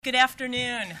Good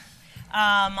afternoon.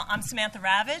 I'm Samantha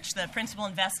Ravitch, the principal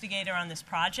investigator on this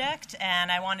project,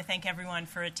 and I want to thank everyone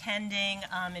for attending.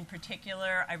 In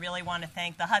particular, I really want to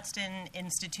thank the Hudson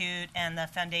Institute and the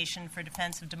Foundation for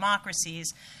Defense of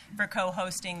Democracies for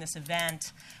co-hosting this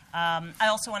event. I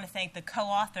also want to thank the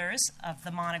co-authors of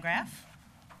the monograph.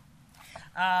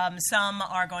 Some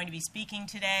are going to be speaking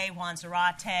today, Juan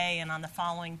Zarate, and on the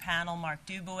following panel, Mark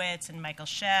Dubowitz and Michael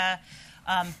Shea.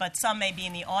 But some may be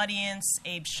in the audience,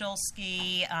 Abe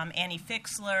Shulsky, Annie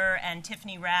Fixler, and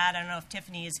Tiffany Rad. I don't know if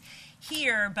Tiffany is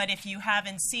here, but if you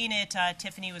haven't seen it,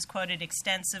 Tiffany was quoted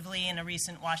extensively in a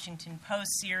recent Washington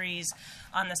Post series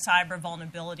on the cyber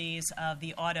vulnerabilities of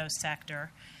the auto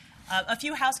sector. A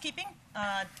few housekeeping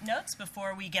notes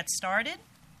before we get started.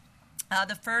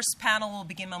 The first panel will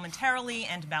begin momentarily,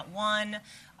 end about 1.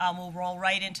 We'll roll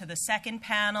right into the second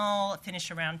panel,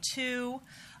 finish around 2.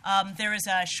 There is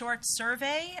a short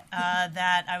survey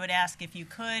that I would ask if you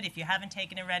could. If you haven't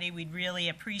taken it already, we'd really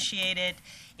appreciate it.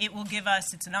 It will give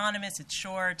us, it's anonymous, it's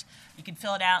short. You can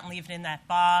fill it out and leave it in that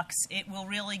box. It will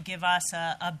really give us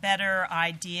a better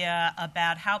idea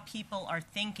about how people are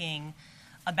thinking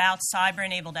about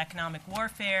cyber-enabled economic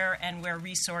warfare and where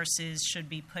resources should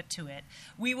be put to it.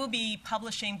 We will be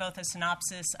publishing both a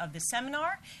synopsis of the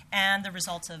seminar and the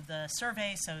results of the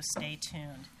survey, so stay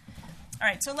tuned. All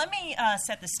right, so let me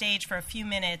set the stage for a few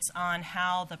minutes on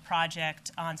how the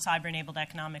project on cyber-enabled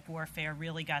economic warfare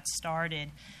really got started.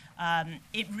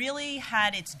 It really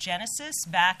had its genesis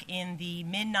back in the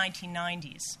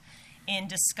mid-1990s in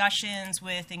discussions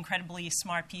with incredibly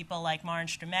smart people like Maren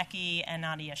Stremecki and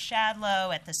Nadia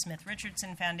Shadlow at the Smith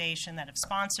Richardson Foundation that have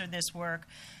sponsored this work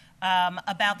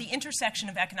about the intersection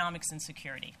of economics and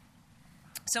security.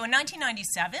 So in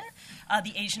 1997,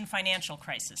 the Asian financial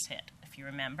crisis hit. If you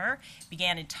remember,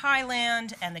 began in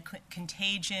Thailand, and the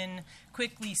contagion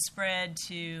quickly spread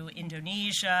to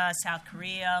Indonesia, South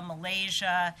Korea,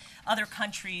 Malaysia, other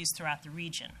countries throughout the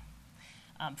region.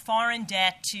 Foreign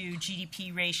debt to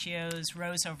GDP ratios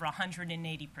rose over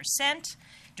 180%.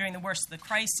 During the worst of the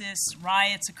crisis,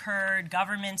 riots occurred,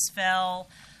 governments fell.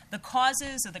 The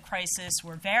causes of the crisis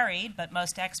were varied, but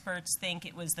most experts think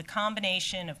it was the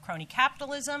combination of crony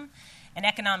capitalism, an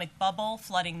economic bubble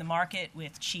flooding the market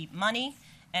with cheap money,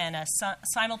 and a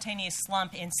simultaneous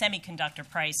slump in semiconductor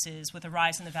prices with a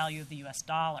rise in the value of the U.S.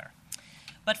 dollar.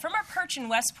 But from our perch in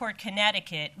Westport,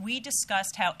 Connecticut, we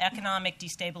discussed how economic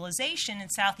destabilization in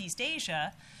Southeast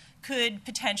Asia could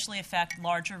potentially affect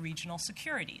larger regional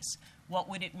securities. What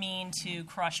would it mean to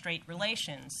cross-strait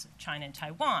relations, China and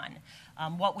Taiwan?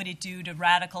 What would it do to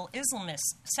radical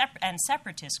Islamists and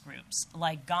separatist groups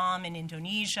like GAM in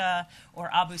Indonesia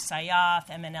or Abu Sayyaf,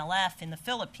 MNLF in the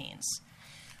Philippines?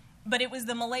 But it was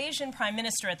the Malaysian Prime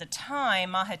Minister at the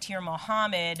time, Mahathir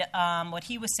Mohamad, what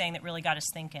he was saying that really got us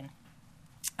thinking.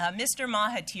 Mr.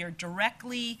 Mahathir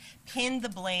directly pinned the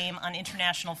blame on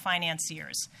international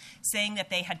financiers, saying that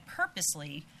they had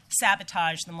purposely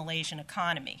sabotaged the Malaysian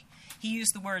economy. He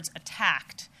used the words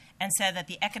attacked and said that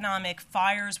the economic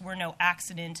fires were no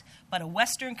accident, but a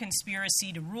Western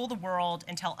conspiracy to rule the world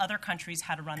and tell other countries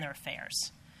how to run their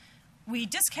affairs. We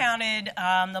discounted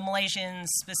the Malaysian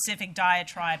specific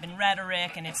diatribe and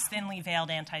rhetoric and its thinly veiled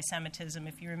anti-Semitism,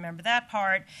 if you remember that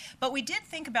part. But we did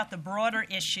think about the broader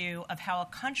issue of how a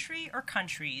country or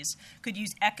countries could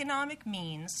use economic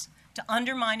means to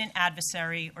undermine an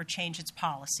adversary or change its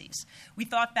policies. We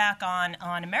thought back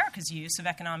on America's use of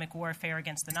economic warfare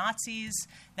against the Nazis,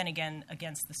 then again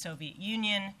against the Soviet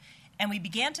Union, and we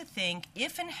began to think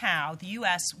if and how the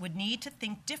U.S. would need to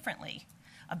think differently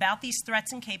about these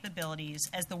threats and capabilities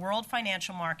as the world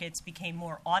financial markets became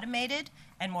more automated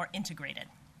and more integrated.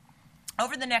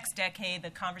 Over the next decade, the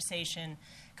conversation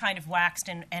kind of waxed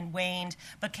and waned,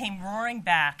 but came roaring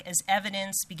back as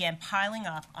evidence began piling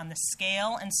up on the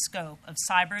scale and scope of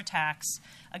cyber attacks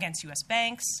against U.S.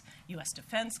 banks, U.S.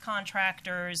 defense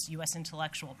contractors, U.S.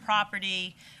 intellectual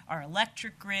property, our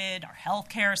electric grid, our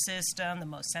healthcare system, the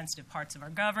most sensitive parts of our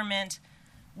government.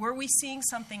 Were we seeing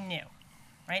something new?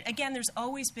 Right? Again, there's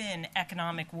always been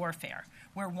economic warfare,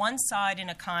 where one side in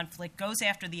a conflict goes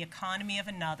after the economy of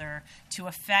another to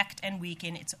affect and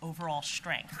weaken its overall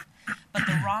strength. But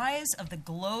the rise of the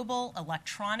global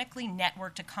electronically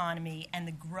networked economy and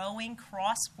the growing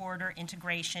cross-border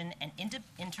integration and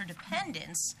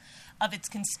interdependence of its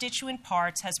constituent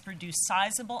parts has produced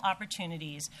sizable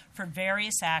opportunities for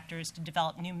various actors to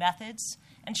develop new methods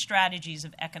and strategies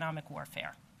of economic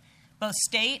warfare. Both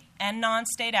state and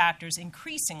non-state actors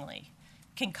increasingly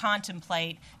can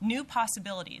contemplate new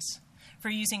possibilities for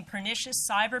using pernicious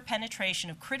cyber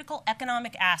penetration of critical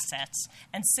economic assets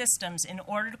and systems in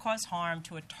order to cause harm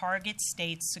to a target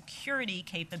state's security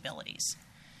capabilities.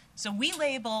 So we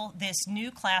label this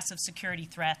new class of security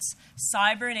threats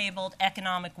cyber-enabled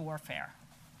economic warfare,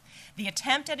 the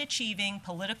attempt at achieving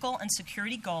political and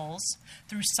security goals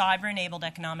through cyber-enabled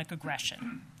economic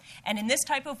aggression. And in this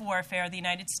type of warfare, the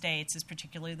United States is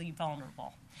particularly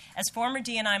vulnerable. As former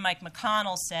DNI Mike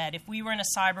McConnell said, if we were in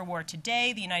a cyber war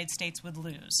today, the United States would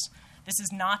lose. This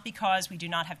is not because we do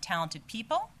not have talented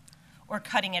people or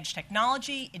cutting-edge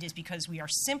technology. It is because we are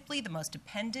simply the most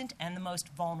dependent and the most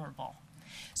vulnerable.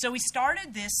 So we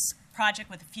started this project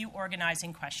with a few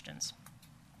organizing questions.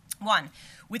 One,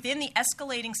 within the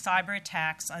escalating cyber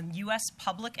attacks on U.S.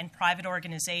 public and private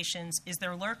organizations, is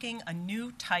there lurking a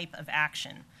new type of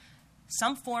action,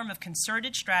 some form of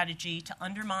concerted strategy to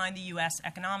undermine the U.S.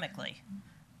 economically?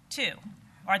 Two,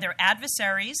 are there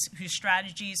adversaries whose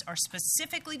strategies are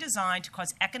specifically designed to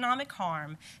cause economic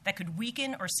harm that could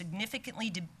weaken or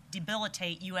significantly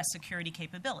debilitate U.S. security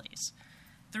capabilities?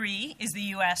 Three, is the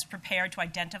U.S. prepared to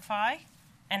identify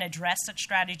and address such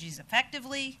strategies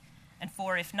effectively? And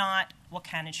four, if not, what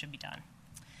can and should be done?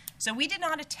 So we did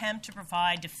not attempt to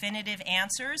provide definitive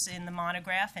answers in the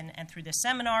monograph and through this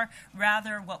seminar.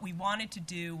 Rather, what we wanted to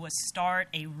do was start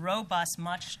a robust,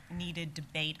 much-needed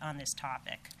debate on this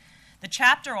topic. The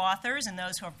chapter authors and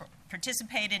those who have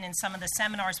participated in some of the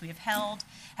seminars we have held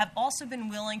have also been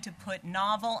willing to put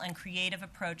novel and creative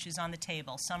approaches on the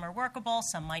table. Some are workable,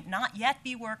 some might not yet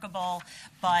be workable,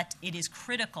 but it is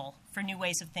critical for new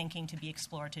ways of thinking to be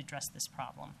explored to address this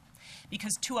problem.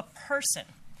 Because to a person,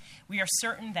 we are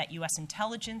certain that U.S.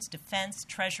 intelligence, defense,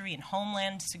 Treasury, and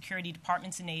Homeland Security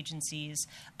departments and agencies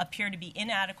appear to be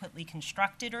inadequately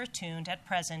constructed or attuned at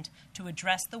present to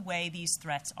address the way these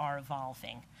threats are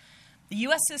evolving. The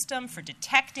U.S. system for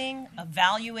detecting,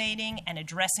 evaluating, and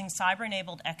addressing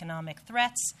cyber-enabled economic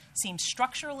threats seems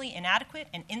structurally inadequate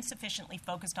and insufficiently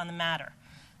focused on the matter.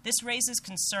 This raises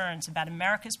concerns about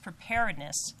America's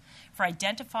preparedness for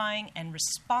identifying and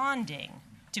responding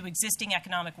to existing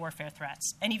economic warfare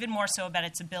threats, and even more so about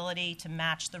its ability to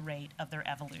match the rate of their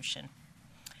evolution.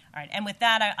 All right, and with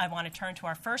that, I want to turn to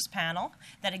our first panel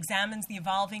that examines the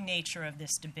evolving nature of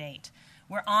this debate.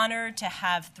 We're honored to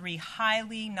have three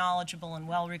highly knowledgeable and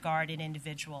well-regarded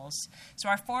individuals. So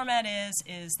our format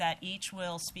is that each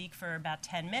will speak for about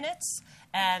 10 minutes,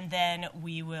 and then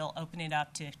we will open it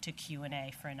up to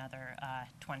Q&A for another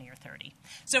 20 or 30.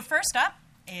 So first up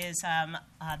is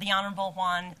the Honorable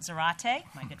Juan Zarate,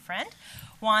 my good friend.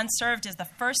 Juan served as the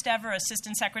first ever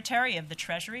Assistant Secretary of the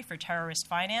Treasury for Terrorist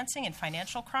Financing and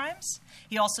Financial Crimes.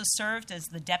 He also served as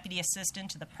the Deputy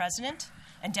Assistant to the President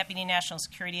and Deputy National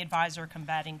Security Advisor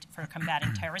for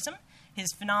combating terrorism.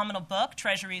 His phenomenal book,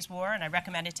 Treasury's War, and I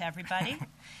recommend it to everybody,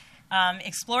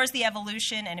 explores the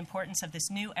evolution and importance of this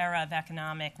new era of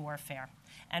economic warfare.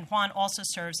 And Juan also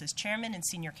serves as chairman and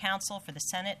senior counsel for the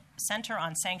Senate Center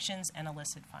on Sanctions and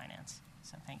Illicit Finance.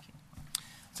 So thank you.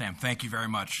 Sam, thank you very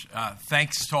much.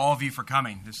 Thanks to all of you for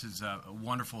coming. This is a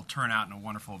wonderful turnout and a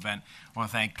wonderful event. I want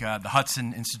to thank the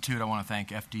Hudson Institute. I want to thank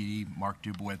FDD, Mark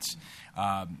Dubowitz,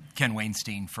 Ken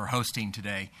Weinstein for hosting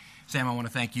today. Sam, I want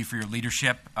to thank you for your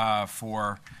leadership,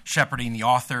 for shepherding the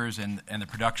authors and the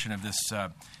production of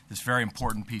this very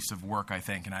important piece of work, I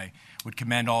think. And I would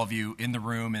commend all of you in the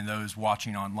room and those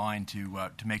watching online to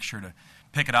make sure to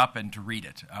pick it up and to read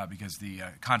it, because the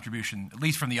contribution, at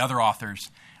least from the other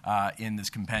authors in this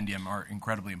compendium, are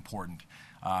incredibly important.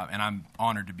 And I'm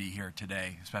honored to be here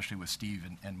today, especially with Steve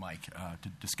and Mike, to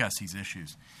discuss these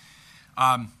issues.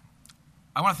 I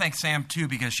want to thank Sam, too,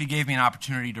 because she gave me an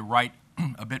opportunity to write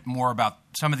a bit more about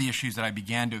some of the issues that I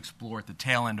began to explore at the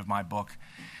tail end of my book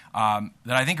that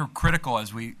I think are critical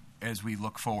as we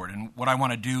look forward. And what I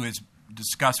want to do is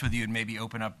discuss with you and maybe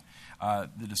open up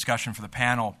the discussion for the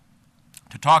panel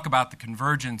to talk about the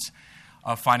convergence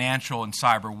of financial and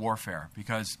cyber warfare.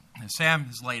 Because as Sam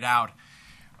has laid out,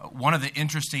 one of the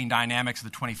interesting dynamics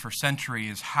of the 21st century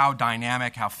is how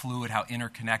dynamic, how fluid, how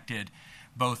interconnected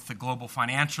both the global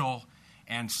financial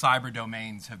and cyber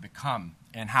domains have become,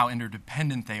 and how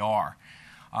interdependent they are.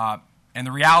 And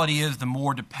the reality is, the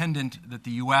more dependent that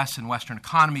the U.S. and Western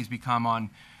economies become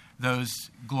on those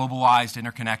globalized,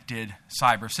 interconnected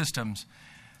cyber systems,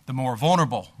 the more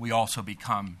vulnerable we also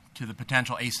become to the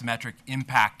potential asymmetric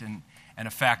impact and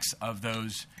effects of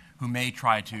those who may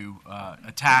try to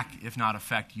attack, if not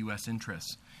affect, U.S.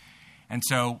 interests. And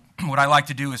so what I like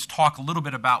to do is talk a little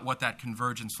bit about what that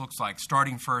convergence looks like,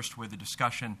 starting first with a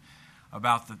discussion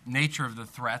about the nature of the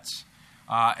threats,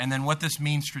 and then what this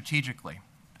means strategically.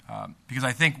 Because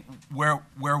I think where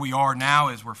we are now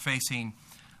is we're facing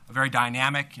a very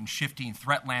dynamic and shifting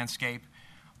threat landscape,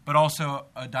 but also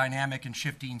a dynamic and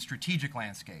shifting strategic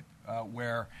landscape,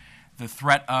 where the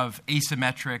threat of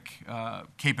asymmetric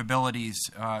capabilities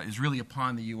is really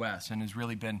upon the U.S. and has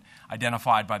really been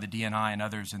identified by the DNI and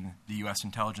others in the U.S.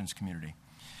 intelligence community.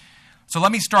 So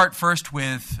let me start first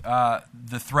with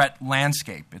the threat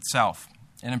landscape itself,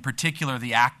 and in particular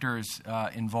the actors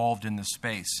involved in this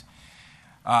space.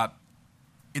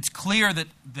 It's clear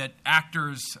that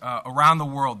actors around the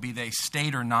world, be they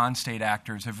state or non-state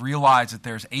actors, have realized that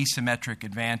there's asymmetric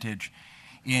advantage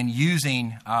in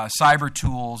using cyber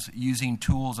tools, using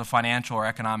tools of financial or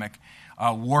economic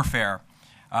warfare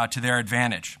to their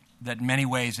advantage. That in many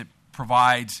ways it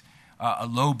provides a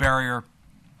low barrier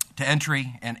to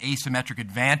entry and asymmetric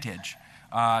advantage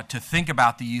to think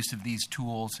about the use of these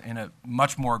tools in a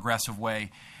much more aggressive way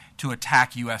to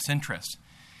attack U.S. interests.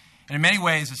 And in many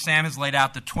ways, as Sam has laid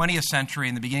out, the 20th century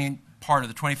and the beginning part of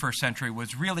the 21st century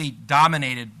was really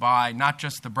dominated by not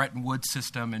just the Bretton Woods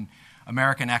system and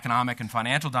American economic and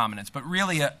financial dominance, but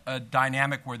really a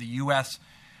dynamic where the U.S.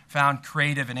 found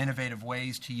creative and innovative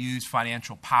ways to use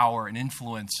financial power and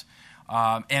influence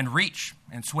and reach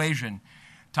and suasion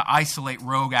to isolate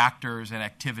rogue actors and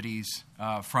activities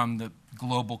from the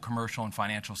global commercial and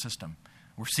financial system.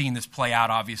 We're seeing this play out,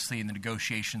 obviously, in the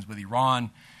negotiations with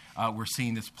Iran. We're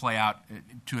seeing this play out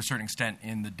to a certain extent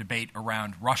in the debate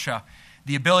around Russia.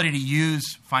 The ability to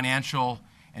use financial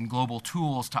and global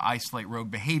tools to isolate rogue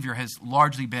behavior has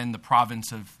largely been the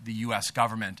province of the U.S.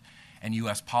 government and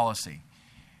U.S. policy.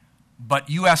 But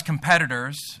U.S.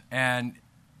 competitors and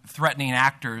threatening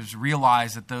actors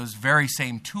realize that those very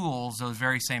same tools, those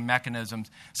very same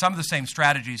mechanisms, some of the same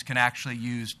strategies can actually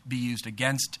be used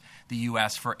against the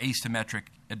U.S. for asymmetric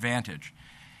advantage.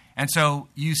 And so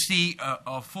you see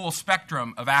a full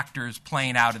spectrum of actors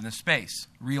playing out in this space,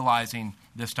 realizing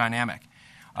this dynamic.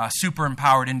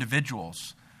 Super-empowered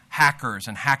individuals, hackers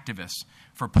and hacktivists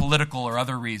for political or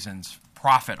other reasons,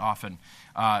 profit often,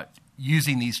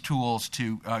 using these tools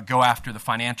to go after the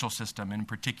financial system, in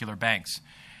particular banks.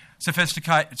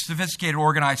 Sophisticated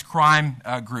organized crime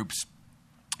groups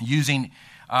using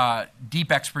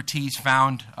deep expertise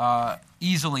found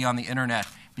easily on the internet,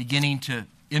 beginning to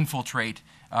infiltrate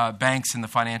banks in the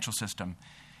financial system.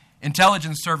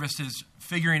 Intelligence services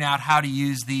figuring out how to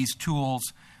use these tools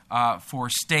for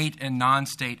state and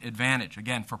non-state advantage,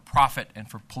 again, for profit and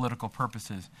for political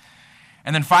purposes.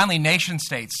 And then finally, nation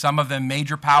states, some of them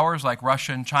major powers like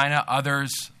Russia and China,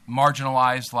 others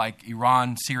marginalized like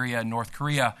Iran, Syria, and North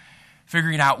Korea,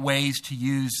 figuring out ways to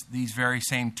use these very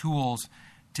same tools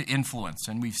to influence.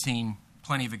 And we've seen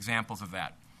plenty of examples of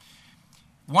that.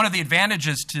 One of the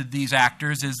advantages to these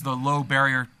actors is the low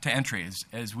barrier to entry.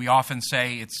 As we often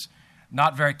say, it's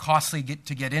not very costly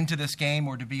to get into this game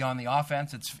or to be on the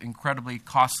offense. It's incredibly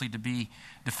costly to be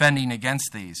defending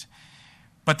against these.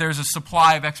 But there's a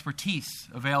supply of expertise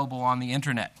available on the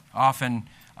internet, often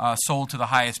sold to the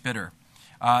highest bidder.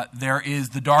 There is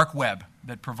the dark web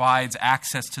that provides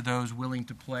access to those willing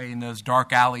to play in those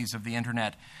dark alleys of the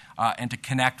internet and to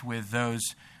connect with those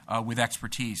with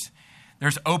expertise.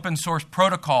 There's open source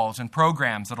protocols and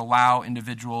programs that allow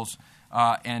individuals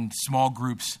and small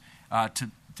groups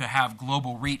to have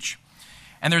global reach.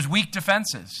 And there's weak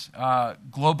defenses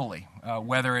globally,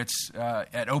 whether it's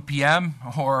at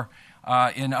OPM or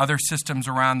in other systems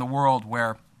around the world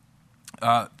where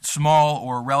small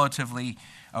or relatively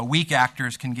weak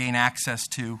actors can gain access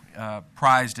to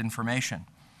prized information.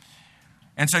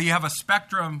 And so you have a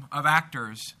spectrum of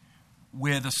actors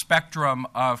with a spectrum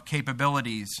of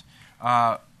capabilities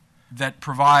that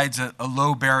provides a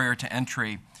low barrier to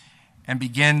entry and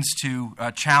begins to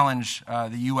challenge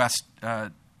the U.S.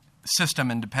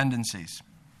 System and dependencies.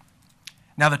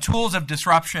 Now, the tools of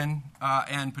disruption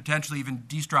and potentially even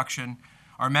destruction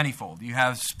are manifold. You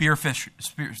have spear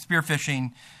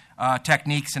phishing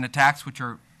techniques and attacks, which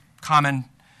are common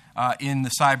in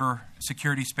the cyber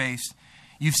security space.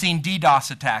 You've seen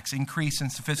DDoS attacks increase in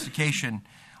sophistication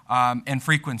and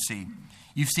frequency.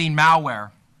 You've seen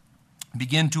malware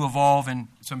begin to evolve in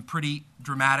some pretty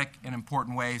dramatic and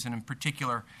important ways, and in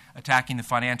particular attacking the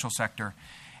financial sector.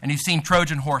 And you've seen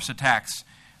Trojan horse attacks,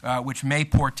 which may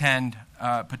portend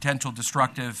potential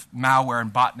destructive malware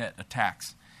and botnet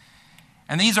attacks.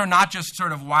 And these are not just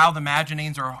sort of wild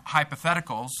imaginings or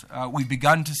hypotheticals. We've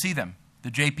begun to see them.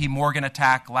 The J.P. Morgan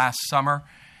attack last summer,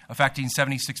 affecting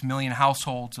 76 million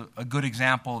households, a good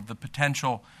example of the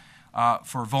potential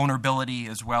for vulnerability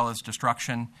as well as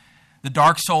destruction. The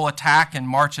Dark Soul attack in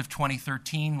March of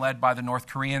 2013, led by the North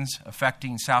Koreans,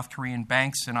 affecting South Korean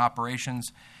banks and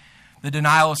operations. The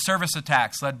denial of service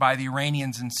attacks led by the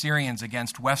Iranians and Syrians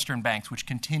against Western banks, which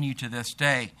continue to this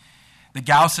day. The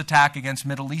Gauss attack against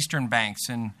Middle Eastern banks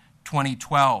in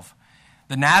 2012.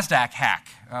 the NASDAQ hack,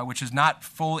 which has not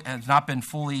been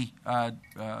fully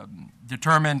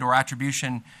determined or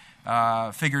attribution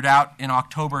figured out in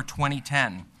October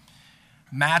 2010,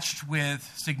 matched with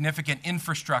significant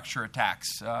infrastructure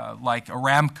attacks like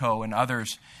Aramco and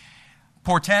others,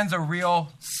 portends a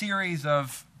real series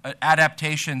of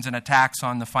adaptations and attacks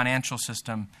on the financial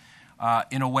system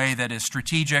in a way that is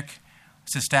strategic,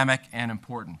 systemic, and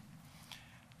important.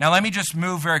 Now, let me just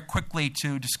move very quickly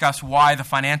to discuss why the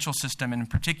financial system, and in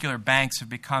particular banks, have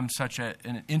become such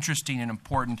an interesting and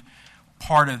important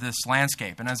part of this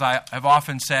landscape. And as I've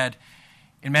often said,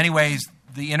 in many ways,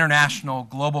 the international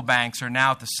global banks are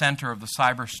now at the center of the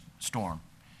cyber storm.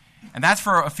 And that's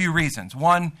for a few reasons.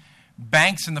 One,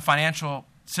 banks in the financial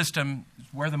system is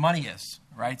where the money is,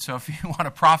 right? So if you want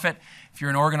to profit, if you're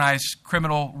an organized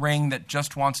criminal ring that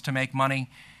just wants to make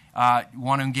money, you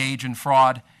want to engage in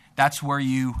fraud, that's where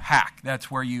you hack.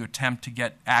 That's where you attempt to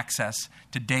get access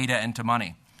to data and to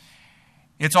money.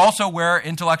 It's also where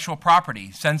intellectual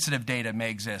property, sensitive data may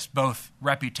exist, both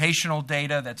reputational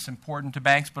data that's important to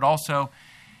banks, but also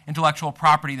intellectual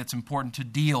property that's important to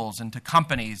deals and to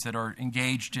companies that are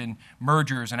engaged in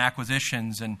mergers and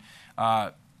acquisitions and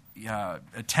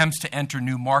attempts to enter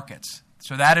new markets.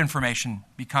 So that information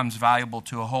becomes valuable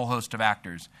to a whole host of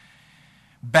actors.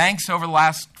 Banks over the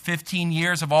last 15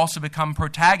 years have also become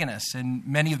protagonists in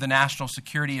many of the national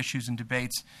security issues and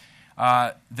debates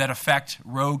that affect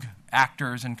rogue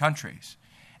actors and countries.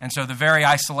 And so the very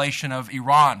isolation of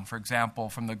Iran, for example,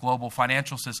 from the global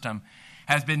financial system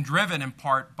has been driven in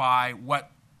part by what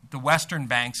the Western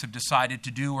banks have decided to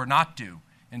do or not do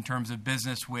in terms of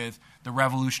business with the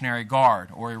Revolutionary Guard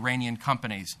or Iranian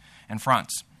companies and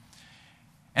fronts.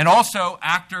 And also,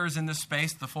 actors in this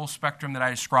space, the full spectrum that I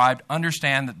described,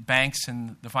 understand that banks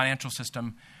and the financial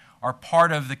system are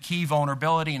part of the key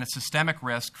vulnerability and a systemic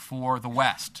risk for the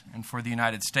West and for the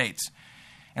United States.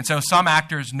 And so some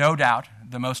actors, no doubt,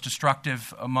 the most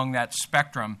destructive among that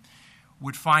spectrum,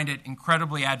 would find it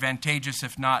incredibly advantageous,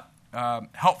 if not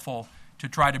helpful, to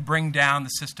try to bring down the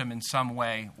system in some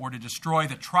way or to destroy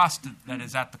the trust that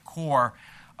is at the core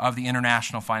of the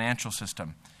international financial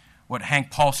system, what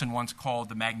Hank Paulson once called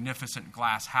the magnificent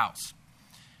glass house.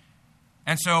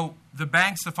 And so the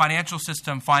banks, the financial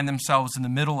system, find themselves in the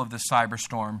middle of this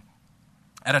cyberstorm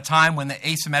at a time when the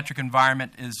asymmetric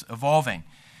environment is evolving,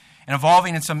 and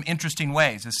evolving in some interesting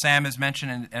ways. As Sam has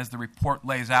mentioned and as the report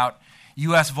lays out,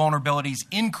 U.S. vulnerabilities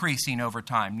increasing over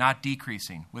time, not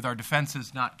decreasing, with our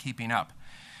defenses not keeping up.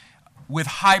 With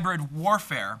hybrid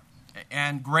warfare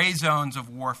and gray zones of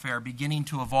warfare beginning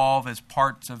to evolve as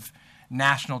parts of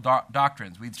national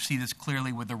doctrines. We see this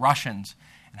clearly with the Russians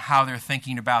and how they're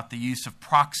thinking about the use of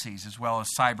proxies as well as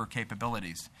cyber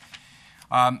capabilities.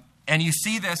 And you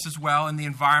see this as well in the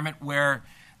environment where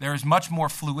there is much more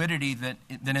fluidity than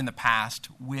in the past,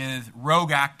 with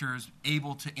rogue actors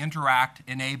able to interact,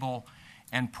 enable,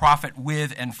 and profit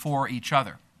with and for each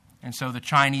other. And so the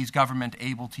Chinese government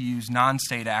able to use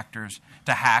non-state actors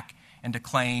to hack and to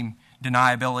claim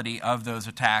deniability of those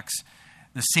attacks.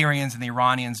 The Syrians and the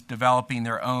Iranians developing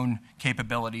their own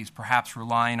capabilities, perhaps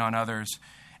relying on others.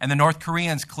 And the North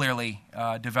Koreans clearly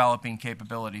developing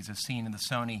capabilities, as seen in the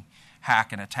Sony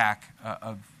hack and attack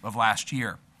of last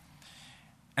year.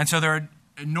 And so there are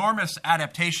enormous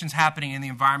adaptations happening in the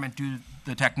environment due to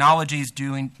the technologies,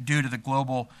 due to the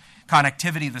global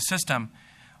connectivity of the system,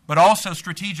 but also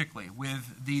strategically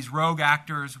with these rogue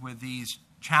actors, with these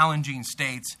challenging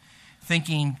states,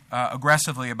 thinking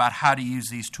aggressively about how to use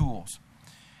these tools.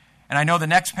 And I know the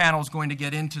next panel is going to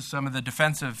get into some of the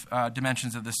defensive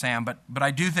dimensions of the SAM, but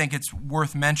I do think it's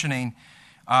worth mentioning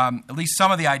at least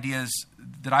some of the ideas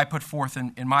that I put forth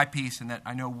in my piece and that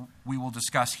I know we will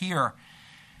discuss here,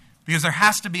 because there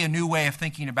has to be a new way of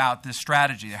thinking about this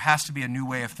strategy. There has to be a new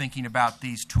way of thinking about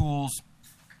these tools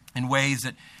in ways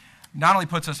that not only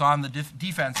puts us on the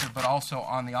defensive, but also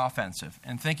on the offensive,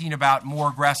 and thinking about more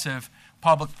aggressive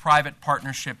public-private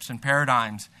partnerships and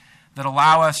paradigms that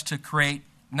allow us to create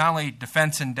not only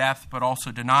defense in depth, but also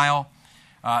denial,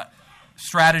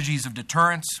 strategies of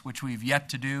deterrence, which we've yet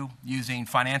to do, using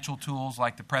financial tools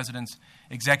like the President's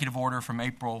executive order from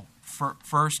April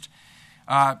 1st,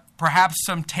 perhaps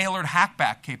some tailored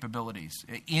hackback capabilities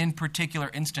in particular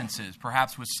instances,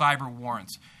 perhaps with cyber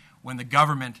warrants, when the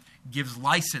government gives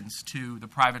license to the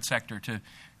private sector to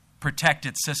protect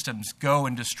its systems, go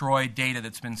and destroy data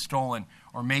that's been stolen,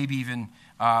 or maybe even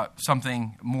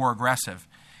something more aggressive.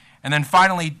 And then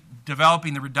finally,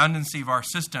 developing the redundancy of our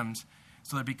systems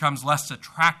so that it becomes less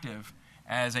attractive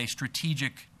as a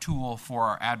strategic tool for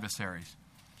our adversaries.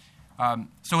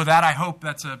 So with that, I hope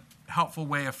that's a helpful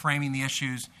way of framing the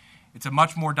issues. it's a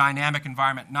much more dynamic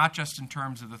environment, not just in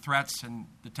terms of the threats and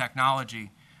the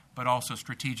technology, but also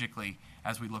strategically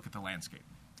as we look at the landscape.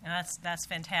 And that's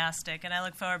fantastic, and I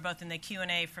look forward both in the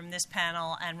Q&A from this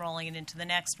panel and rolling it into the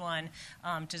next one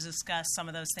to discuss some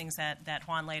of those things that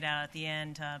Juan laid out at the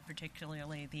end,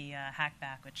 particularly the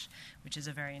hackback, which is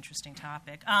a very interesting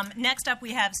topic. Next up,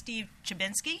 we have Steve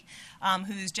Chabinsky,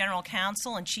 who's General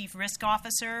Counsel and Chief Risk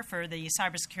Officer for the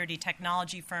cybersecurity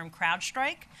technology firm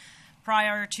CrowdStrike.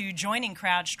 Prior to joining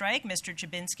CrowdStrike, Mr.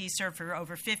 Chabinsky served for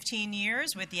over 15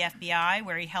 years with the FBI,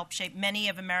 where he helped shape many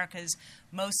of America's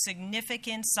most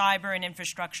significant cyber and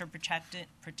infrastructure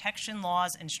protection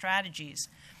laws and strategies.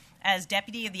 As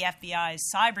deputy of the FBI's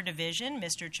cyber division,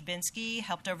 Mr. Chabinsky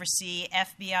helped oversee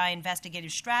FBI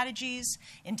investigative strategies,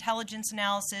 intelligence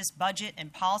analysis, budget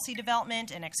and policy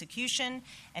development and execution,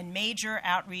 and major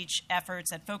outreach efforts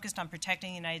that focused on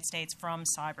protecting the United States from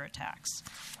cyber attacks.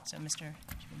 So, Mr.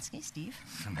 Chabinsky, Steve.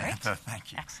 Samantha,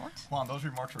 thank you. Excellent. Juan, those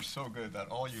remarks are so good that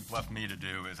all you've left me to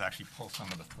do is actually pull some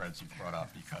of the threads you've brought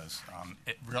up, because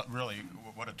really,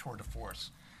 what a tour de force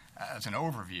as an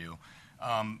overview.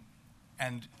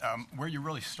 And where you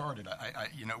really started,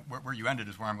 where you ended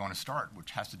is where I'm going to start, which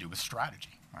has to do with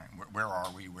strategy. Right? Where are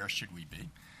we? Where should we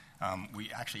be? We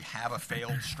actually have a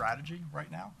failed strategy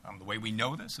right now. The way we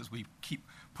know this is we keep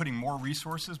putting more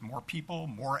resources, more people,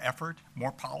 more effort,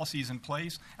 more policies in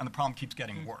place, and the problem keeps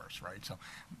getting worse, right? So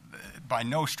by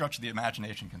no stretch of the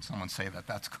imagination can someone say that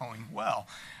that's going well.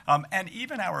 And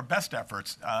even our best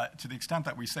efforts, to the extent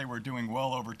that we say we're doing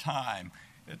well over time,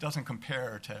 it doesn't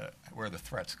compare to where the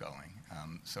threat's going.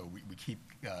 So we keep,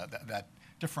 that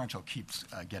differential keeps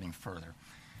getting further.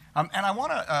 And I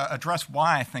want to address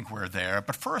why I think we're there.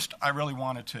 But first, I really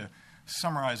wanted to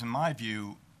summarize, in my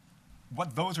view,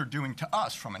 what those are doing to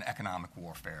us from an economic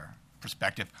warfare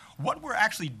perspective, what we're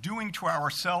actually doing to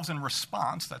ourselves in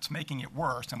response that's making it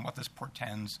worse, and what this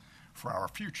portends for our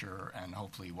future, and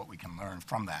hopefully what we can learn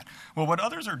from that. Well, what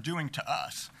others are doing to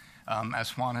us,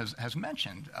 as Juan has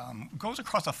mentioned, goes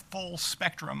across a full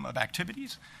spectrum of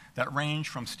activities that range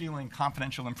from stealing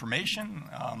confidential information,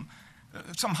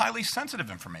 some highly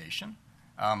sensitive information,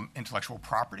 intellectual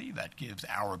property that gives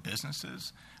our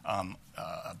businesses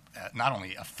not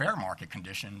only a fair market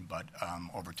condition, but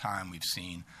over time we've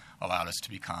seen allowed us to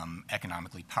become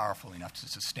economically powerful enough to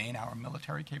sustain our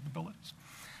military capabilities.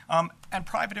 And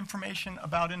private information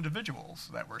about individuals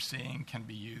that we're seeing can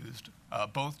be used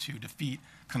both to defeat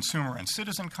consumer and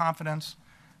citizen confidence,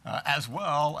 as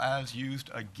well as used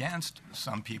against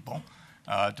some people,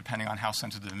 depending on how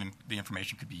sensitive the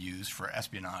information could be used for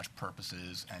espionage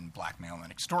purposes and blackmail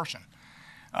and extortion.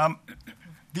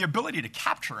 The ability to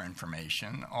capture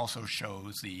information also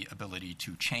shows the ability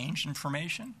to change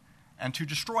information and to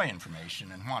destroy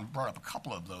information. And Juan brought up a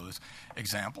couple of those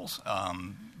examples.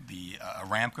 The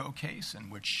Aramco case, in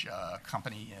which a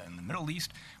company in the Middle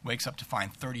East wakes up to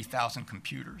find 30,000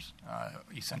 computers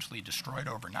essentially destroyed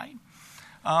overnight.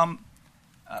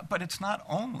 But it's not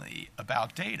only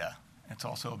about data. It's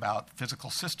also about physical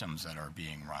systems that are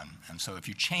being run. And so if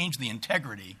you change the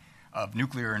integrity of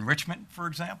nuclear enrichment, for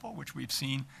example, which we've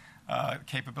seen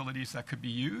capabilities that could be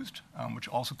used, which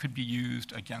also could be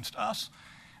used against us,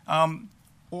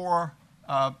 or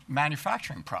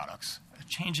manufacturing products,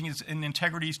 changing its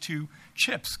integrities to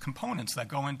chips, components that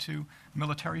go into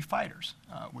military fighters,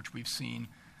 which we've seen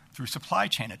through supply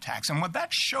chain attacks. And what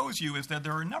that shows you is that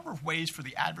there are a number of ways for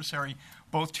the adversary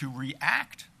both to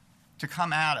react, to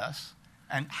come at us,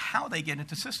 and how they get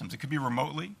into systems. It could be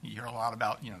remotely. You hear a lot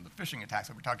about the phishing attacks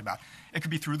that we talked about. It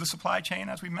could be through the supply chain,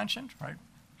 as we mentioned, right?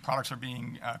 Products are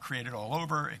being created all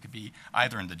over. It could be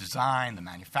either in the design, the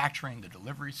manufacturing, the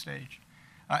delivery stage.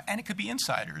 And it could be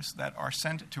insiders that are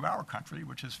sent to our country,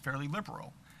 which is fairly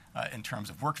liberal in terms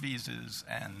of work visas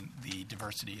and the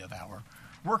diversity of our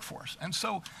workforce. And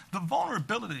so the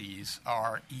vulnerabilities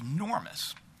are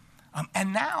enormous.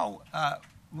 And now,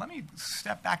 let me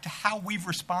step back to how we've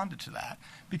responded to that,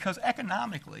 because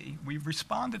economically, we've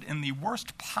responded in the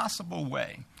worst possible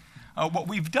way. What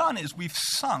we've done is we've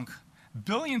sunk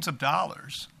billions of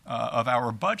dollars of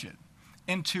our budget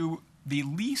into the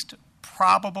least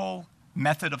probable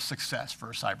method of success for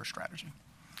a cyber strategy.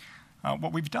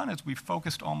 What we've done is we've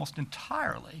focused almost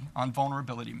entirely on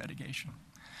vulnerability mitigation.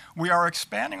 We are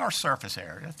expanding our surface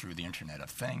area through the Internet of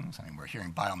Things. I mean, we're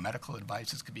hearing biomedical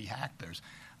devices could be hacked. There's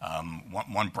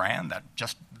one brand that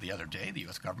just the other day, the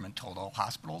U.S. government told all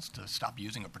hospitals to stop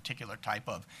using a particular type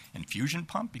of infusion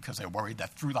pump because they're worried that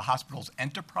through the hospital's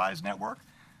enterprise network,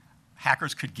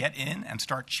 hackers could get in and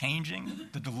start changing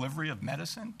the delivery of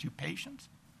medicine to patients.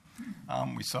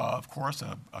 We saw, of course,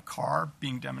 a car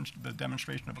being the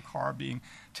demonstration of a car being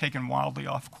taken wildly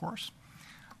off course.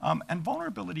 And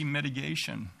vulnerability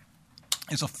mitigation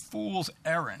is a fool's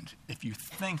errand if you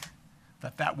think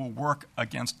that that will work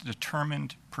against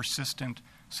determined, persistent,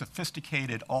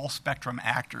 sophisticated, all-spectrum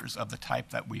actors of the type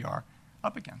that we are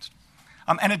up against.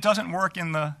 And it doesn't work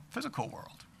in the physical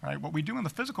world, right? What we do in the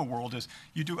physical world is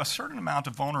you do a certain amount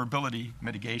of vulnerability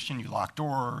mitigation. You lock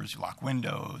doors, you lock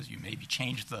windows, you maybe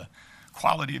change the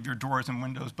quality of your doors and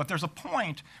windows. But there's a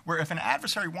point where if an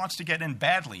adversary wants to get in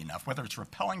badly enough, whether it's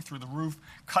rappelling through the roof,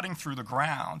 cutting through the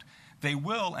ground, they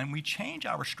will, and we change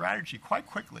our strategy quite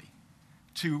quickly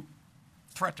to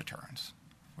threat deterrence,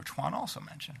 which Juan also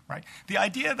mentioned, right? The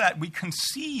idea that we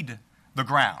concede the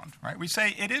ground, right? We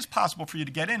say it is possible for you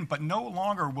to get in, but no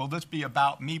longer will this be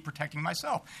about me protecting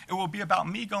myself. It will be about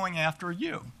me going after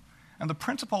you. And the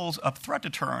principles of threat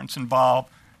deterrence involve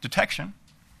detection.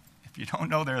 If you don't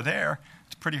know they're there,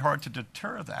 it's pretty hard to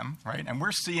deter them, right? And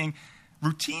we're seeing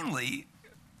routinely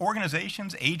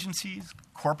organizations, agencies,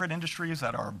 corporate industries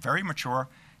that are very mature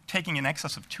taking in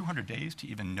excess of 200 days to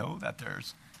even know that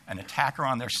there's an attacker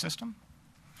on their system.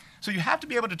 So you have to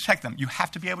be able to detect them. You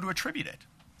have to be able to attribute it,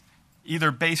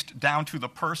 either based down to the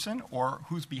person or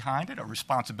who's behind it. A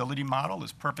responsibility model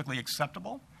is perfectly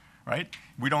acceptable, right?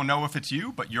 We don't know if it's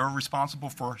you, but you're responsible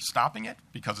for stopping it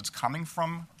because it's coming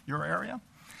from your area.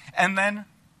 And then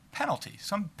penalty,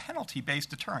 some penalty-based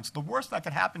deterrence. The worst that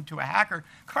could happen to a hacker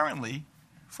currently,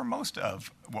 for most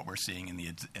of what we're seeing in the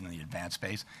advanced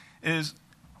space, is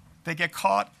they get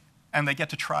caught and they get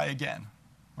to try again,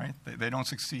 right? They don't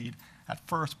succeed at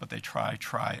first, but they try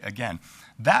again.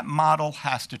 That model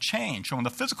has to change. So in the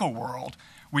physical world,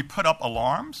 we put up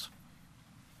alarms,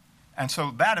 and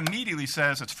so that immediately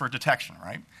says it's for detection,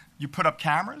 right? You put up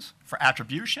cameras for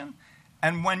attribution,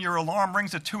 and when your alarm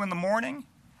rings at 2 in the morning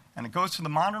and it goes to the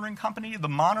monitoring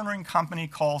company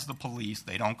calls the police.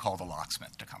 They don't call the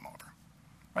locksmith to come over,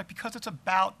 right? Because it's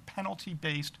about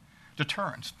penalty-based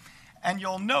deterrence. And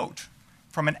you'll note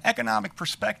from an economic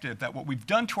perspective that what we've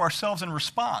done to ourselves in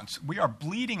response, we are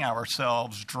bleeding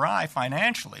ourselves dry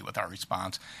financially with our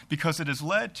response because it has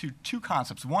led to two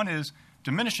concepts. One is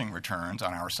diminishing returns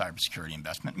on our cybersecurity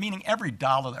investment, meaning every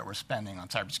dollar that we're spending on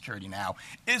cybersecurity now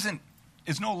is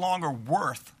no longer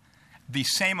worth the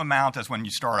same amount as when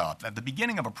you start off. At the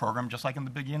beginning of a program, just like in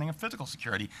the beginning of physical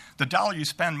security, the dollar you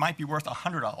spend might be worth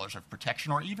 $100 of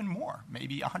protection or even more,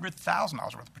 maybe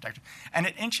 $100,000 worth of protection. And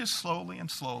it inches slowly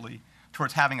and slowly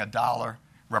towards having a dollar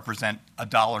represent a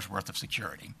dollar's worth of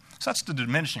security. So that's the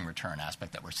diminishing return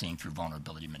aspect that we're seeing through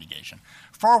vulnerability mitigation.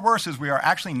 Far worse is we are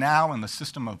actually now in the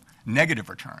system of negative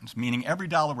returns, meaning every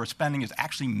dollar we're spending is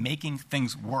actually making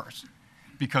things worse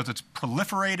because it's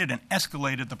proliferated and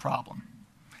escalated the problem.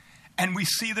 And we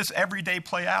see this every day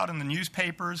play out in the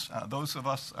newspapers, those of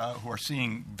us who are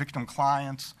seeing victim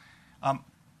clients,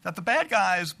 that the bad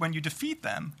guys, when you defeat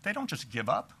them, they don't just give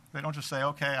up. They don't just say,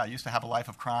 okay, I used to have a life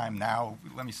of crime, now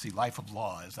let me see life of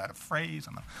law. Is that a phrase?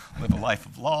 I'm going to live a life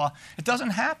of law. It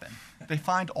doesn't happen. They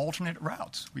find alternate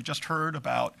routes. We just heard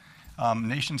about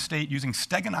nation state using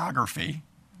steganography,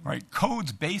 right,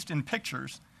 codes based in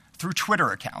pictures through Twitter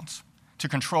accounts to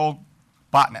control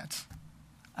botnets.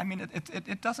 I mean,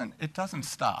 it doesn't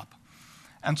stop.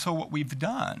 And so what we've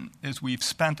done is we've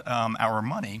spent our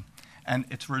money, and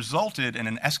it's resulted in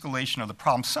an escalation of the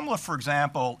problem. Similar, for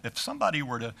example, if somebody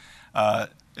were to,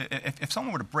 if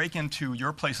someone were to break into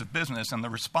your place of business and the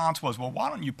response was, well, why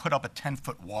don't you put up a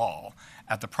 10-foot wall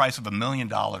at the price of $1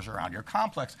 million around your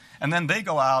complex, and then they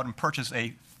go out and purchase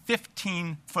a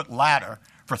 15-foot ladder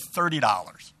for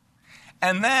 $30.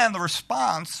 And then the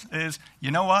response is, you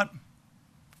know what?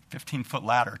 15-foot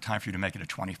ladder, time for you to make it a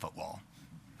 20-foot wall.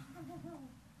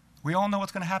 We all know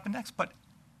what's going to happen next, but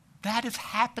that is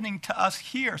happening to us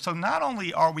here. So not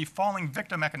only are we falling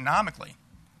victim economically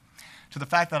to the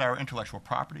fact that our intellectual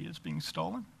property is being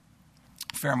stolen,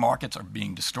 fair markets are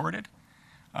being distorted,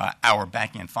 our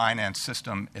banking and finance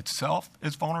system itself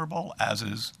is vulnerable, as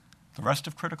is the rest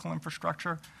of critical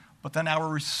infrastructure, but then our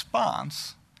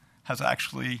response has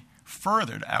actually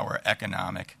furthered our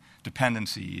economic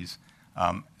dependencies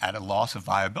at a loss of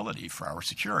viability for our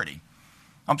security.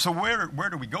 So where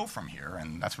do we go from here?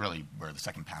 And that's really where the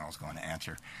second panel is going to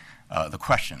answer the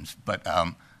questions. But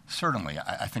certainly,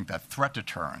 I think that threat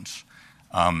deterrence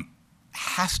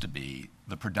has to be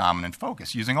the predominant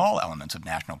focus, using all elements of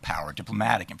national power,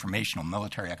 diplomatic, informational,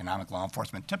 military, economic, law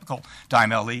enforcement, typical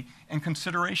DIME-LE, in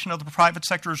consideration of the private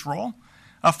sector's role.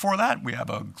 For that, we have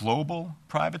a global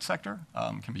private sector,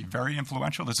 can be very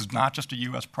influential. This is not just a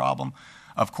U.S. problem,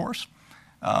 of course.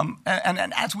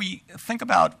 And as we think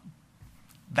about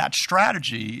that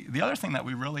strategy, the other thing that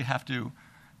we really have to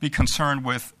be concerned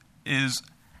with is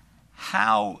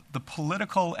how the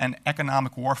political and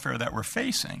economic warfare that we're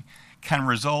facing can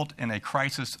result in a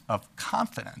crisis of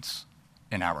confidence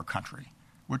in our country,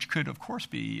 which could, of course,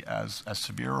 be as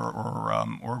severe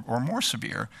or more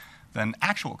severe than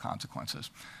actual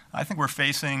consequences. I think we're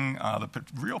facing the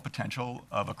real potential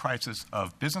of a crisis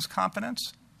of business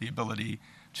confidence, the ability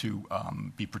to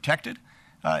be protected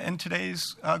in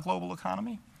today's global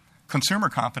economy, consumer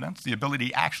confidence, the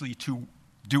ability actually to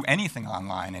do anything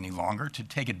online any longer, to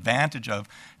take advantage of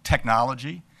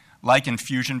technology like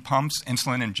infusion pumps,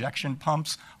 insulin injection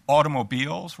pumps,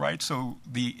 automobiles, right? So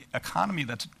the economy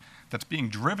that's being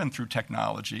driven through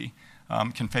technology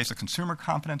can face a consumer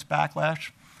confidence backlash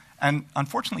and,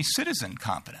 unfortunately, citizen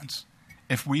confidence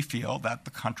if we feel that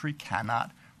the country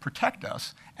cannot protect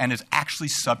us and is actually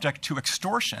subject to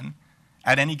extortion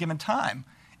at any given time.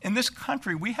 In this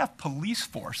country, we have police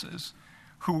forces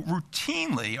who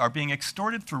routinely are being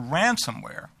extorted through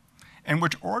ransomware, in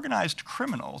which organized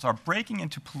criminals are breaking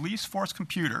into police force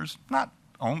computers, not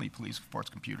only police force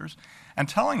computers, and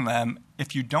telling them,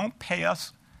 if you don't pay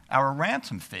us our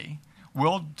ransom fee,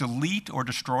 we'll delete or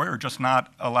destroy or just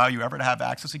not allow you ever to have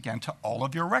access again to all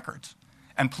of your records.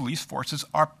 And police forces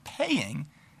are paying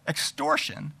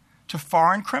extortion to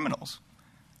foreign criminals.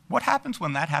 What happens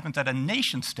when that happens at a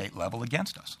nation-state level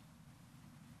against us?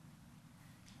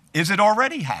 Is it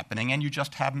already happening and you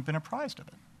just haven't been apprised of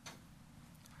it?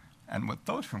 And with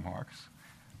those remarks,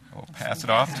 we'll pass it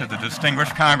off to the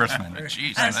distinguished congressman.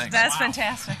 Jeez, That's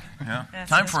fantastic. Yeah. That's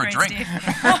Time for a great, drink. Steve.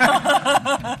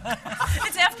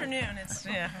 It's afternoon.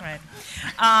 Right.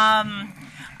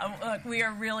 Look, we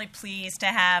are really pleased to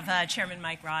have Chairman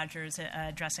Mike Rogers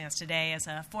addressing us today as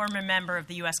a former member of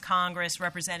the U.S. Congress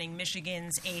representing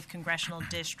Michigan's 8th Congressional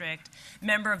District,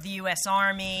 member of the U.S.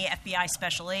 Army, FBI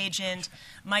Special Agent.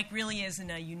 Mike really is in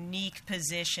a unique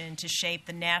position to shape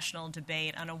the national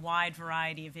debate on a wide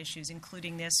variety of issues,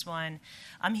 including this one.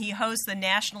 He hosts the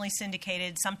nationally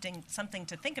syndicated Something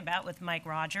to Think About with Mike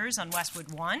Rogers on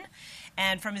Westwood One.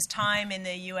 And from his time in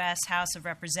the U.S. House of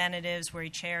Representatives, where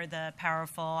he chaired the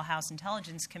powerful House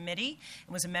Intelligence Committee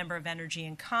and was a member of Energy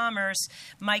and Commerce,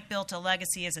 Mike built a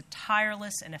legacy as a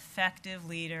tireless and effective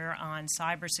leader on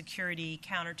cybersecurity,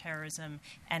 counterterrorism,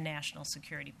 and national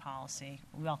security policy.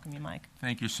 We welcome you, Mike.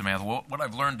 Thank you, Samantha. Well, what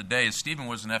I've learned today is Stephen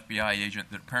was an FBI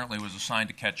agent that apparently was assigned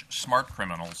to catch smart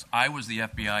criminals. I was the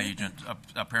FBI agent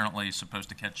apparently supposed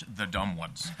to catch the dumb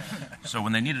ones. So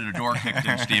when they needed a door kicked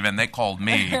in, Stephen, they called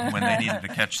me. When they needed to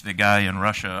catch the guy in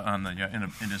Russia on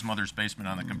in his mother's basement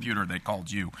on the computer, they called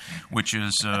you, which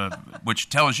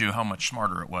tells you how much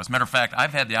smarter it was. Matter of fact,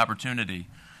 I've had the opportunity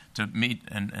to meet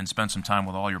and spend some time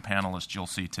with all your panelists you'll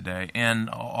see today and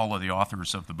all of the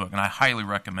authors of the book. And I highly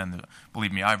recommend it.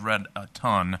 Believe me, I've read a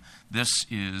ton. This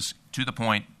is to the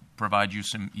point, provide you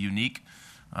some unique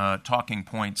talking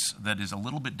points that is a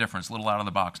little bit different. It's a little out of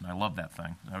the box, and I love that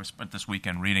thing. I spent this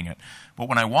weekend reading it. But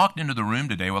when I walked into the room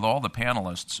today with all the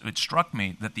panelists, it struck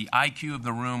me that the IQ of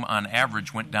the room on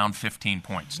average went down 15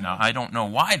 points. Now, I don't know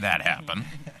why that happened.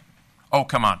 Oh,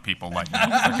 come on, people like me,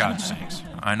 for God's sakes.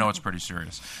 I know it's pretty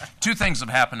serious. Two things have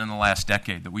happened in the last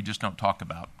decade that we just don't talk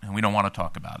about, and we don't want to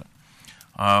talk about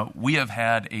it. We have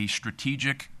had a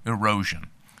strategic erosion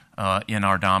in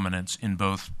our dominance in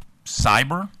both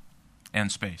cyber and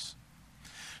space.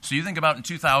 So you think about in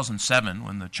 2007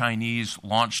 when the Chinese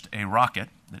launched a rocket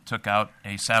that took out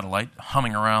a satellite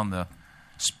humming around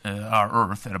our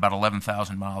Earth at about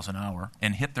 11,000 miles an hour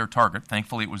and hit their target.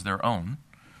 Thankfully, it was their own.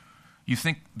 You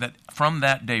think that from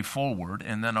that day forward,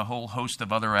 and then a whole host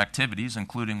of other activities,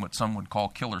 including what some would call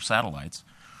killer satellites,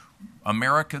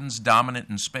 Americans dominant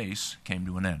in space came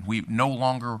to an end. We no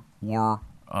longer were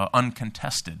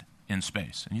uncontested in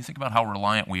space. And you think about how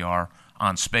reliant we are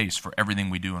on space for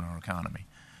everything we do in our economy.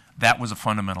 That was a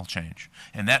fundamental change.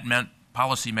 And that meant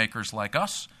policymakers like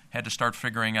us had to start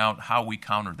figuring out how we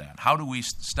counter that. How do we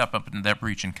step up into that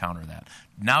breach and counter that?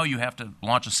 Now you have to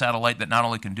launch a satellite that not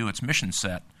only can do its mission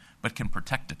set, but can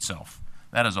protect itself.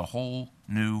 That is a whole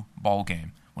new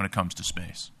ballgame when it comes to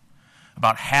space.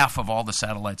 About half of all the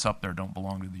satellites up there don't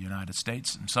belong to the United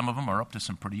States, and some of them are up to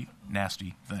some pretty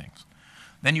nasty things.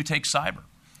 Then you take cyber.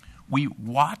 We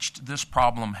watched this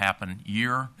problem happen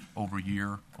year over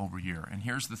year over year. And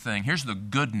here's the thing. Here's the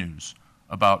good news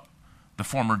about the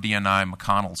former DNI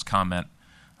McConnell's comment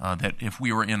that if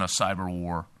we were in a cyber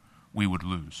war, we would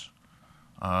lose.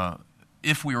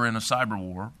 If we were in a cyber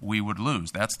war, we would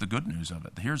lose. That's the good news of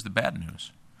it. Here's the bad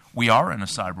news. We are in a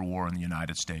cyber war in the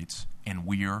United States, and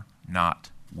we're not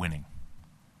winning.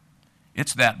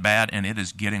 It's that bad, and it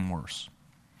is getting worse.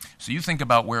 So you think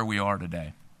about where we are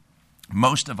today.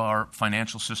 Most of our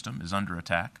financial system is under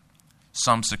attack,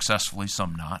 some successfully,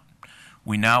 some not.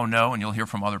 We now know, and you'll hear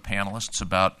from other panelists,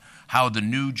 about how the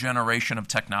new generation of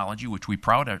technology, which we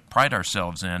pride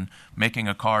ourselves in, making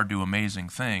a car do amazing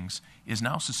things, is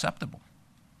now susceptible.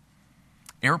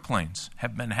 Airplanes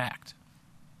have been hacked.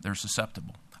 They're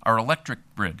susceptible. Our electric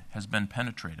grid has been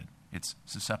penetrated. It's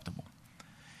susceptible.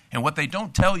 And what they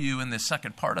don't tell you in the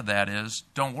second part of that is,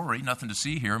 don't worry, nothing to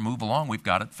see here, move along, we've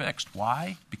got it fixed.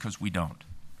 Why? Because we don't.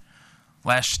 The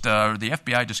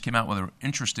FBI just came out with an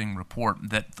interesting report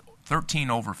that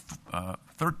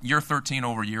year 13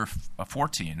 over year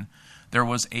 14, there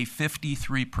was a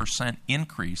 53%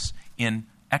 increase in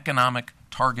economic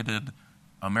targeted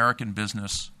American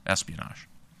business espionage.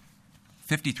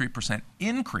 53%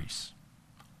 increase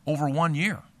over 1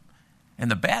 year. And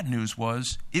the bad news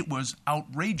was it was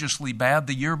outrageously bad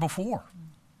the year before.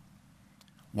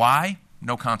 Why?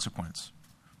 No consequence.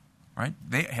 Right?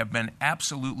 They have been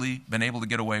able to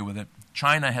get away with it.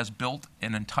 China has built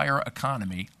an entire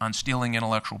economy on stealing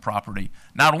intellectual property,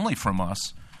 not only from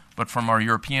us, but from our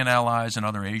European allies and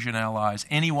other Asian allies.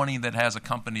 Anyone that has a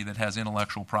company that has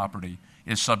intellectual property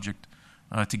is subject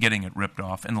to getting it ripped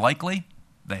off, and likely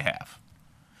they have.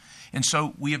 And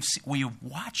so we have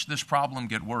watched this problem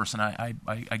get worse, and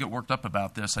I get worked up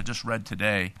about this. I just read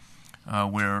today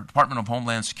where Department of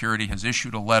Homeland Security has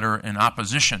issued a letter in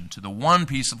opposition to the one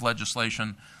piece of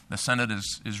legislation the Senate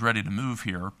is ready to move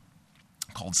here,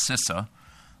 called CISA.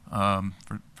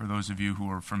 For those of you who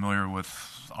are familiar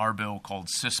with our bill called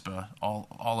CISPA,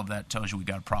 all of that tells you we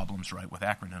got problems, right, with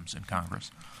acronyms in Congress.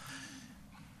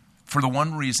 For the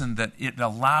one reason that it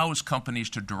allows companies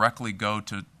to directly go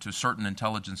to certain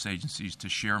intelligence agencies to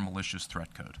share malicious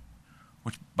threat code,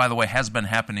 which, by the way, has been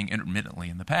happening intermittently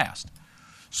in the past.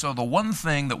 So the one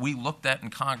thing that we looked at in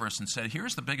Congress and said,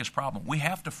 here's the biggest problem. We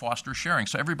have to foster sharing.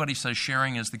 So everybody says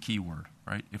sharing is the key word,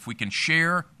 right? If we can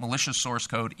share malicious source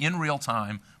code in real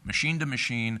time, machine to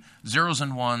machine, zeros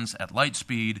and ones at light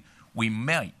speed, we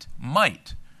might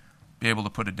be able to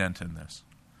put a dent in this.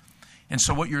 And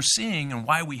so what you're seeing, and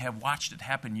why we have watched it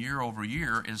happen year over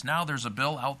year, is now there's a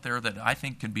bill out there that I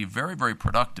think can be very, very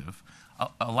productive,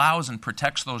 allows and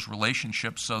protects those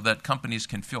relationships so that companies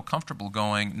can feel comfortable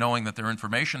knowing that their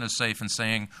information is safe and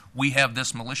saying, we have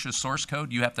this malicious source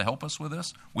code, you have to help us with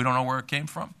this, we don't know where it came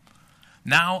from.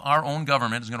 Now our own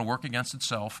government is going to work against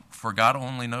itself for God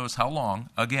only knows how long,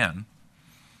 again,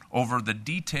 over the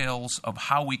details of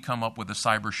how we come up with a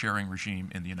cyber sharing regime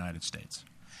in the United States.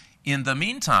 In the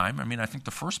meantime, I think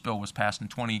the first bill was passed in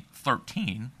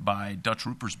 2013 by Dutch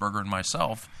Ruppersberger and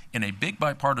myself in a big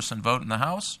bipartisan vote in the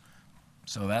House.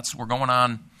 So we're going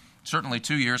on certainly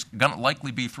 2 years, going to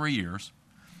likely be 3 years.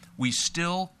 We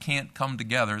still can't come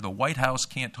together. The White House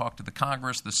can't talk to the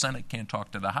Congress. The Senate can't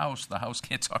talk to the House. The House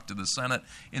can't talk to the Senate.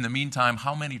 In the meantime,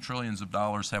 how many trillions of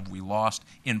dollars have we lost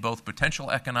in both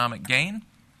potential economic gain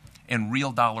and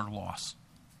real dollar loss?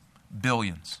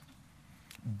 Billions.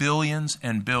 Billions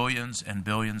and billions and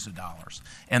billions of dollars.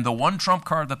 And the one trump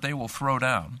card that they will throw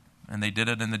down, and they did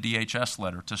it in the DHS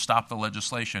letter to stop the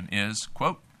legislation, is,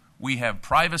 quote, we have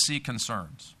privacy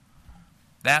concerns.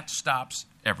 That stops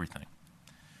everything.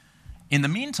 In the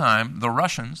meantime, the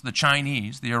Russians, the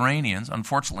Chinese, the Iranians,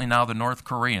 unfortunately now the North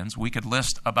Koreans, we could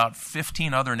list about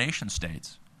 15 other nation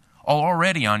states, all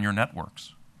already on your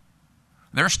networks.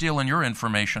 They're stealing your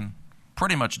information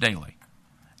pretty much daily,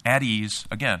 at ease,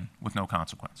 again, with no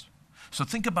consequence. So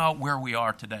think about where we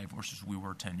are today versus we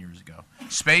were 10 years ago.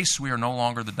 Space, we are no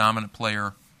longer the dominant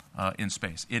player in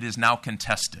space. It is now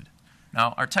contested.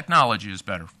 Now, our technology is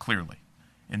better, clearly,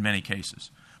 in many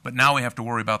cases. But now we have to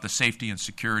worry about the safety and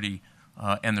security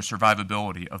and the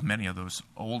survivability of many of those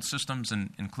old systems, and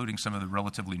including some of the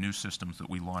relatively new systems that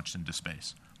we launched into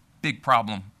space. Big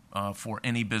problem for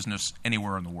any business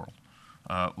anywhere in the world,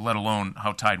 let alone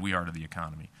how tied we are to the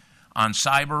economy. On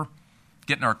cyber,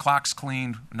 getting our clocks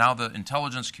cleaned, now the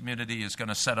intelligence community is going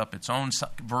to set up its own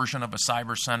version of a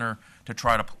cyber center to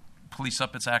try to police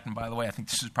up its act. And by the way, I think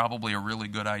this is probably a really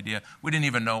good idea. We didn't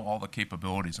even know all the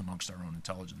capabilities amongst our own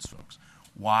intelligence folks.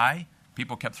 Why?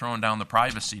 People kept throwing down the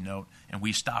privacy note, and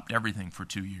we stopped everything for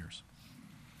 2 years.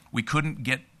 We couldn't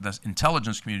get the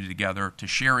intelligence community together to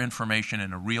share information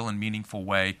in a real and meaningful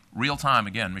way, real time,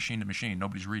 again, machine to machine,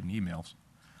 nobody's reading emails,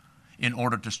 in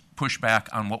order to push back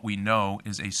on what we know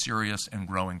is a serious and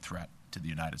growing threat to the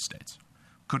United States.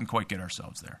 Couldn't quite get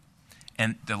ourselves there.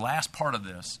 And the last part of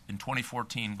this, in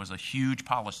 2014, was a huge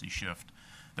policy shift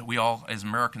that we all, as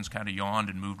Americans, kind of yawned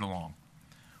and moved along.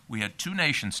 We had 2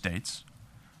 nation states,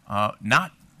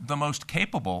 not the most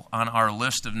capable on our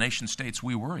list of nation states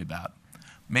we worry about,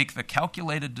 make the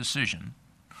calculated decision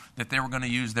that they were going to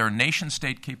use their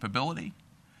nation-state capability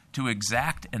to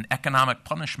exact an economic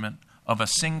punishment of a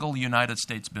single United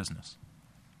States business.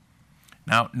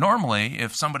 Now, normally,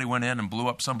 if somebody went in and blew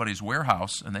up somebody's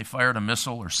warehouse and they fired a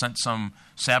missile or sent some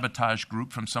sabotage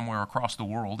group from somewhere across the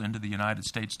world into the United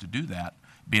States to do that,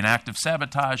 it'd be an act of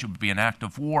sabotage, it would be an act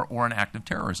of war, or an act of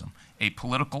terrorism. A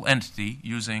political entity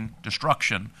using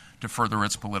destruction to further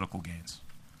its political gains.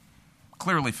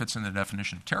 Clearly fits in the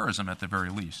definition of terrorism at the very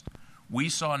least. We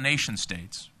saw nation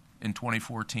states in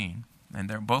 2014,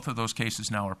 and both of those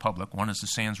cases now are public. One is the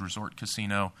Sands Resort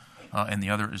Casino, and the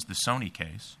other is the Sony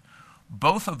case.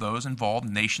 Both of those involved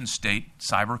nation-state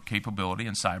cyber capability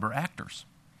and cyber actors.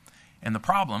 And the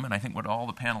problem, and I think what all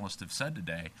the panelists have said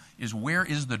today, is where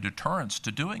is the deterrence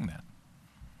to doing that?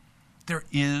 There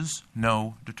is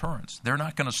no deterrence. They're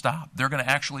not going to stop. They're going to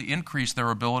actually increase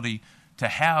their ability to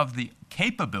have the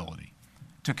capability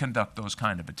to conduct those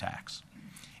kind of attacks.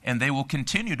 And they will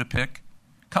continue to pick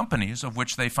companies of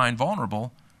which they find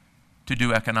vulnerable to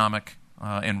do economic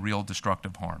and real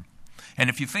destructive harm. And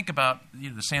if you think about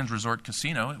the Sands Resort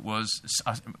Casino, it was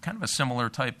kind of a similar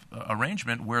type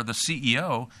arrangement where the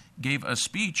CEO gave a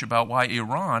speech about why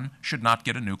Iran should not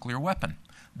get a nuclear weapon.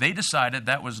 They decided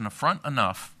that was an affront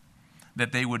enough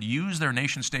that they would use their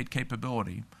nation-state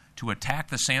capability to attack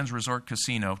the Sands Resort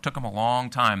Casino. It took them a long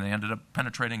time. They ended up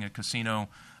penetrating a casino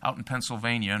out in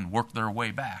Pennsylvania and worked their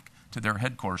way back to their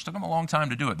headquarters. It took them a long time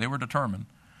to do it. They were determined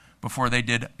before they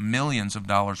did millions of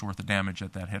dollars worth of damage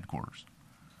at that headquarters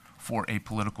for a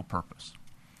political purpose.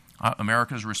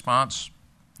 America's response,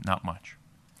 not much.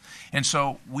 And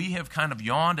so we have kind of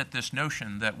yawned at this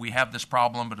notion that we have this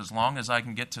problem, but as long as I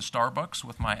can get to Starbucks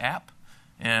with my app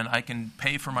and I can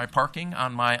pay for my parking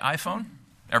on my iPhone,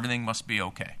 everything must be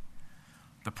okay.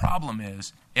 The problem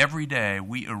is, every day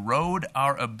we erode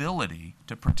our ability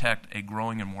to protect a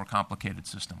growing and more complicated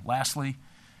system. Lastly,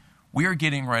 we are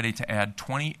getting ready to add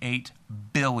 28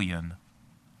 billion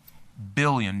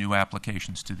new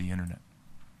applications to the Internet.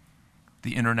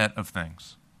 The Internet of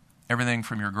Things. Everything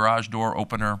from your garage door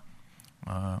opener,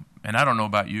 and I don't know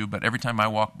about you, but every time I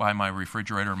walk by my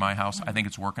refrigerator in my house, I think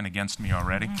it's working against me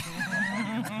already.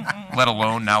 Let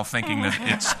alone now thinking that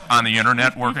it's on the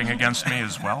Internet working against me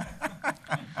as well.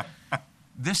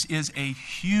 This is a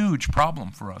huge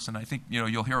problem for us, and I think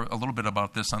you'll hear a little bit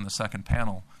about this on the second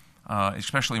panel,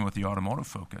 especially with the automotive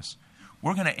focus.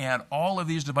 We're going to add all of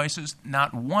these devices.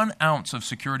 Not 1 ounce of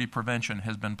security prevention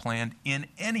has been planned in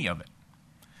any of it.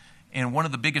 And one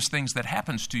of the biggest things that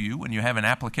happens to you when you have an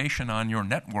application on your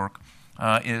network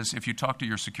is, if you talk to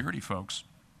your security folks,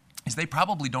 is they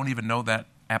probably don't even know that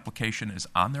application is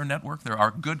on their network. There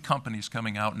are good companies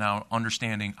coming out now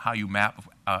understanding how you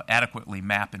adequately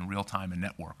map in real time a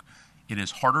network. It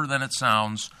is harder than it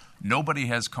sounds. Nobody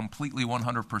has completely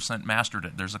 100% mastered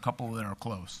it. There's a couple that are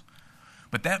close.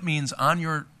 But that means on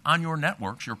your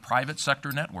networks, your private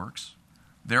sector networks,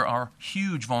 there are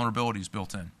huge vulnerabilities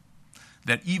built in.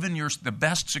 That even the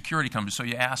best security companies, so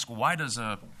you ask, why does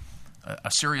a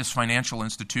serious financial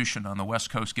institution on the West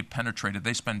Coast get penetrated?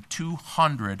 They spend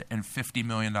 $250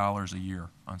 million a year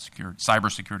on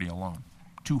cybersecurity alone.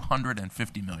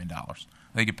 $250 million.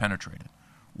 They get penetrated.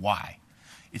 Why?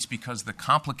 It's because the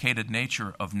complicated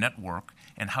nature of network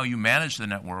and how you manage the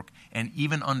network and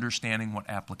even understanding what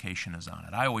application is on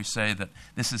it. I always say that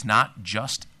this is not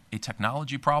just a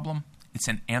technology problem, it's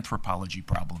an anthropology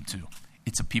problem too.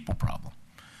 It's a people problem.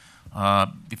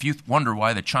 If you wonder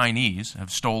why the Chinese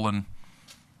have stolen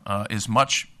as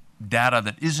much data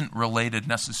that isn't related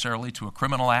necessarily to a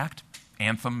criminal act,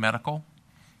 Anthem Medical,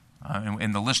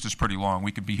 and the list is pretty long.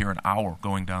 We could be here an hour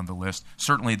going down the list.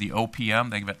 Certainly the OPM,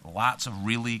 they get lots of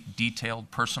really detailed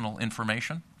personal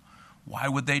information. Why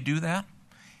would they do that?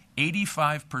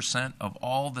 85% of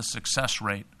all the success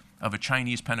rate of a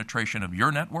Chinese penetration of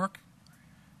your network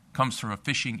comes from a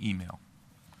phishing email.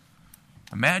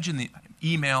 Imagine the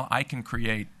email I can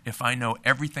create if I know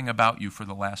everything about you for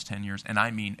the last 10 years, and I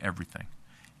mean everything.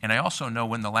 And I also know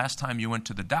when the last time you went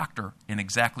to the doctor and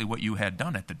exactly what you had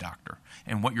done at the doctor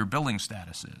and what your billing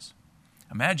status is.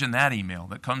 Imagine that email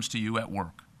that comes to you at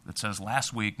work that says,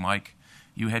 last week, Mike,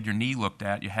 you had your knee looked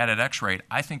at, you had it x-rayed.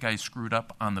 I think I screwed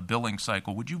up on the billing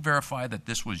cycle. Would you verify that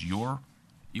this was your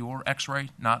x-ray,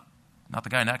 not the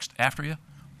guy next after you?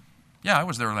 Yeah, I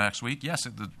was there last week. Yes,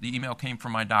 the email came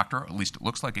from my doctor. At least it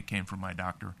looks like it came from my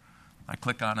doctor. I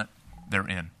click on it, they're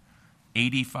in.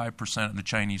 85% of the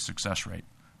Chinese success rate.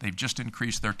 They've just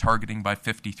increased their targeting by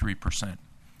 53%.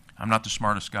 I'm not the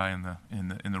smartest guy in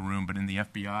the room, but in the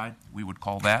FBI, we would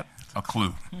call that a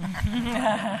clue.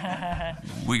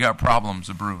 We got problems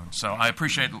a brewing. So I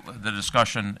appreciate the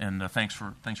discussion, and thanks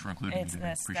for including me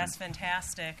today. That's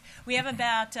fantastic. We have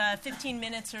about 15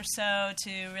 minutes or so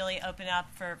to really open up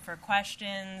for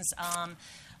questions.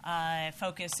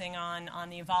 focusing on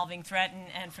the evolving threat.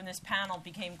 And from this panel, it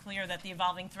became clear that the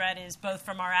evolving threat is both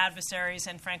from our adversaries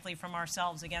and, frankly, from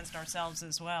ourselves, against ourselves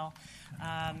as well.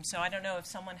 So I don't know if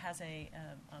someone has a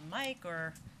mic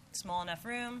or small enough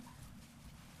room.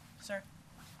 Sir?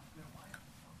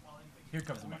 Here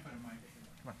comes the mic.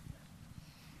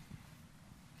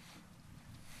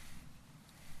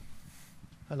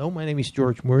 Hello, my name is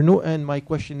George Murno, and my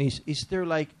question is there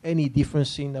like any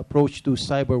difference in approach to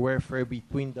cyber warfare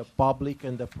between the public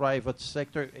and the private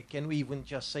sector? Can we even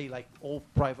just say like all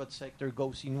private sector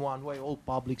goes in one way, all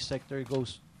public sector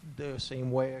goes the same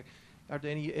way? Are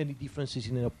there any differences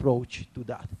in an approach to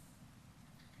that?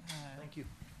 Thank you.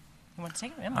 You want to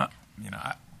take it?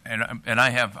 And I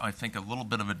have, I think, a little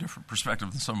bit of a different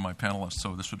perspective than some of my panelists,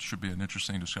 so this should be an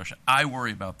interesting discussion. I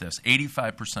worry about this.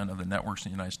 85% of the networks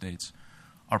in the United States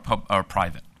are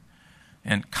private.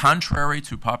 And contrary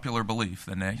to popular belief,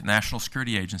 the National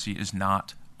Security Agency is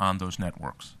not on those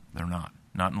networks. They're not.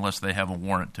 Not unless they have a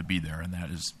warrant to be there, and that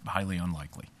is highly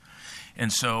unlikely.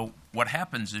 And so what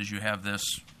happens is you have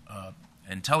this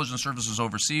intelligence services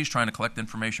overseas trying to collect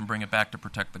information, bring it back to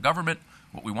protect the government.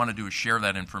 What we want to do is share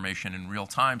that information in real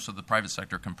time so the private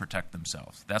sector can protect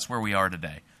themselves. That's where we are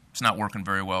today. It's not working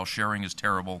very well. Sharing is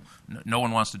terrible. No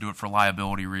one wants to do it for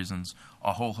liability reasons,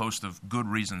 a whole host of good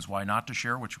reasons why not to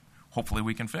share, which hopefully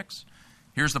we can fix.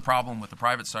 Here's the problem with the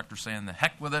private sector saying, the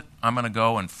heck with it, I'm going to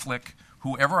go and flick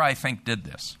whoever I think did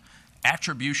this.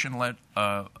 Attribution-led,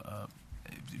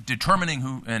 determining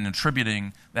who and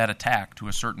attributing that attack to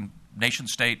a certain nation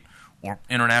state or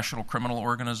international criminal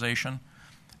organization.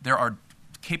 There are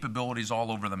capabilities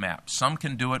all over the map. Some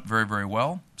can do it very, very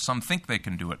well. Some think they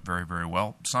can do it very, very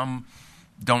well. Some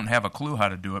don't have a clue how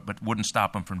to do it, but wouldn't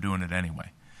stop them from doing it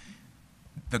anyway.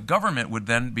 The government would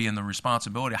then be in the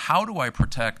responsibility, how do I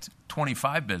protect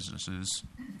 25 businesses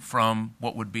from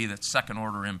what would be that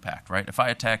second-order impact, right? If I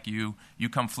attack you, you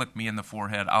come flick me in the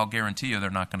forehead, I'll guarantee you they're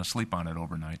not going to sleep on it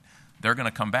overnight. They're going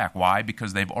to come back. Why?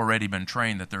 Because they've already been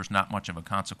trained that there's not much of a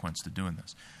consequence to doing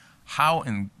this. How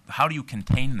do you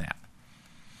contain that?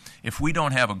 If we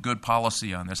don't have a good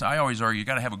policy on this, I always argue you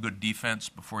got to have a good defense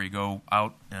before you go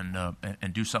out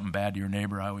and do something bad to your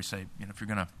neighbor. I always say, if you're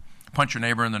going to punch your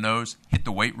neighbor in the nose, hit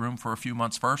the weight room for a few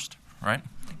months first, right?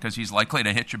 Because he's likely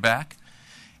to hit you back.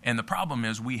 And the problem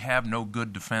is we have no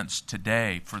good defense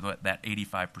today for that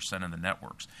 85% of the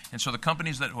networks. And so the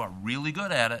companies that are really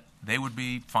good at it, they would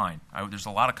be fine. There's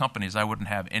a lot of companies I wouldn't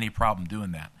have any problem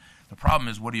doing that. The problem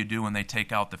is, what do you do when they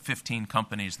take out the 15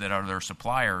 companies that are their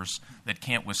suppliers that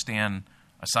can't withstand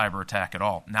a cyber attack at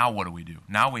all? Now what do we do?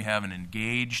 Now we have an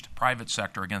engaged private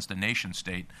sector against a nation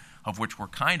state, of which we're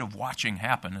kind of watching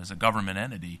happen as a government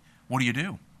entity. What do you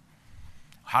do?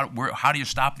 How do you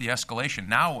stop the escalation?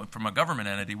 Now, from a government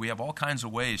entity, we have all kinds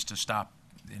of ways to stop,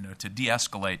 to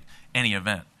de-escalate any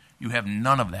event. You have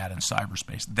none of that in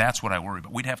cyberspace. That's what I worry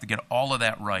about. We'd have to get all of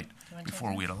that right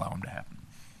before we'd allow them to happen.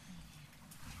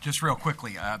 Just real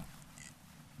quickly,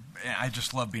 I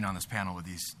just love being on this panel with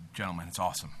these gentlemen. It's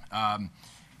awesome.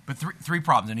 But three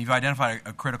problems, and you've identified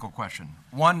a critical question.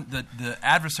 One, the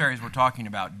adversaries we're talking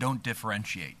about don't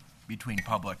differentiate between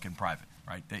public and private,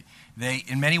 right? They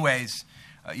in many ways,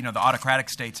 the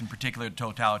autocratic states, in particular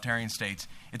totalitarian states,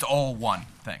 it's all one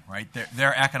thing, right?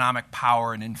 Their economic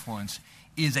power and influence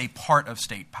is a part of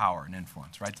state power and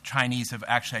influence, right? The Chinese have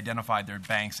actually identified their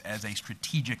banks as a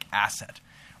strategic asset,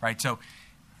 right? So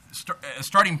a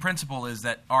starting principle is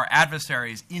that our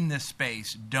adversaries in this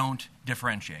space don't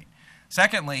differentiate.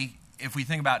 Secondly, if we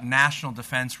think about national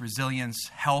defense, resilience,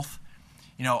 health,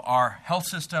 our health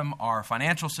system, our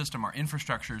financial system, our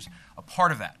infrastructure is a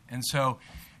part of that. And so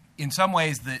in some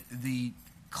ways, the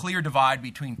clear divide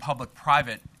between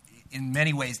public-private in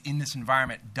many ways in this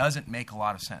environment doesn't make a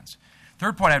lot of sense.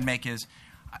 Third point I'd make is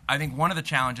I think one of the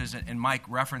challenges, and Mike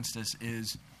referenced this,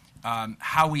 is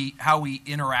how we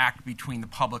interact between the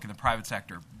public and the private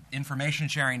sector. Information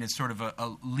sharing is sort of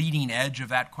a leading edge of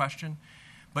that question,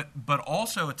 but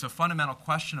also it's a fundamental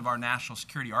question of our national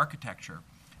security architecture.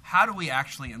 How do we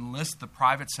actually enlist the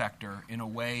private sector in a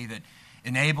way that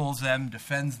enables them,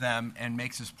 defends them, and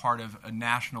makes us part of a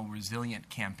national resilient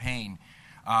campaign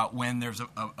when there's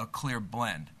a clear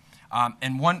blend?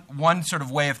 And one sort of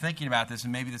way of thinking about this,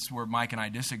 and maybe this is where Mike and I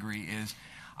disagree, is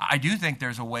I do think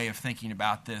there's a way of thinking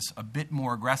about this a bit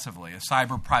more aggressively, a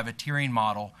cyber privateering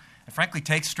model that frankly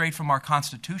takes straight from our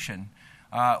Constitution.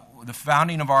 The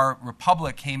founding of our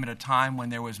republic came at a time when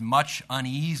there was much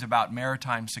unease about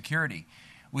maritime security.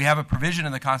 We have a provision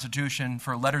in the Constitution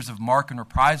for letters of marque and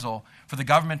reprisal for the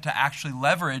government to actually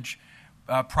leverage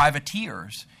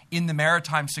privateers in the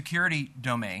maritime security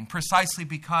domain, precisely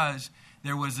because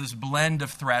there was this blend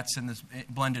of threats in this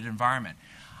blended environment.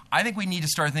 I think we need to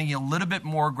start thinking a little bit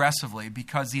more aggressively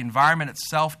because the environment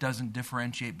itself doesn't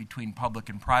differentiate between public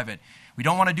and private. We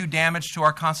don't want to do damage to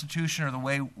our Constitution or the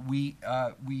way we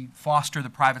foster the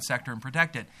private sector and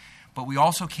protect it. But we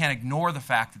also can't ignore the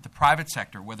fact that the private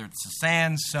sector, whether it's the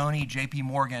Sands, Sony, J.P.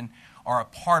 Morgan, are a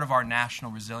part of our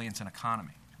national resilience and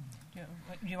economy. Do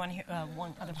you want to hear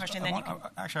one other question?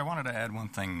 Actually, I wanted to add one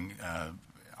thing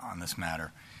on this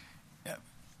matter.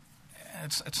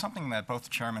 It's something that both the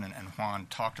chairman and Juan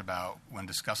talked about when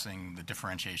discussing the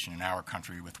differentiation in our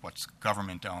country with what's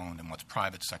government-owned and what's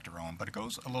private sector-owned, but it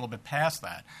goes a little bit past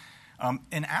that.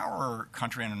 In our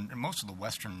country and in most of the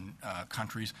Western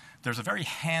countries, there's a very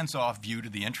hands-off view to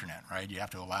the internet, right? You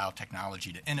have to allow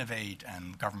technology to innovate,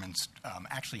 and governments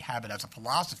actually have it as a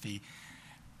philosophy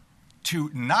to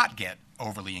not get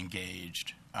overly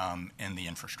engaged in the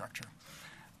infrastructure.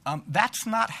 That's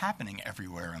not happening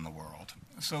everywhere in the world.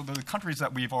 So the countries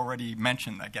that we've already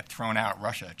mentioned that get thrown out,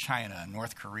 Russia, China,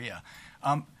 North Korea,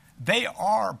 they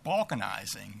are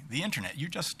balkanizing the internet. You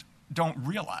just don't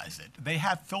realize it. They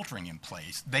have filtering in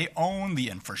place. They own the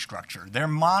infrastructure. They're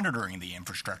monitoring the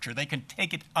infrastructure. They can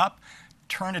take it up,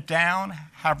 turn it down,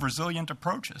 have resilient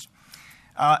approaches.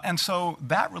 And so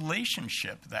that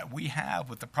relationship that we have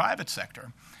with the private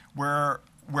sector, where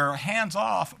we're hands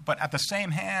off, but at the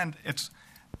same hand, it's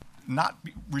not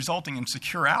resulting in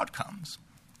secure outcomes,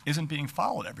 isn't being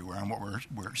followed everywhere. And what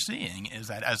we're seeing is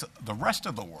that as the rest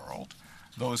of the world,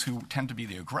 those who tend to be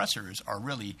the aggressors are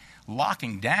really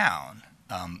locking down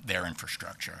their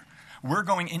infrastructure, we're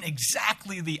going in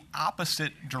exactly the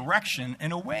opposite direction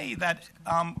in a way that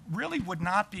really would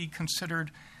not be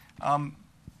considered,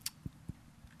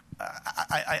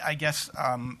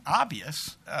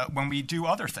 obvious when we do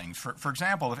other things. For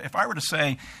example, if I were to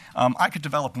say I could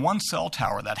develop one cell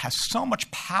tower that has so much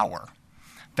power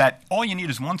that all you need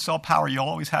is one cell power, you'll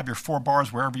always have your 4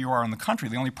 bars wherever you are in the country.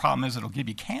 The only problem is it'll give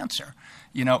you cancer.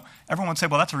 Everyone would say,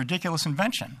 well, that's a ridiculous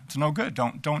invention. It's no good.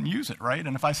 Don't use it, right?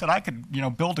 And if I said I could,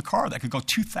 build a car that could go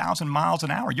 2,000 miles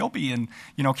an hour, you'll be in,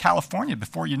 California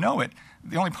before you know it.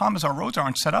 The only problem is our roads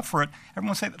aren't set up for it.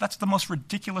 Everyone would say that's the most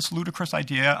ridiculous, ludicrous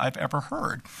idea I've ever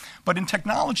heard. But in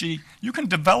technology, you can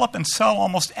develop and sell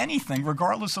almost anything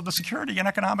regardless of the security and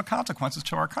economic consequences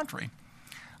to our country.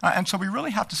 And so we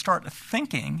really have to start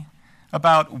thinking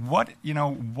about what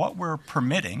we're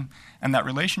permitting, and that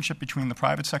relationship between the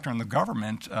private sector and the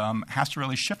government has to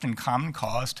really shift in common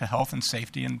cause to health and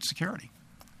safety and security.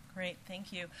 Great,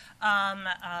 thank you.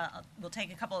 We'll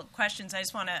take a couple of questions. I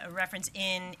just want to reference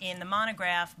in the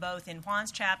monograph, both in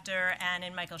Juan's chapter and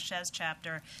in Michael Shea's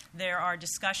chapter, there are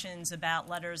discussions about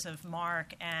letters of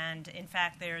marque, and in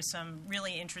fact there's some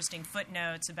really interesting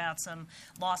footnotes about some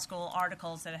law school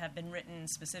articles that have been written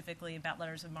specifically about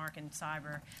letters of marque in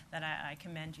cyber that I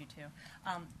commend you to.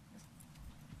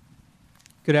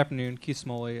 Good afternoon, Keith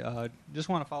Smoley. Just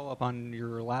want to follow up on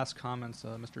your last comments,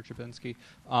 Mr. Chapinsky.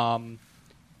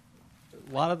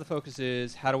 A lot of the focus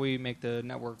is how do we make the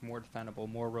network more defendable,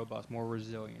 more robust, more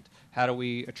resilient? How do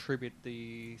we attribute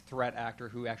the threat actor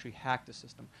who actually hacked the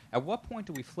system? At what point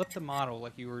do we flip the model,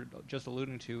 like you were just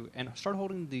alluding to, and start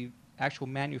holding the actual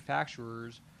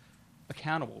manufacturers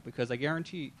accountable? Because I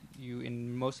guarantee you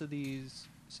in most of these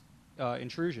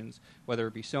intrusions, whether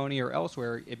it be Sony or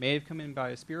elsewhere, it may have come in by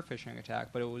a spear phishing attack,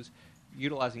 but it was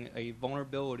utilizing a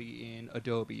vulnerability in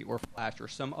Adobe or Flash or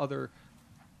some other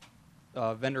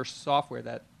vendor software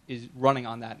that is running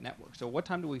on that network. So what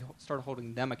time do we start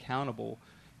holding them accountable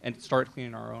and start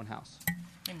cleaning our own house?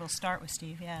 And we'll start with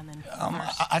Steve, and then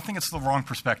I think it's the wrong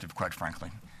perspective, quite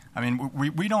frankly. I mean,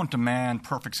 we don't demand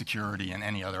perfect security in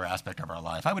any other aspect of our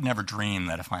life. I would never dream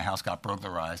that if my house got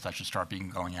burglarized, I should start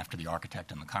going after the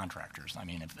architect and the contractors. I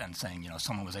mean, and saying,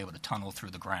 someone was able to tunnel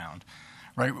through the ground.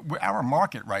 Right? Our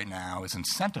market right now is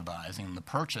incentivizing the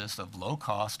purchase of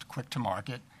low-cost,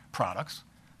 quick-to-market products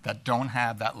that don't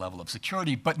have that level of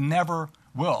security, but never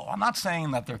will. I'm not saying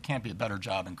that there can't be a better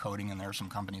job in coding, and there are some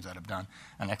companies that have done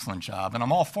an excellent job, and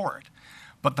I'm all for it.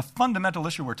 But the fundamental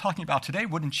issue we're talking about today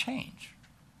wouldn't change,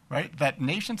 right? That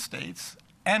nation states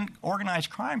and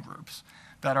organized crime groups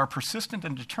that are persistent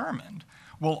and determined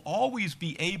will always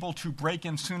be able to break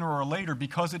in sooner or later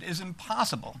because it is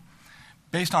impossible,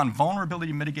 based on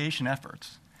vulnerability mitigation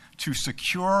efforts, to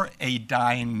secure a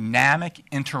dynamic,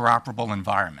 interoperable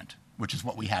environment, which is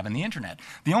what we have in the internet.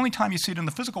 The only time you see it in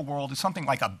the physical world is something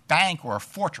like a bank or a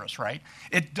fortress, right?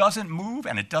 It doesn't move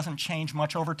and it doesn't change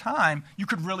much over time. You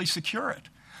could really secure it.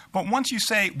 But once you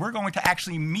say we're going to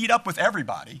actually meet up with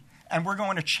everybody and we're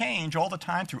going to change all the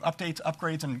time through updates,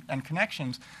 upgrades, and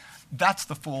connections, that's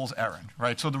the fool's errand,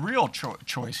 right? So the real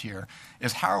choice here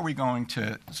is how are we going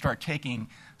to start taking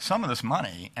some of this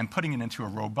money and putting it into a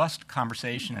robust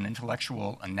conversation and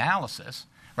intellectual analysis,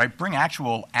 right? Bring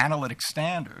actual analytic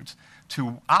standards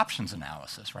to options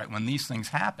analysis, right? When these things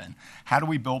happen, how do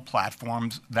we build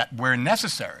platforms that, where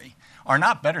necessary, are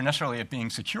not better necessarily at being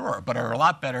secure, but are a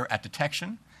lot better at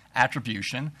detection,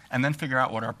 attribution, and then figure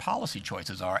out what our policy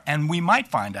choices are. And we might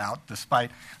find out,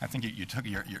 despite, I think you took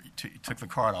the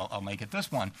card, I'll make it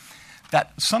this one,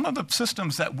 that some of the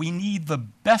systems that we need the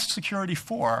best security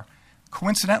for,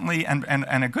 coincidentally and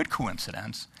a good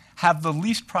coincidence, have the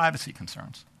least privacy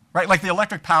concerns. Right, like the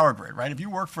electric power grid, right? If you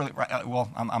work for,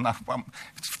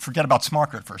 forget about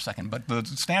smart grid for a second, but the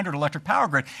standard electric power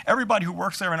grid, everybody who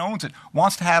works there and owns it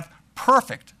wants to have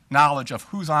perfect knowledge of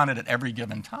who's on it at every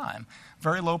given time.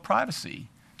 Very low privacy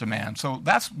demand. So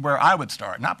that's where I would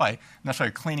start, not by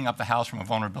necessarily cleaning up the house from a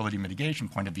vulnerability mitigation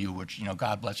point of view, which,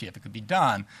 God bless you if it could be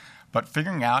done, but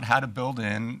figuring out how to build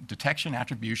in detection,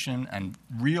 attribution, and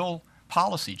real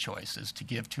policy choices to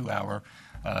give to our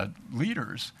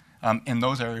leaders in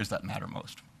those areas that matter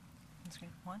most. That's great.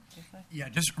 Juan, yeah,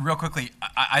 just real quickly,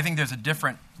 I think there's a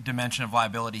different dimension of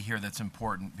liability here that's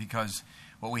important, because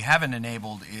what we haven't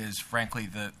enabled is, frankly,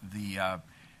 the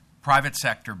private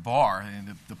sector bar,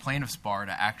 the plaintiff's bar,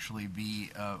 to actually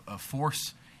be a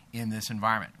force in this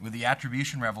environment. With the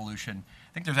attribution revolution,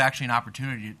 I think there's actually an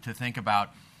opportunity to think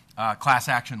about class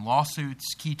action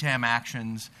lawsuits, qui tam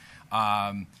actions,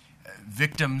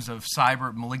 victims of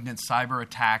malignant cyber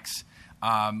attacks,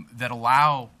 that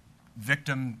allow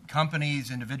victim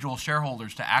companies, individual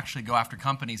shareholders to actually go after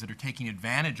companies that are taking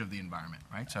advantage of the environment,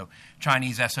 right? So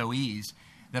Chinese SOEs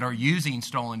that are using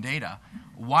stolen data,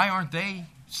 why aren't they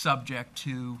subject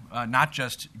to not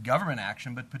just government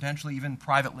action, but potentially even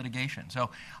private litigation?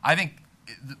 So I think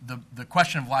the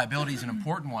question of liability is an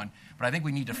important one, but I think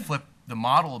we need to flip the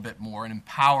model a bit more and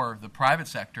empower the private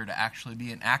sector to actually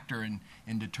be an actor in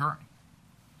deterring.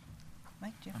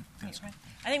 Mike, do you have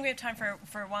I think we have time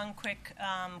for one quick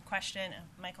question.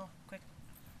 Michael, quick.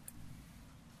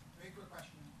 Very quick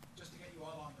question, just to get you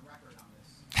all on the record on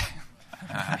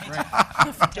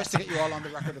this. Just to get you all on the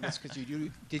record on this,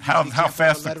 because how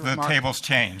fast the tables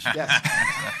change. Yes.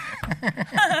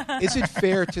 Is it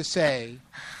fair to say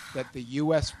that the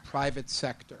U.S. private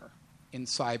sector in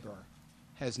cyber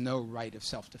has no right of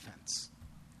self-defense,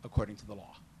 according to the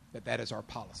law? That is our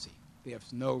policy. They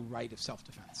have no right of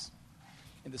self-defense.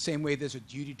 In the same way there's a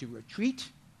duty to retreat,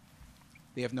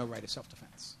 they have no right of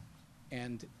self-defense.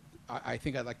 And I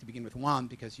think I'd like to begin with Juan,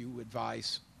 because you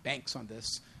advise banks on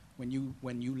this. When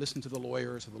you listen to the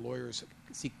lawyers, or the lawyers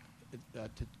seek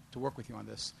to work with you on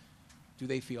this, do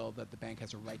they feel that the bank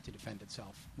has a right to defend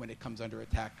itself when it comes under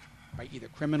attack by either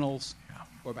criminals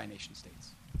or by nation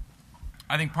states?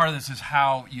 I think part of this is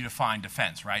how you define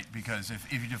defense, right? Because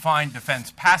if you define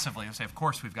defense passively, you'll say, of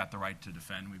course, we've got the right to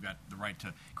defend. We've got the right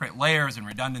to create layers and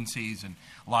redundancies. And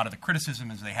a lot of the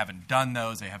criticism is they haven't done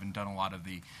those. They haven't done a lot of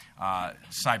the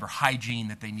cyber hygiene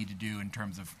that they need to do in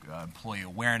terms of employee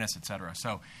awareness, et cetera.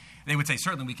 So they would say,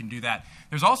 certainly we can do that.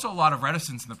 There's also a lot of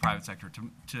reticence in the private sector,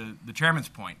 to the chairman's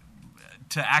point,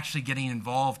 to actually getting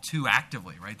involved too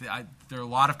actively, right? There are a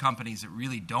lot of companies that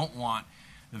really don't want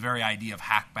the very idea of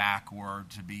hackback or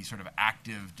to be sort of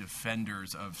active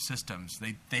defenders of systems.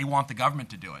 They want the government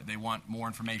to do it. They want more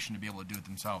information to be able to do it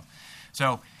themselves.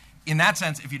 So in that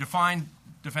sense, if you define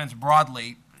defense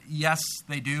broadly, yes,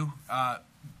 they do.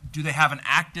 Do they have an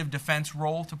active defense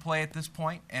role to play at this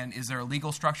point? And is there a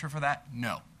legal structure for that?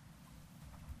 No.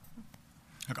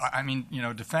 Look, I mean,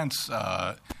 defense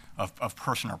of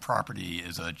person or property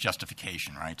is a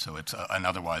justification, right? So it's an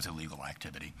otherwise illegal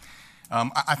activity.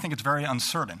 I think it's very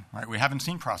uncertain, right? We haven't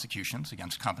seen prosecutions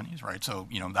against companies, right? So,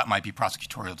 that might be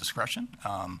prosecutorial discretion.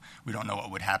 We don't know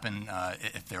what would happen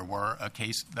if there were a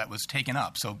case that was taken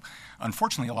up. So,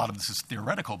 unfortunately, a lot of this is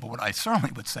theoretical, but what I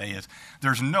certainly would say is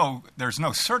there's no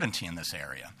certainty in this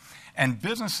area. And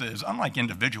businesses, unlike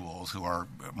individuals who are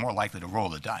more likely to roll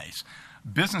the dice,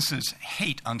 businesses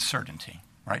hate uncertainty,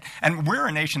 right? And we're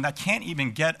a nation that can't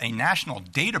even get a national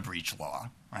data breach law,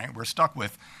 right? We're stuck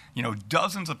with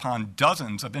dozens upon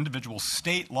dozens of individual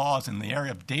state laws in the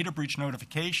area of data breach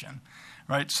notification,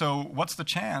 right? So what's the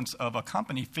chance of a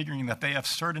company figuring that they have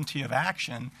certainty of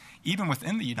action, even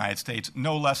within the United States,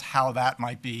 no less how that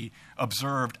might be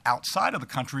observed outside of the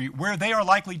country where they are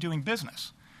likely doing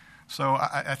business? So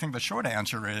I think the short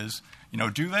answer is,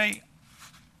 do they?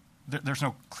 There's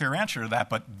no clear answer to that,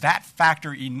 but that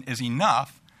factor is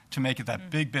enough to make it that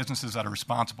big businesses that are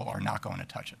responsible are not going to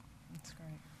touch it. That's great.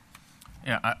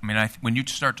 Yeah, I mean, when you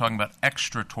start talking about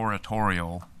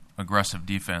extraterritorial aggressive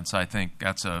defense, I think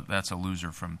that's a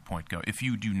loser from point go. If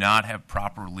you do not have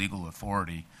proper legal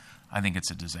authority, I think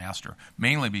it's a disaster.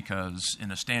 Mainly because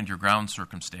in a stand your ground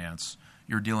circumstance,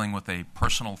 you're dealing with a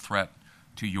personal threat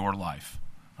to your life.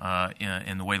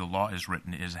 In the way the law is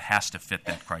written, it has to fit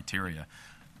that criteria.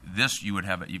 This you would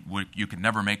have you could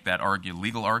never make that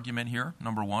legal argument here.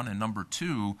 Number one, and number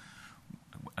two,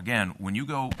 again, when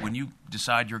you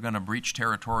decide you're going to breach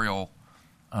territorial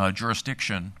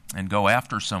jurisdiction and go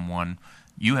after someone,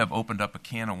 you have opened up a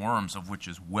can of worms of which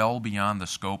is well beyond the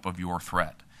scope of your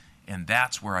threat. And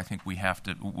that's where I think we have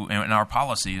to, and our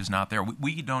policy is not there.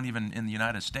 We don't even, in the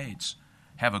United States,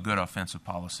 have a good offensive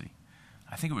policy.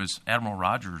 I think it was Admiral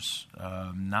Rogers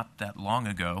not that long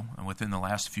ago, within the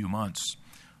last few months,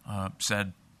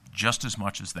 said just as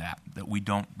much as that we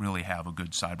don't really have a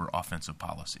good cyber offensive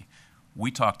policy. We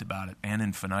talked about it ad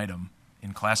infinitum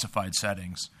in classified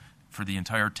settings for the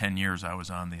entire 10 years I was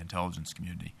on the intelligence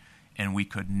community, and we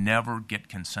could never get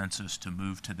consensus to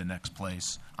move to the next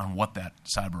place on what that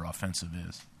cyber offensive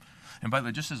is. And by the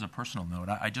way, just as a personal note,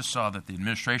 I just saw that the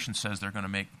administration says they're going to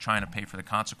make China pay for the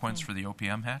consequence for the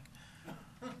OPM hack.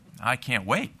 I can't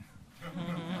wait.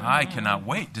 I cannot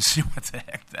wait to see what the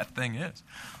heck that thing is.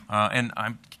 And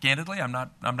I'm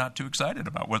not too excited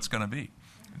about what's going to be.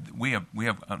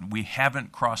 We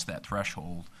haven't crossed that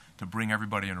threshold to bring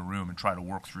everybody in a room and try to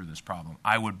work through this problem.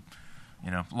 I would,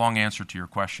 long answer to your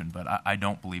question, but I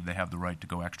don't believe they have the right to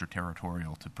go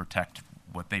extraterritorial to protect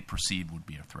what they perceive would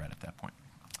be a threat at that point.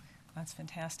 That's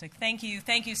fantastic. Thank you.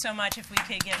 Thank you so much. If we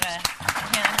could give a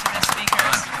hand to the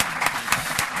speakers.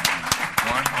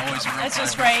 That's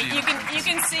just great. You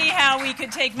can see how we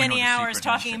could take many hours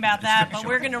talking about that, but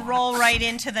we're going to roll right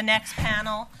into the next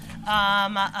panel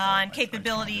on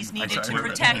capabilities needed to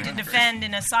protect and defend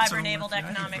in a cyber-enabled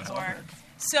economic war.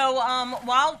 So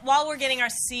while we're getting our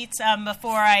seats,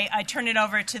 before I turn it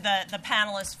over to the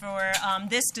panelists for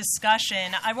this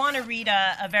discussion, I want to read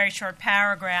a very short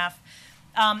paragraph.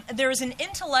 There is an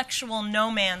intellectual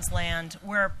no man's land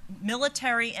where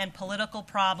military and political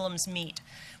problems meet.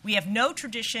 We have no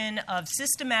tradition of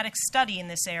systematic study in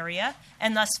this area,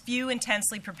 and thus few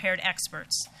intensely prepared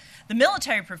experts. The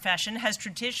military profession has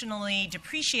traditionally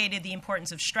depreciated the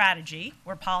importance of strategy,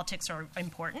 where politics are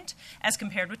important, as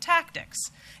compared with tactics.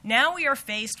 Now we are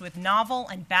faced with novel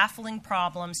and baffling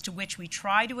problems to which we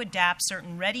try to adapt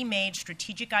certain ready-made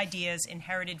strategic ideas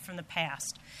inherited from the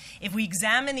past. If we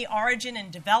examine the origin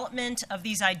and development of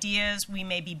these ideas, we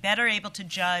may be better able to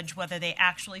judge whether they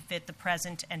actually fit the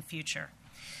present and future.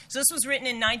 So this was written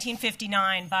in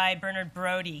 1959 by Bernard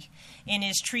Brodie in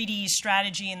his treatise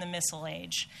Strategy in the Missile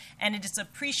Age. And it is a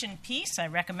prescient piece. I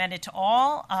recommend it to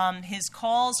all. His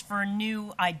calls for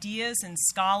new ideas and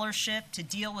scholarship to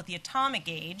deal with the atomic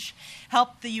age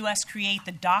helped the U.S. create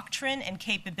the doctrine and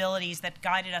capabilities that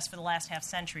guided us for the last half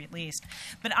century at least.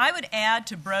 But I would add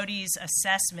to Brodie's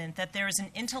assessment that there is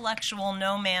an intellectual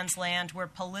no man's land where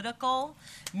political,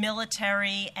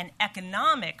 military, and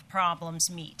economic problems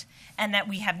meet, and that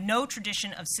we have no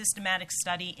tradition of systematic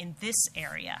study in this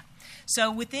area.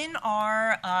 So within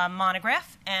our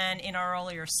monograph and in our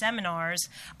earlier seminars,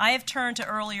 I have turned to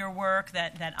earlier work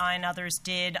that I and others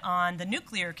did on the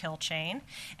nuclear kill chain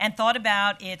and thought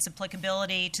about its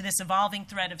applicability to this evolving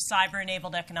threat of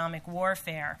cyber-enabled economic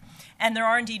warfare. And there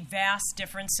are indeed vast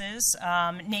differences,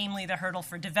 namely the hurdle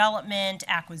for development,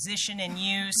 acquisition, and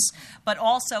use, but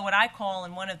also what I call,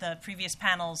 in one of the previous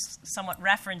panels somewhat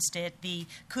referenced it, the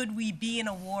could we be in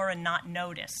a war and not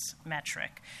notice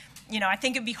metric. I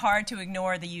think it'd be hard to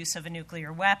ignore the use of a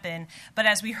nuclear weapon, but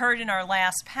as we heard in our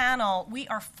last panel, we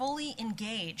are fully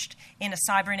engaged in a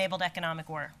cyber-enabled economic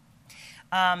war.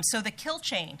 So the kill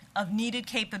chain of needed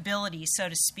capabilities, so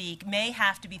to speak, may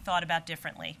have to be thought about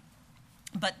differently.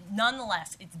 But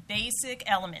nonetheless, its basic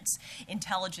elements,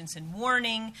 intelligence and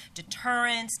warning,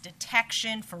 deterrence,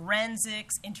 detection,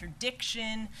 forensics,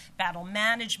 interdiction, battle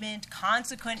management,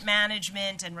 consequent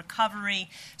management, and recovery,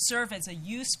 serve as a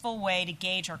useful way to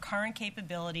gauge our current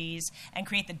capabilities and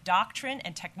create the doctrine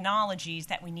and technologies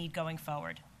that we need going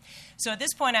forward. So at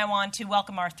this point, I want to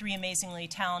welcome our three amazingly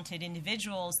talented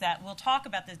individuals that will talk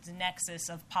about the nexus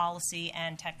of policy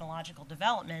and technological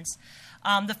developments.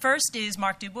 The first is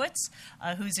Mark Dubowitz,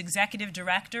 who's Executive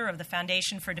Director of the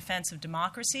Foundation for Defense of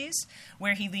Democracies,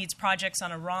 where he leads projects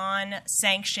on Iran,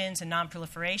 sanctions, and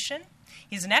nonproliferation.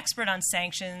 He's an expert on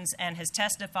sanctions and has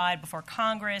testified before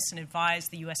Congress and advised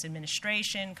the U.S.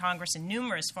 administration, Congress, and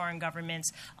numerous foreign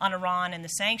governments on Iran and the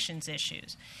sanctions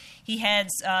issues. He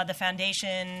heads the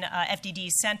Foundation FDD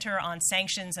Center on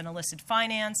Sanctions and Illicit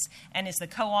Finance and is the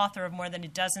co-author of more than a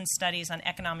dozen studies on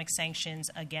economic sanctions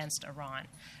against Iran.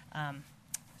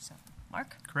 So,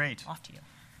 Mark? Great. Off to you.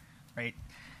 Great.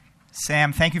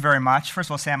 Sam, thank you very much. First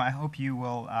of all, Sam, I hope you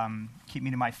will keep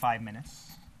me to my 5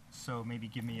 minutes. So maybe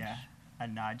give me a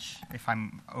nudge if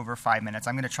I'm over 5 minutes.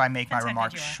 I'm going to try and make my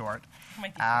remarks short.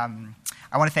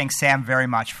 I want to thank Sam very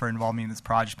much for involving me in this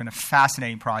project. It's been a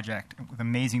fascinating project with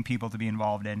amazing people to be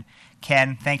involved in.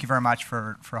 Ken, thank you very much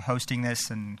for hosting this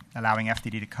and allowing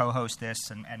FDD to co-host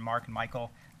this. And Mark and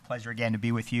Michael, pleasure again to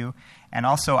be with you. And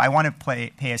also, I want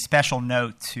to pay a special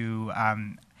note to a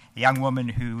young woman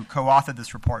who co-authored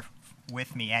this report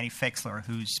with me, Annie Fixler,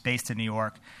 who's based in New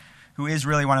York, who is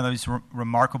really one of those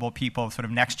remarkable people, sort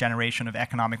of next generation of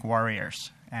economic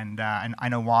warriors. And I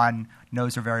know Juan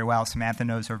knows her very well, Samantha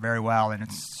knows her very well, and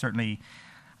it's certainly,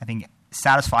 I think,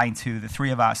 satisfying to the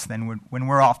three of us. Then when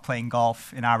we're off playing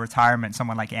golf in our retirement,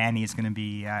 someone like Annie is going to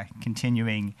be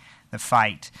continuing the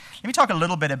fight. Let me talk a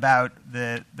little bit about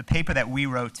the paper that we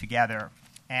wrote together.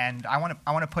 And I want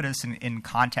to put us in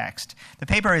context. The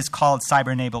paper is called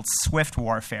Cyber-Enabled Swift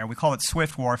Warfare. We call it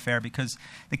Swift Warfare because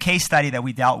the case study that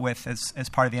we dealt with as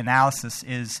part of the analysis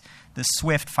is the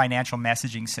Swift financial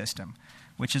messaging system,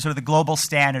 which is sort of the global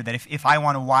standard that if I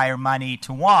want to wire money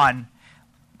to Juan,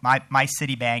 my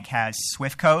Citibank has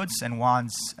Swift codes, and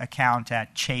Juan's account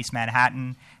at Chase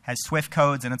Manhattan has Swift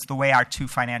codes, and it's the way our two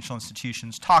financial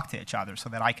institutions talk to each other so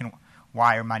that I can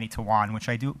wire money to Juan, which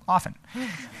I do often.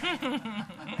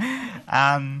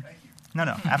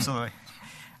 No, absolutely.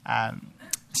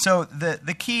 So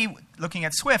the key looking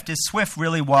at Swift is Swift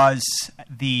really was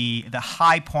the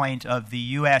high point of the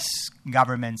U.S.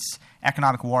 government's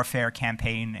economic warfare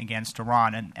campaign against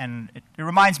Iran. And it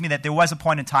reminds me that there was a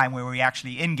point in time where we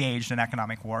actually engaged in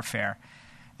economic warfare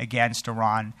against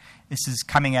Iran. This is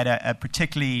coming at a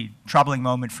particularly troubling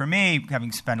moment for me,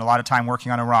 having spent a lot of time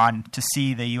working on Iran, to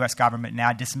see the U.S. government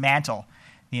now dismantle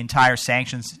the entire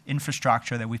sanctions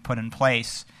infrastructure that we've put in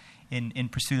place in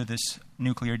pursuit of this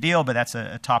nuclear deal, but that's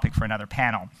a topic for another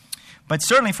panel. But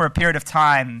certainly for a period of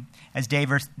time, as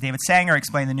David Sanger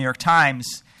explained in the New York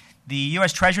Times, the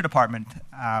U.S. Treasury Department,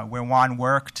 where Juan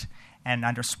worked, and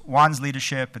under Juan's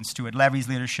leadership and Stuart Levy's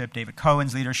leadership, David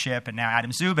Cohen's leadership, and now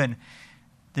Adam Zubin,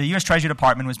 the U.S. Treasury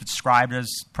Department was described as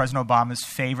President Obama's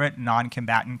favorite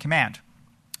non-combatant command,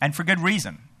 and for good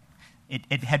reason.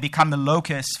 It had become the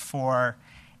locus for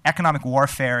economic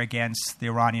warfare against the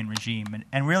Iranian regime,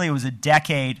 and really it was a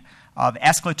decade of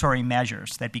escalatory measures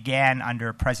that began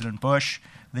under President Bush,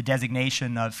 the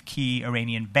designation of key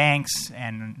Iranian banks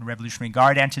and Revolutionary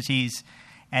Guard entities,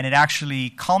 and it actually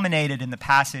culminated in the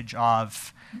passage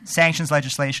of sanctions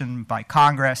legislation by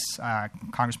Congress.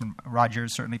 Congressman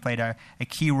Rogers certainly played a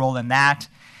key role in that.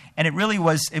 And it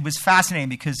was fascinating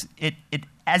because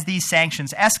as these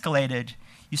sanctions escalated,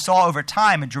 you saw over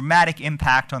time a dramatic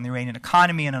impact on the Iranian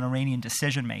economy and on Iranian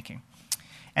decision-making.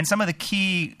 And some of the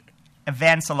key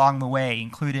events along the way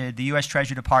included the U.S.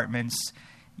 Treasury Department's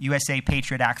USA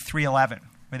Patriot Act 311,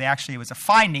 where it was a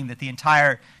finding that the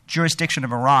entire jurisdiction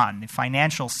of Iran, the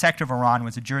financial sector of Iran,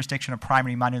 was a jurisdiction of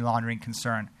primary money laundering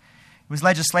concern. It was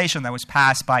legislation that was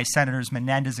passed by Senators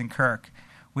Menendez and Kirk,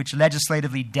 which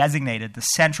legislatively designated the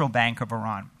central bank of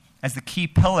Iran as the key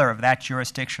pillar of that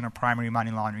jurisdiction of primary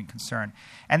money laundering concern.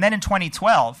 And then in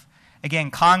 2012,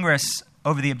 again, Congress,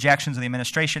 over the objections of the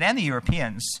administration and the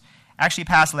Europeans, actually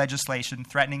passed legislation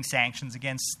threatening sanctions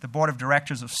against the board of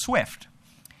directors of SWIFT.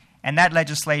 And that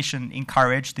legislation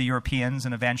encouraged the Europeans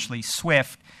and eventually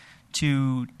SWIFT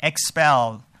to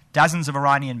expel dozens of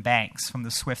Iranian banks from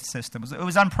the SWIFT system. It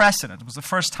was unprecedented. It was the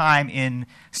first time in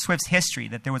SWIFT's history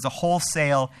that there was a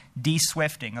wholesale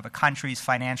de-SWIFTing of a country's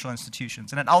financial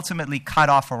institutions. And it ultimately cut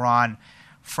off Iran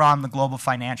from the global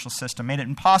financial system, made it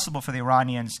impossible for the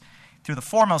Iranians, through the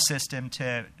formal system,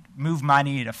 to move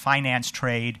money, to finance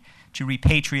trade, to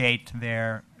repatriate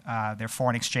their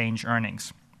foreign exchange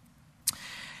earnings.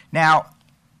 Now,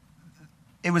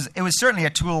 it was certainly a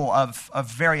tool of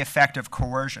very effective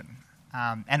coercion,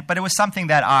 but it was something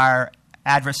that our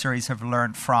adversaries have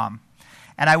learned from.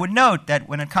 And I would note that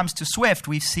when it comes to SWIFT,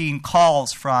 we've seen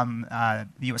calls from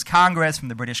the U.S. Congress, from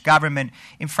the British government,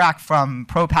 in fact from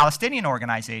pro-Palestinian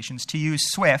organizations to use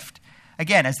SWIFT,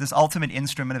 again, as this ultimate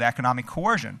instrument of economic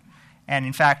coercion. And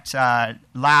in fact,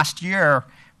 last year,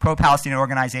 pro-Palestinian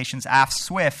organizations asked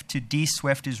SWIFT to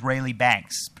de-SWIFT Israeli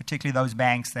banks, particularly those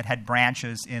banks that had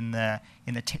branches in the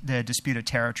disputed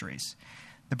territories.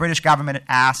 The British government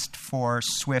asked for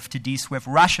SWIFT to de-SWIFT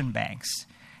Russian banks,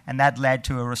 and that led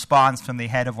to a response from the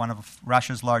head of one of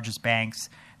Russia's largest banks,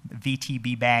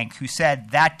 VTB Bank, who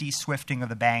said that de-SWIFTing of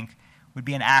the bank would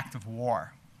be an act of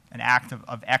war, an act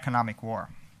of economic war.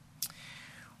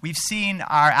 We've seen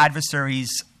our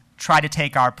adversaries try to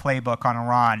take our playbook on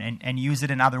Iran and use it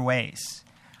in other ways.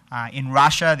 In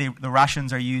Russia, the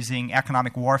Russians are using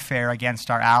economic warfare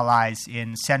against our allies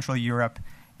in Central Europe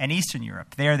and Eastern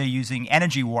Europe. There, they're using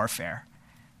energy warfare,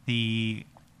 the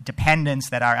dependence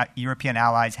that our European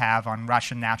allies have on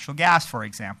Russian natural gas, for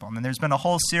example. And there's been a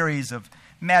whole series of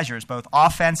measures, both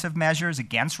offensive measures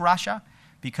against Russia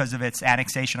because of its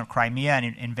annexation of Crimea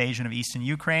and invasion of eastern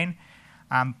Ukraine,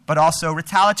 but also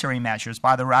retaliatory measures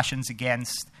by the Russians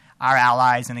against our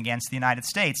allies and against the United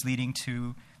States, leading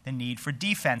to the need for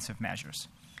defensive measures.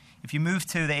 If you move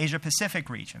to the Asia-Pacific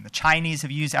region, the Chinese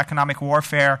have used economic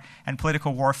warfare and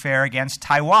political warfare against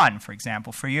Taiwan, for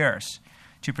example, for years,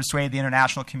 to persuade the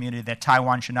international community that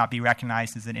Taiwan should not be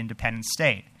recognized as an independent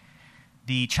state.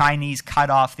 The Chinese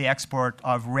cut off the export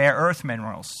of rare earth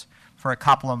minerals for a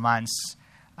couple of months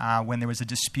when there was a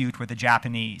dispute with the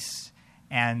Japanese.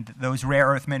 And those rare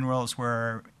earth minerals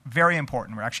were very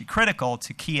important, were actually critical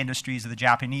to key industries of the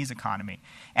Japanese economy.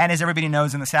 And as everybody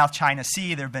knows, in the South China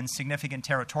Sea, there have been significant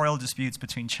territorial disputes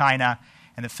between China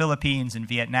and the Philippines and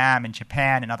Vietnam and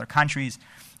Japan and other countries.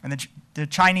 And the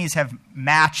Chinese have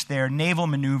matched their naval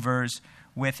maneuvers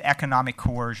with economic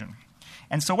coercion.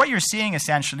 And so what you're seeing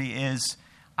essentially is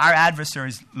our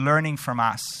adversaries learning from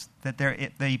us that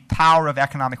the power of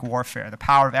economic warfare, the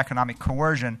power of economic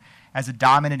coercion as a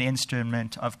dominant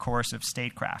instrument of coercive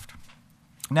statecraft.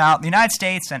 Now, the United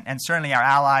States and certainly our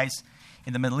allies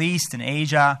in the Middle East and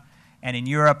Asia and in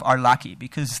Europe are lucky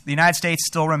because the United States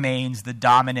still remains the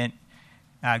dominant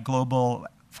global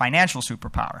financial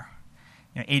superpower.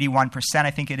 81%,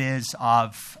 I think it is,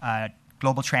 of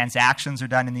global transactions are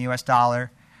done in the U.S.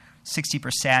 dollar.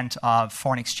 60% of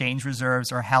foreign exchange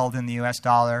reserves are held in the U.S.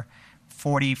 dollar.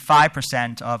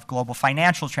 45% of global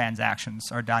financial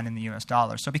transactions are done in the U.S.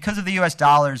 dollar. So because of the U.S.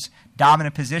 dollar's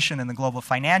dominant position in the global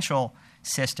financial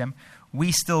system,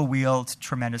 we still wield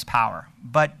tremendous power.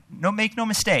 But make no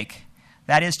mistake,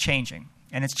 that is changing,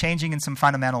 and it's changing in some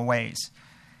fundamental ways.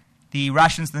 The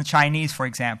Russians and the Chinese, for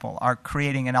example, are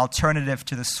creating an alternative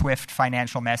to the SWIFT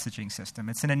financial messaging system.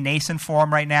 It's in a nascent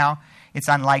form right now. It's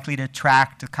unlikely to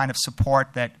attract the kind of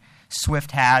support that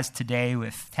SWIFT has today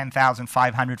with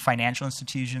 10,500 financial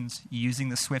institutions using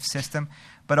the SWIFT system.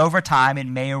 But over time, it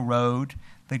may erode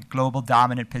the global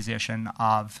dominant position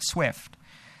of SWIFT.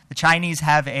 The Chinese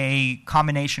have a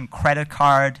combination credit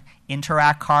card,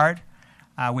 Interac card,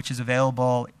 which is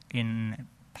available in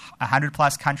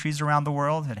 100-plus countries around the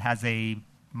world. It has a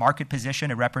market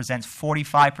position. It represents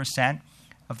 45%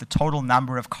 of the total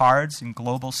number of cards in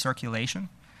global circulation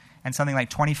and something like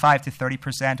 25 to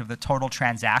 30% of the total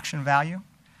transaction value.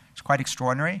 It's quite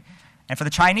extraordinary. And for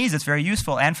the Chinese, it's very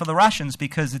useful, and for the Russians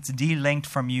because it's de-linked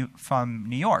from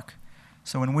New York.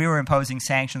 So when we were imposing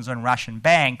sanctions on Russian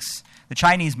banks, the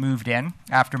Chinese moved in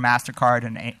after MasterCard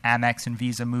and Amex and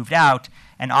Visa moved out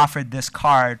and offered this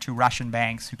card to Russian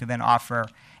banks who could then offer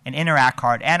an Interac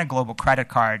card and a global credit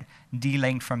card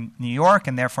de-linked from New York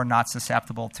and therefore not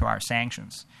susceptible to our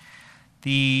sanctions.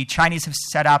 The Chinese have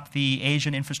set up the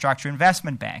Asian Infrastructure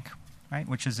Investment Bank, right,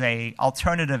 which is an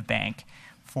alternative bank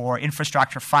for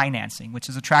infrastructure financing, which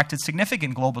has attracted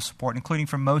significant global support, including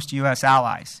from most U.S.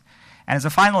 allies. And as a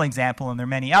final example, and there are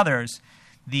many others,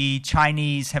 the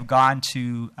Chinese have gone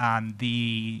to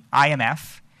the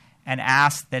IMF and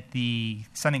asked that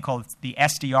something called the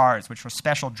SDRs, which were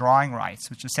special drawing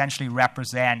rights, which essentially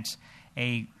represent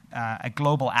a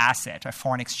global asset, a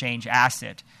foreign exchange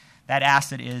asset. That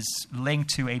asset is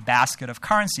linked to a basket of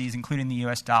currencies, including the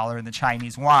U.S. dollar and the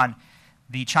Chinese yuan.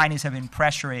 The Chinese have been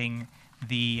pressuring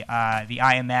the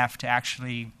IMF to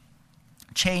actually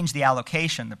change the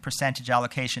allocation, the percentage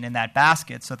allocation in that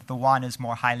basket so that the yuan is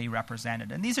more highly represented.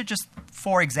 And these are just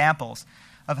 4 examples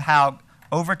of how,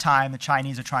 over time, the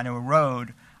Chinese are trying to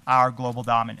erode our global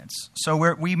dominance.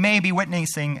 So we may be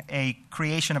witnessing a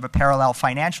creation of a parallel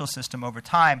financial system over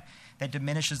time that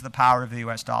diminishes the power of the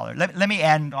U.S. dollar. Let me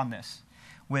end on this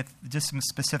with just some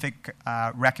specific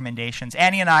recommendations.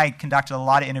 Annie and I conducted a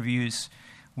lot of interviews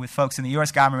with folks in the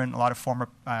U.S. government, a lot of former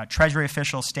Treasury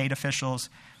officials, state officials,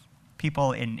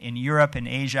 people in Europe and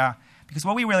Asia, because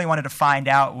what we really wanted to find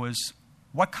out was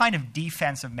what kind of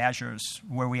defensive measures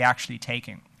were we actually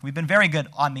taking. We've been very good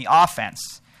on the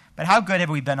offense, but how good have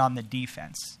we been on the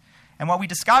defense? And what we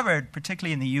discovered,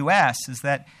 particularly in the U.S., is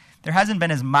that there hasn't been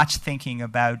as much thinking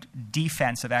about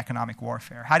defensive economic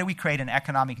warfare. How do we create an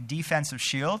economic defensive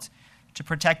shield to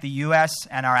protect the U.S.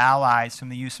 and our allies from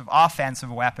the use of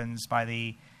offensive weapons by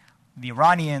the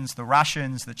Iranians, the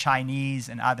Russians, the Chinese,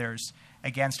 and others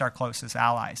against our closest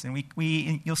allies? And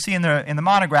you'll see in the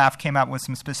monograph came out with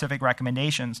some specific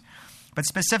recommendations, but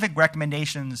specific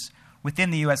recommendations within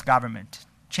the U.S. government,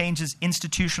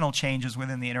 institutional changes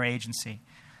within the interagency.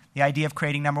 The idea of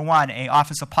creating, number one, an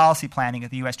Office of Policy Planning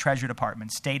at the U.S. Treasury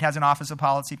Department. State has an Office of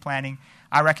Policy Planning.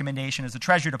 Our recommendation is the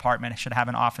Treasury Department should have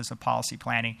an Office of Policy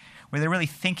Planning where they're really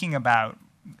thinking about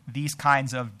these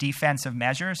kinds of defensive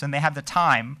measures, and they have the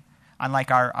time,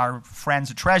 unlike our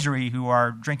friends at Treasury who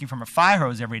are drinking from a fire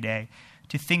hose every day,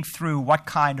 to think through what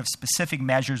kind of specific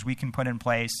measures we can put in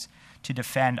place to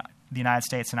defend the United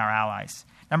States and our allies.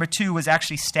 Number two was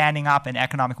actually standing up an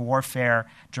economic warfare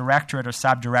directorate or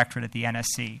subdirectorate at the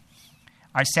NSC.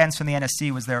 Our sense from the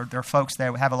NSC was there are folks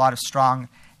that have a lot of strong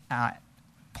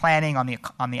planning on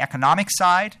the economic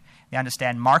side. They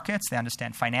understand markets, they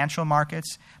understand financial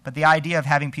markets, but the idea of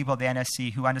having people at the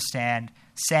NSC who understand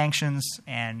sanctions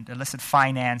and illicit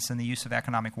finance and the use of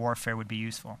economic warfare would be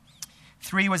useful.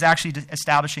 Three was actually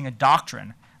establishing a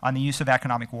doctrine on the use of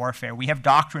economic warfare. We have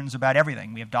doctrines about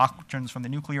everything. We have doctrines from the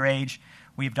nuclear age.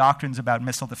 We have doctrines about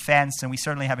missile defense, and we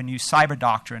certainly have a new cyber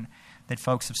doctrine that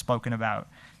folks have spoken about.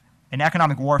 An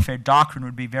economic warfare doctrine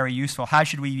would be very useful. How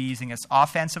should we be using this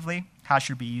offensively? How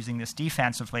should we be using this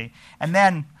defensively? And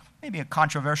then, maybe a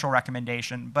controversial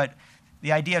recommendation, but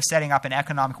the idea of setting up an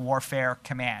economic warfare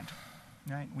command.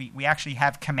 Right? We actually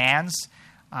have commands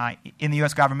in the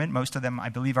U.S. government. Most of them, I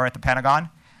believe, are at the Pentagon.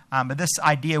 But this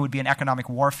idea would be an economic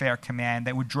warfare command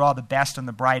that would draw the best and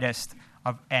the brightest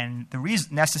and the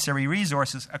necessary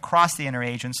resources across the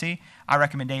interagency. Our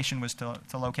recommendation was to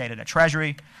locate it at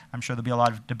Treasury. I'm sure there'll be a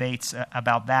lot of debates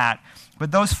about that.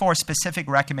 But those four specific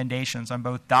recommendations on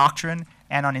both doctrine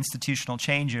and on institutional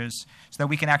changes so that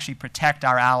we can actually protect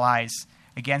our allies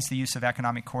against the use of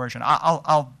economic coercion.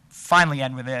 I'll finally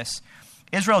end with this.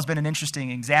 Israel has been an interesting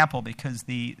example because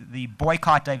the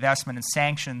boycott, divestment, and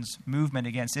sanctions movement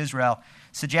against Israel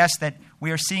suggests that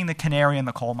we are seeing the canary in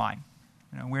the coal mine.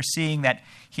 We're seeing that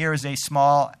here is a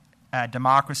small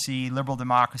democracy, liberal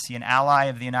democracy, an ally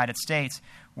of the United States,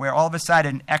 where all of a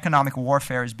sudden economic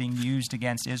warfare is being used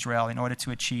against Israel in order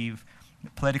to achieve the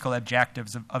political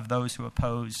objectives of those who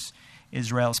oppose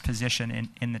Israel's position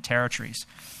in the territories.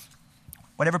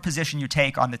 Whatever position you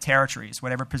take on the territories,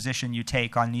 whatever position you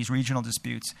take on these regional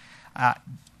disputes,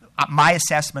 my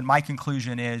assessment, my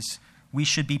conclusion is we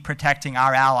should be protecting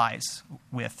our allies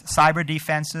with cyber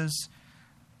defenses,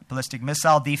 ballistic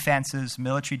missile defenses,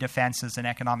 military defenses, and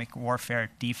economic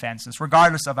warfare defenses,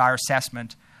 regardless of our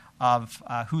assessment of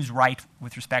who's right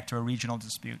with respect to a regional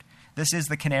dispute. This is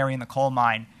the canary in the coal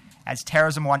mine. As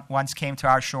terrorism once came to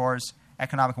our shores,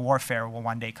 economic warfare will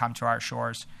one day come to our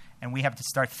shores. And we have to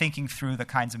start thinking through the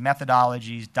kinds of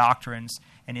methodologies, doctrines,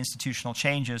 and institutional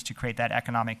changes to create that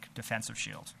economic defensive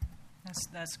shield.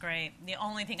 That's great. The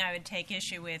only thing I would take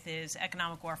issue with is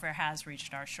economic warfare has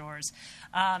reached our shores.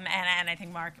 And I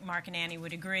think Mark and Annie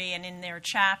would agree. And in their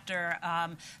chapter,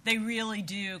 they really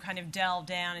do kind of delve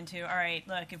down into, all right,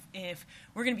 look, if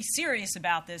we're going to be serious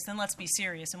about this, then let's be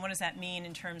serious. And what does that mean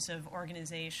in terms of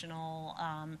organizational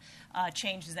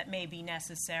changes that may be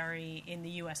necessary in the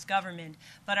U.S. government?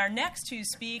 But our next two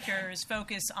speakers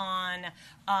focus on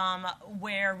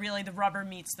where really the rubber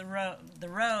meets the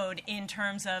road in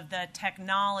terms of the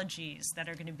technologies that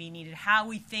are going to be needed, how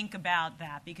we think about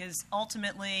that, because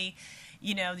ultimately,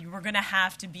 we're going to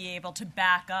have to be able to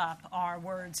back up our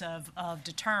words of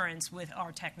deterrence with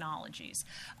our technologies.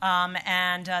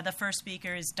 And the first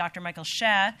speaker is Dr. Michael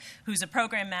Sheh, who's a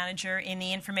program manager in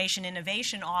the Information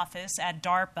Innovation Office at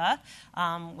DARPA,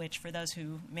 which, for those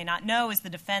who may not know, is the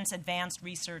Defense Advanced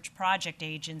Research Project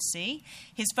Agency.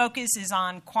 His focus is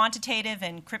on quantitative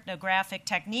and cryptographic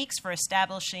techniques for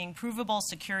establishing provable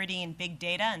security in big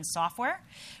data and software.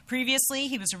 Previously,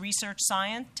 he was a research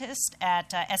scientist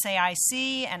at SAIC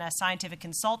and a scientific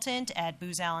consultant at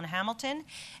Booz Allen Hamilton,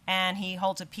 and he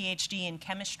holds a PhD in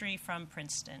chemistry from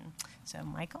Princeton. So,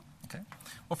 Michael? Okay.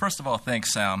 Well, first of all,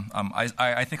 thanks, Sam.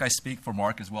 I think I speak for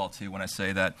Mark as well, too, when I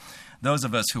say that those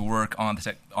of us who work on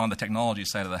the technology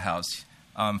side of the house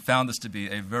found this to be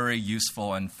a very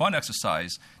useful and fun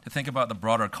exercise to think about the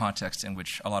broader context in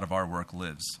which a lot of our work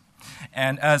lives.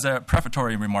 And as a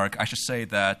prefatory remark, I should say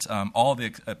that all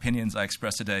the opinions I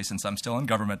express today, since I'm still in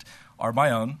government, are my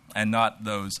own and not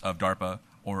those of DARPA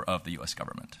or of the U.S.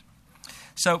 government.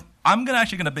 So I'm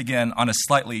actually going to begin on a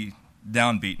slightly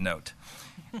downbeat note.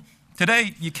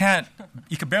 Today, you can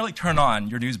barely turn on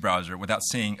your news browser without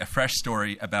seeing a fresh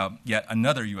story about yet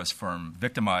another U.S. firm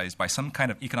victimized by some kind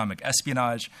of economic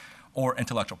espionage or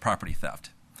intellectual property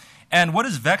theft. And what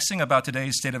is vexing about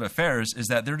today's state of affairs is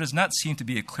that there does not seem to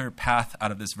be a clear path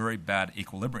out of this very bad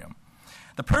equilibrium.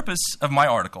 The purpose of my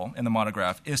article in the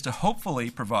monograph is to hopefully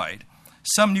provide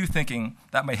some new thinking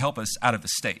that may help us out of the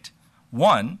state.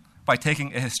 One, by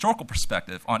taking a historical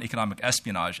perspective on economic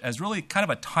espionage as really kind of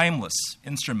a timeless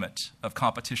instrument of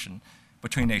competition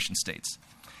between nation states.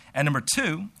 And number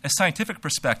two, a scientific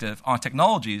perspective on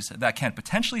technologies that can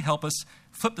potentially help us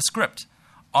flip the script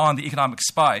on the economic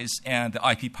spies and the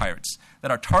IP pirates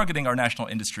that are targeting our national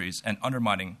industries and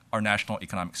undermining our national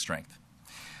economic strength.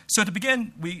 So to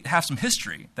begin, we have some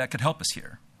history that could help us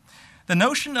here. The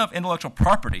notion of intellectual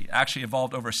property actually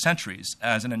evolved over centuries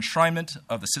as an enshrinement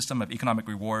of the system of economic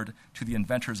reward to the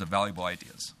inventors of valuable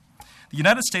ideas. The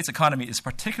United States economy is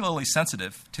particularly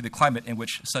sensitive to the climate in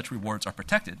which such rewards are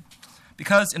protected,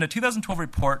 because in a 2012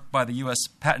 report by the U.S.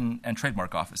 Patent and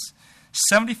Trademark Office,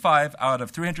 75 out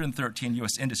of 313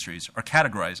 U.S. industries are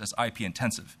categorized as IP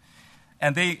intensive,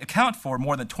 and they account for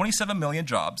more than 27 million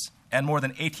jobs and more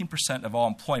than 18% of all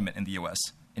employment in the U.S.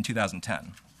 in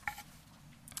 2010.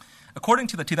 According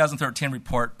to the 2013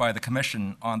 report by the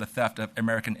Commission on the Theft of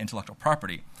American Intellectual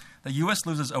Property, the U.S.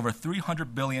 loses over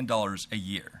 $300 billion a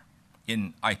year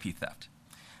in IP theft.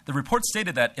 The report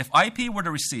stated that if IP were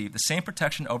to receive the same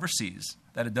protection overseas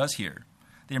that it does here,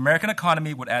 the American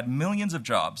economy would add millions of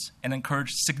jobs and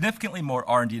encourage significantly more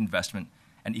R&D investment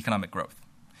and economic growth.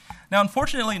 Now,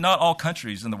 unfortunately, not all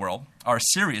countries in the world are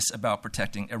serious about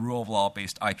protecting a rule of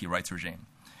law-based IP rights regime.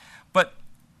 But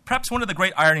perhaps one of the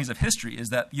great ironies of history is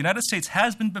that the United States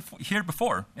has been here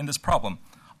before in this problem,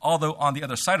 although on the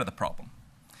other side of the problem.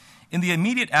 In the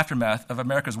immediate aftermath of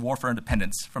America's war for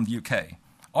independence from the UK,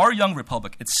 our young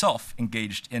republic itself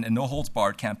engaged in a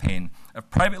no-holds-barred campaign of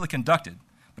privately conducted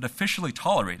but officially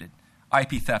tolerated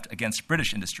IP theft against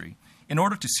British industry in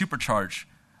order to supercharge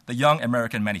the young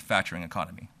American manufacturing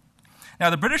economy. Now,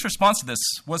 the British response to this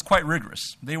was quite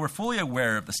rigorous. They were fully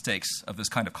aware of the stakes of this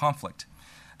kind of conflict.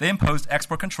 They imposed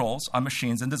export controls on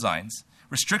machines and designs,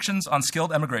 restrictions on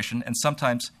skilled emigration, and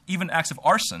sometimes even acts of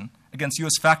arson against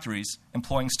U.S. factories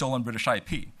employing stolen British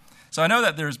IP. So I know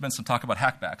that there's been some talk about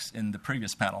hackbacks in the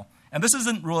previous panel, and this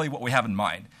isn't really what we have in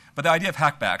mind. But the idea of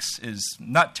hackbacks is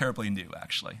not terribly new,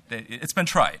 actually. It's been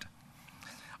tried.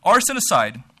 Arson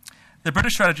aside, the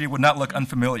British strategy would not look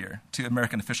unfamiliar to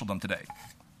American officialdom today.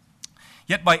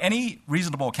 Yet by any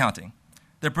reasonable accounting,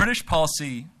 the British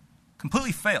policy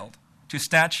completely failed to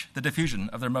snatch the diffusion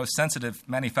of their most sensitive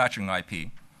manufacturing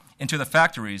IP into the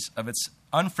factories of its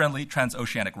unfriendly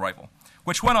transoceanic rival,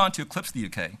 which went on to eclipse the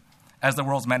UK as the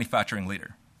world's manufacturing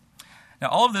leader. Now,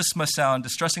 all of this must sound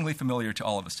distressingly familiar to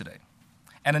all of us today.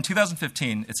 And in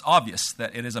 2015, it's obvious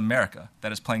that it is America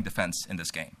that is playing defense in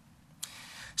this game.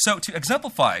 So to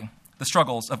exemplify the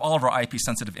struggles of all of our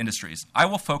IP-sensitive industries, I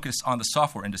will focus on the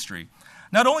software industry,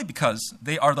 not only because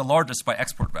they are the largest by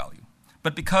export value,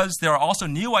 but because there are also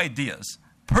new ideas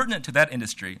pertinent to that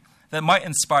industry that might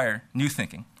inspire new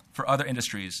thinking for other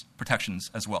industries'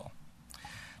 protections as well.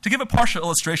 To give a partial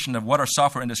illustration of what our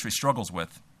software industry struggles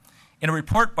with, in a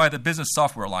report by the Business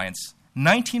Software Alliance,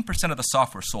 19% of the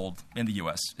software sold in the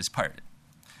US is pirated.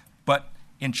 But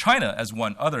in China, as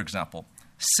one other example,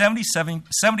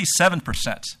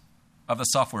 77% of the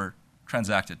software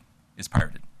transacted is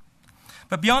pirated.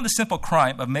 But beyond the simple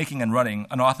crime of making and running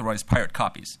unauthorized pirate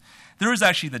copies, there is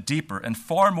actually the deeper and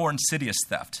far more insidious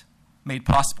theft made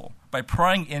possible by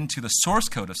prying into the source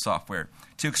code of software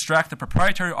to extract the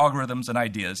proprietary algorithms and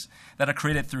ideas that are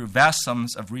created through vast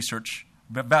sums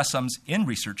in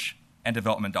research and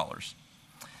development dollars.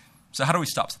 So how do we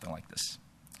stop something like this?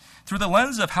 Through the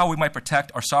lens of how we might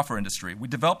protect our software industry, we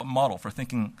develop a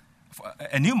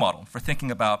new model for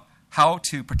thinking about how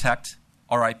to protect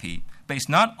our IP based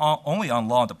not only on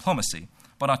law and diplomacy,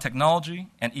 but on technology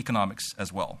and economics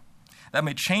as well. That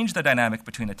may change the dynamic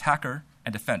between attacker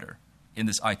and defender in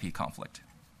this IP conflict.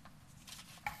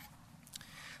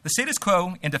 The status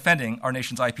quo in defending our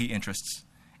nation's IP interests,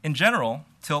 in general,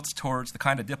 tilts towards the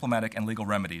kind of diplomatic and legal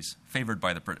remedies favored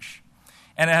by the British.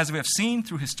 And as we have seen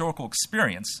through historical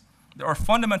experience, there are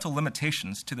fundamental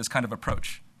limitations to this kind of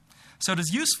approach. So it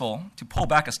is useful to pull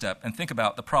back a step and think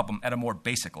about the problem at a more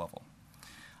basic level.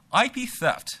 IP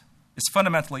theft is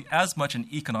fundamentally as much an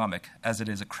economic as it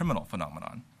is a criminal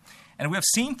phenomenon. And we have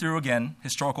seen through, again,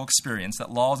 historical experience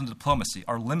that laws and diplomacy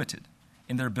are limited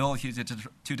in their ability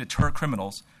to deter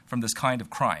criminals from this kind of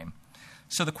crime.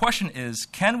 So the question is,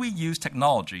 can we use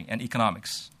technology and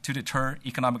economics to deter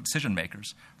economic decision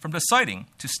makers from deciding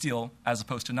to steal as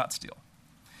opposed to not steal?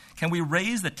 Can we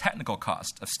raise the technical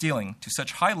cost of stealing to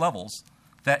such high levels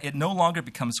that it no longer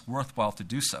becomes worthwhile to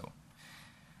do so?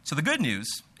 So the good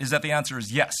news is that the answer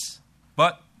is yes,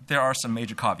 but there are some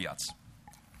major caveats.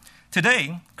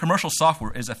 Today, commercial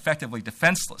software is effectively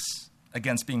defenseless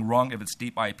against being wronged of its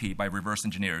deep IP by reverse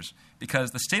engineers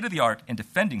because the state-of-the-art in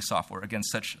defending software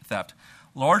against such theft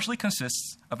largely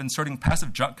consists of inserting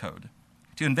passive junk code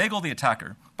to inveigle the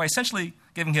attacker by essentially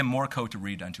giving him more code to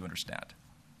read and to understand.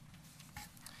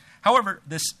 However,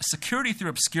 this security through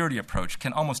obscurity approach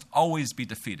can almost always be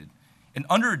defeated in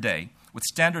under a day with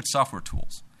standard software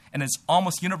tools, and is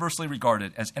almost universally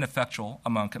regarded as ineffectual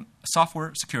among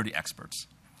software security experts.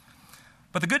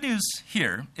 But the good news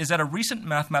here is that a recent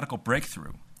mathematical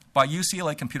breakthrough by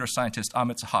UCLA computer scientist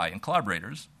Amit Sahai and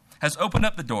collaborators has opened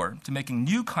up the door to making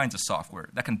new kinds of software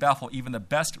that can baffle even the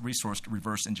best resourced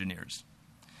reverse engineers.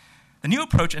 The new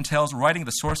approach entails writing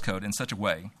the source code in such a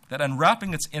way that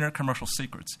unwrapping its inner commercial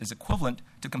secrets is equivalent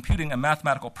to computing a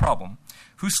mathematical problem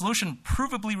whose solution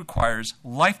provably requires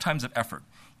lifetimes of effort,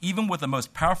 even with the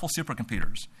most powerful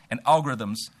supercomputers and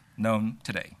algorithms known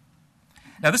today.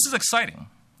 Now, this is exciting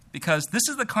because this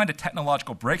is the kind of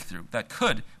technological breakthrough that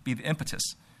could be the impetus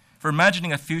for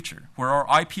imagining a future where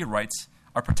our IP rights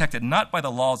are protected not by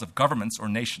the laws of governments or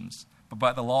nations, but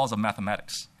by the laws of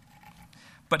mathematics.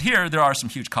 But here, there are some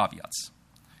huge caveats.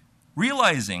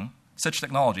 Realizing such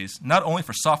technologies, not only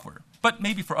for software, but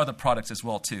maybe for other products as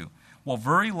well too, will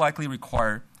very likely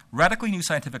require radically new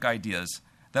scientific ideas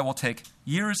that will take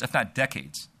years, if not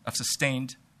decades, of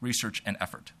sustained research and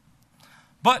effort.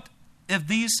 But if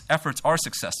these efforts are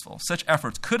successful, such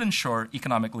efforts could ensure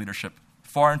economic leadership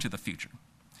far into the future.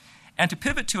 And to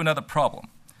pivot to another problem,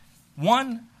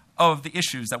 one of the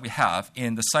issues that we have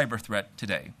in the cyber threat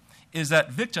today is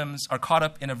that victims are caught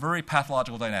up in a very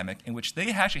pathological dynamic in which they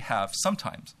actually have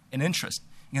sometimes an interest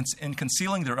in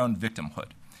concealing their own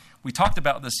victimhood. We talked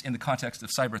about this in the context of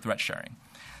cyber threat sharing.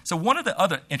 So one of the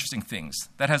other interesting things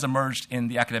that has emerged in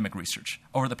the academic research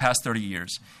over the past 30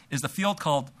 years is the field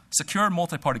called secure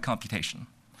multi-party computation.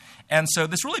 And so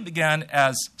this really began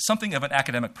as something of an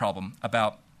academic problem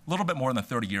about a little bit more than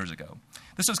 30 years ago.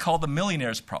 This was called the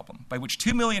millionaire's problem, by which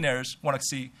two millionaires want to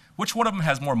see which one of them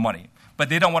has more money, but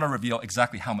they don't want to reveal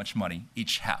exactly how much money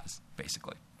each has,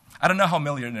 basically. I don't know how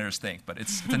millionaires think, but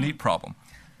it's a neat problem.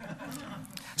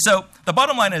 So the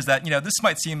bottom line is that this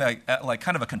might seem like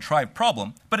kind of a contrived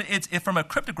problem, but from a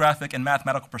cryptographic and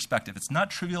mathematical perspective, it's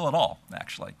not trivial at all,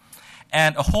 actually.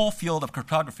 And a whole field of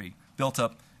cryptography built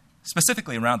up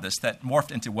specifically around this that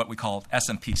morphed into what we call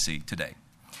SMPC today.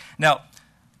 Now,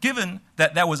 given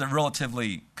that that was a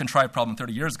relatively contrived problem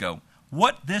 30 years ago,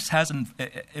 what this has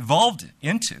evolved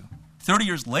into 30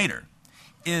 years later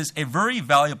is a very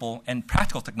valuable and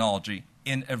practical technology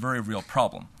in a very real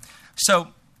problem. So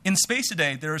in space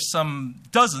today, there are some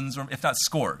dozens, or if not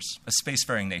scores, of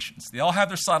spacefaring nations. They all have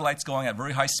their satellites going at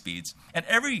very high speeds, and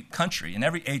every country and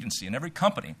every agency and every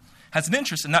company has an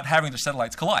interest in not having their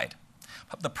satellites collide.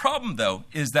 The problem, though,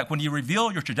 is that when you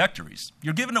reveal your trajectories,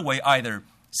 you're giving away either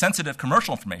sensitive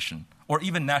commercial information or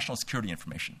even national security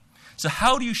information. So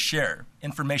how do you share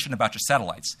information about your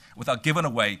satellites without giving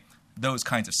away those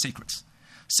kinds of secrets?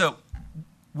 So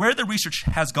where the research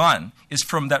has gone is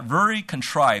from that very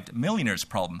contrived millionaire's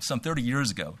problem some 30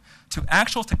 years ago to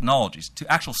actual technologies,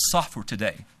 to actual software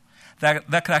today that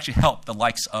could actually help the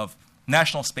likes of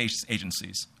national space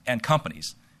agencies and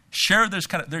companies share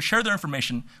their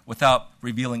information without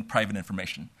revealing private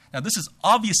information. Now, this is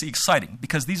obviously exciting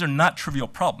because these are not trivial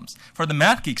problems. For the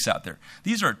math geeks out there,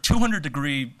 these are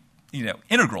 200-degree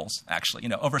integrals,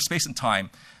 actually, over space and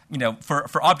time,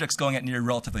 for objects going at near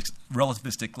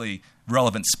relativistically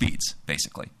relevant speeds,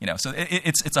 basically. So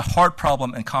it's a hard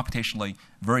problem and computationally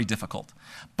very difficult.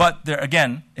 But there,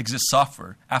 again, exists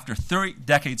software after 30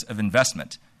 decades of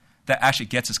investment that actually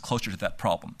gets us closer to that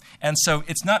problem. And so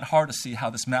it's not hard to see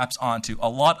how this maps onto a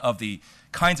lot of the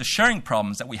kinds of sharing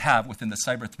problems that we have within the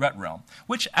cyber threat realm,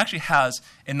 which actually has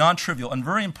a non-trivial and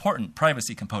very important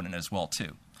privacy component as well,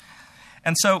 too.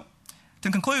 And so, to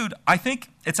conclude, I think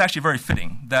it's actually very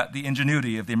fitting that the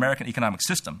ingenuity of the American economic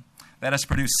system that has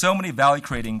produced so many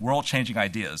value-creating, world-changing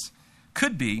ideas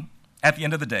could be, at the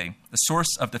end of the day, the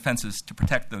source of defenses to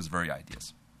protect those very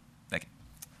ideas. Thank you.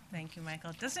 Thank you,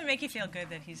 Michael. Doesn't it make you feel good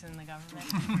that he's in the government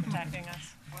protecting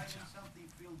us? Why does something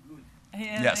feel good?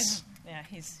 Yes. Yeah,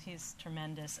 he's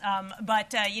tremendous.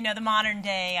 But the modern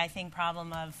day, I think,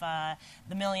 problem of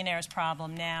the millionaire's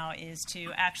problem now is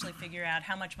to actually figure out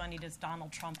how much money does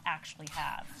Donald Trump actually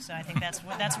have. So I think that's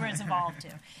where it's evolved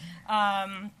to.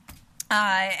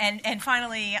 And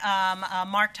finally,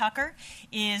 Mark Tucker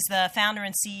is the founder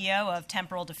and CEO of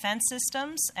Temporal Defense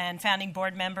Systems and founding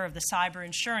board member of the Cyber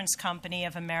Insurance Company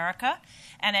of America.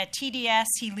 And at TDS,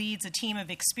 he leads a team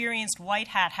of experienced white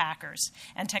hat hackers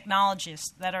and technologists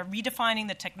that are redefining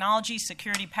the technology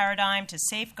security paradigm to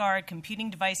safeguard computing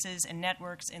devices and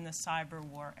networks in the cyber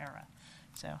war era.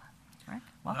 So, Mark,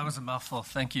 welcome. That was a mouthful.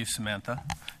 Thank you, Samantha,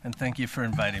 and thank you for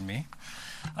inviting me.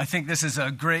 I think this is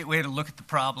a great way to look at the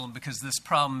problem because this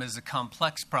problem is a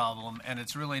complex problem and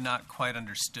it's really not quite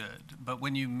understood. But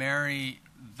when you marry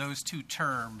those two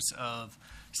terms of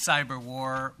cyber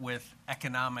war with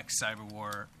economic cyber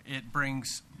war. It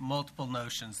brings multiple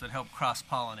notions that help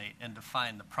cross-pollinate and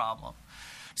define the problem.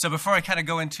 So before I kind of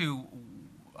go into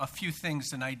a few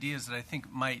things and ideas that I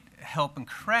think might help and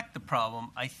correct the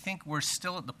problem, I think we're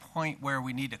still at the point where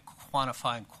we need to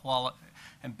quantify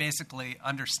and basically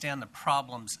understand the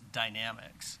problem's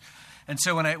dynamics. And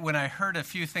so when I heard a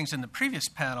few things in the previous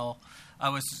panel, I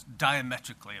was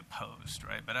diametrically opposed,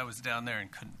 right? But I was down there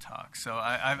and couldn't talk. So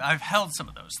I've held some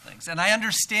of those things. And I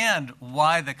understand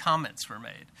why the comments were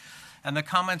made. And the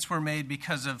comments were made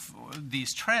because of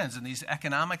these trends and these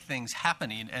economic things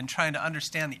happening, and trying to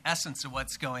understand the essence of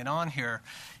what's going on here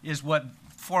is what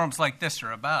forums like this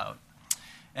are about.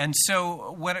 And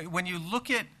so when you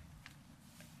look at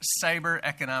cyber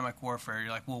economic warfare, you're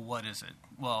like, well, what is it?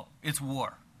 Well, it's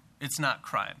war. It's not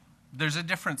crime. There's a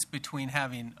difference between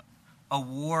having a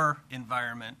war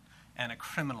environment and a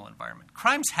criminal environment.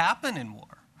 Crimes happen in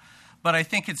war. But I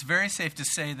think it's very safe to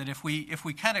say that if we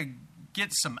kind of get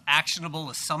some actionable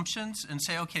assumptions and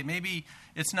say, okay, maybe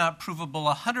it's not provable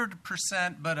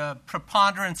 100%, but a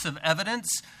preponderance of evidence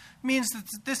means that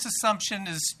this assumption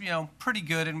is, pretty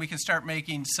good, and we can start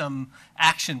making some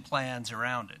action plans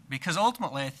around it. Because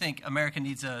ultimately, I think America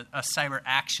needs a cyber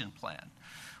action plan.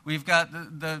 We've got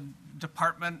the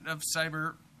Department of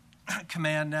Cyber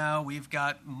Command now. We've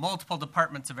got multiple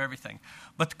departments of everything.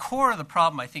 But the core of the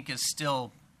problem, I think, is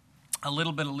still a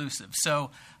little bit elusive.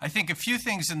 So I think a few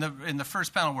things in the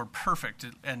first panel were perfect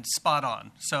and spot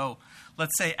on. So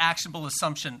let's say actionable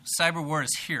assumption, cyber war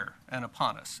is here and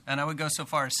upon us. And I would go so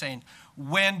far as saying,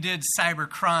 when did cyber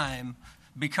crime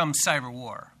become cyber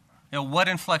war? What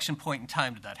inflection point in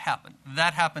time did that happen?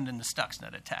 That happened in the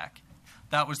Stuxnet attack.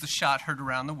 That was the shot heard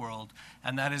around the world,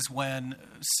 and that is when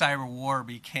cyber war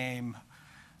became,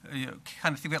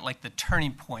 kind of think of it like the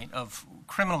turning point of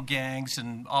criminal gangs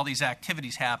and all these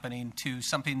activities happening to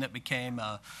something that became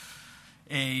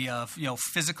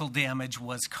physical damage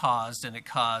was caused, and it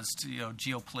caused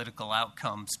geopolitical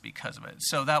outcomes because of it.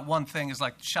 So that one thing is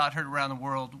like the shot heard around the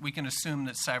world. We can assume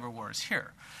that cyber war is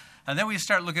here, and then we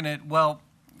start looking at, well,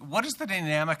 what does the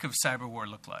dynamic of cyber war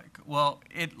look like? Well,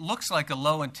 it looks like a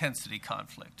low-intensity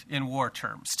conflict in war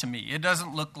terms to me. It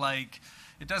doesn't look like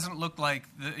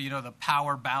the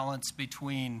power balance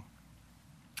between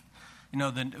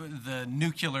the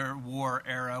nuclear war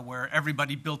era where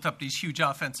everybody built up these huge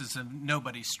offenses and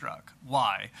nobody struck.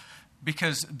 Why?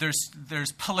 Because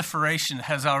there's proliferation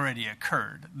has already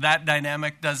occurred. That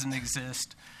dynamic doesn't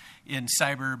exist in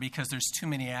cyber because there's too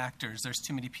many actors, there's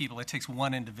too many people. It takes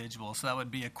one individual. So that would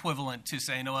be equivalent to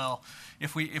saying, well,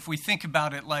 if we think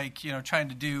about it like trying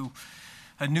to do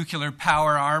a nuclear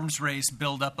power arms race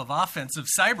buildup of offensive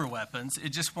cyber weapons, it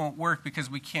just won't work because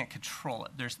we can't control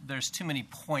it. There's too many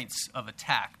points of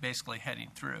attack basically heading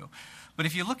through. But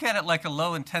if you look at it like a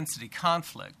low intensity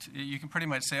conflict, you can pretty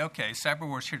much say, okay, cyber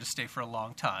war is here to stay for a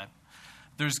long time.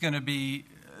 There's going to be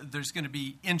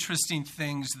interesting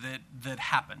things that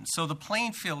happen. So the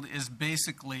playing field is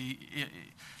basically,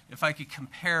 if I could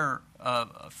compare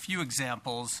a few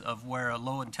examples of where a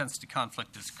low-intensity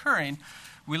conflict is occurring,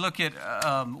 we look at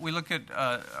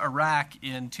Iraq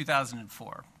in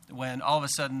 2004, when all of a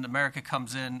sudden America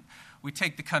comes in. We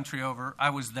take the country over. I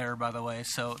was there, by the way,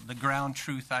 so the ground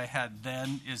truth I had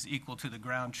then is equal to the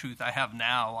ground truth I have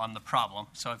now on the problem.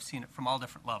 So I've seen it from all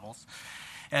different levels.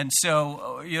 And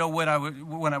so, when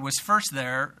I was first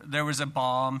there was a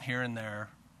bomb here and there,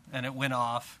 and it went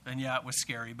off, and yeah, it was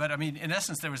scary. But I mean, in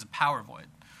essence, there was a power void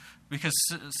because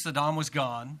Saddam was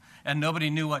gone, and nobody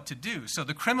knew what to do. So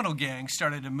the criminal gang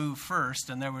started to move first,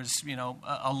 and there was,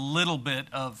 a little bit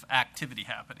of activity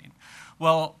happening.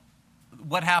 Well,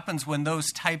 what happens when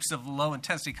those types of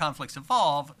low-intensity conflicts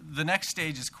evolve? The next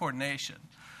stage is coordination,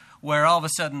 where all of a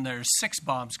sudden there's 6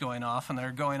 bombs going off, and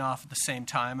they're going off at the same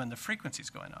time, and the frequency's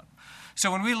going up.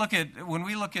 So when we look at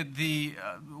the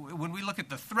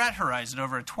threat horizon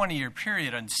over a 20-year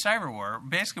period on cyber war,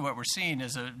 basically what we're seeing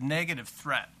is a negative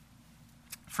threat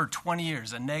for 20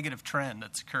 years, a negative trend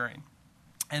that's occurring.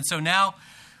 And so now,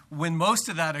 when most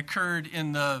of that occurred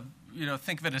in the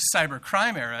think of it as cyber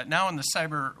crime era, now in the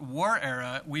cyber war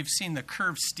era, we've seen the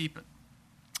curve steepen.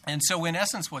 And so in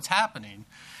essence, what's happening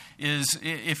is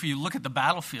if you look at the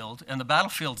battlefield, and the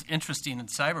battlefield's interesting in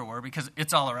cyber war because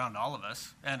it's all around all of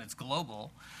us and it's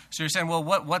global. So you're saying, well,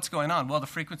 what's going on? Well, the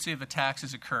frequency of attacks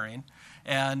is occurring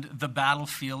and the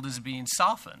battlefield is being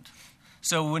softened.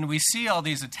 So when we see all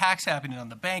these attacks happening on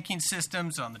the banking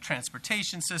systems, on the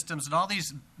transportation systems, and all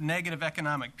these negative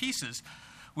economic pieces,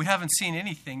 we haven't seen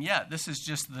anything yet. This is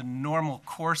just the normal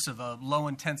course of a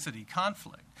low-intensity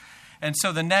conflict. And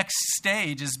so the next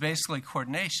stage is basically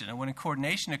coordination. And when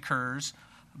coordination occurs,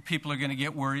 people are going to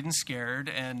get worried and scared,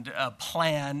 and a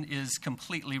plan is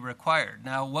completely required.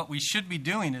 Now, what we should be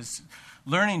doing is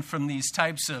learning from these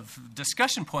types of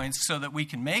discussion points so that we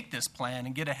can make this plan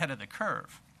and get ahead of the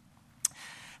curve.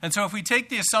 And so if we take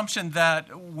the assumption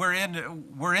that we're in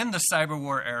the cyber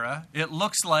war era, it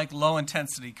looks like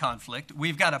low-intensity conflict.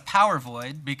 We've got a power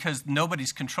void because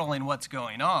nobody's controlling what's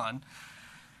going on.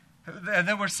 And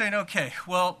then we're saying, okay,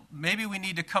 well, maybe we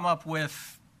need to come up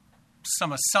with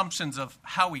some assumptions of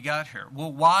how we got here.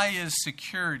 Well, why is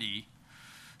security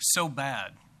so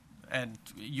bad? And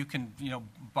you can,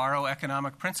 borrow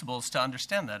economic principles to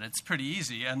understand that. It's pretty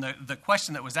easy. And the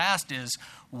question that was asked is,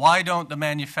 why don't the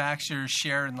manufacturers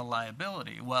share in the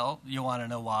liability? Well, you want to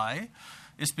know why?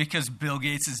 It's because Bill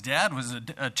Gates' dad was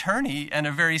an attorney and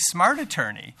a very smart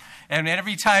attorney. And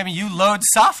every time you load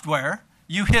software,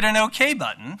 you hit an OK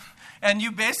button, and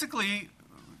you basically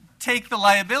take the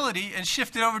liability and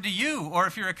shift it over to you. Or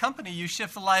if you're a company, you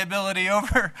shift the liability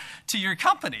over to your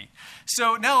company.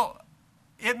 So now,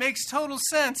 it makes total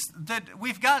sense that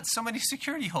we've got so many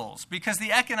security holes because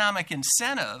the economic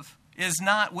incentive is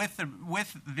not with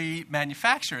the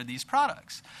manufacturer of these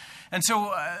products. And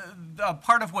so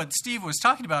part of what Steve was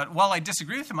talking about, while I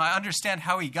disagree with him, I understand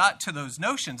how he got to those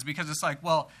notions because it's like,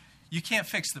 well, you can't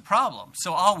fix the problem,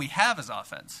 so all we have is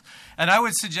offense. And I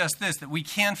would suggest this, that we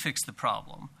can fix the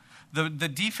problem. The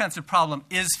defensive problem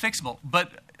is fixable,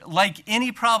 but like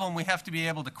any problem, we have to be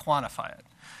able to quantify it.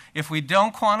 If we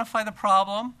don't quantify the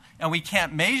problem and we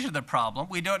can't measure the problem,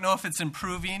 we don't know if it's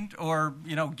improving or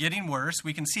getting worse.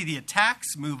 We can see the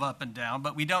attacks move up and down,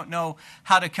 but we don't know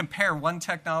how to compare one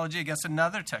technology against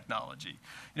another technology.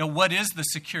 What is the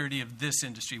security of this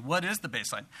industry? What is the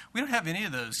baseline? We don't have any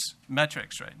of those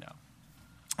metrics right now.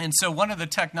 And so one of the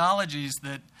technologies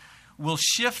that will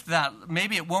shift that,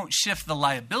 maybe it won't shift the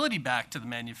liability back to the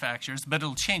manufacturers, but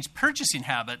it'll change purchasing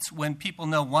habits when people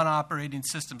know one operating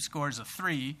system scores a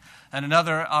 3 and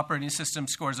another operating system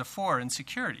scores a 4 in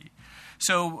security.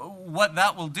 So what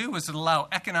that will do is it'll allow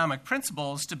economic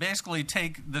principles to basically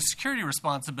take the security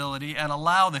responsibility and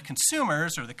allow the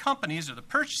consumers or the companies or the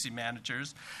purchasing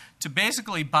managers to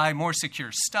basically buy more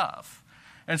secure stuff.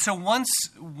 And so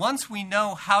once we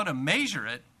know how to measure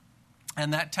it,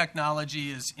 and that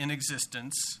technology is in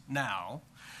existence now,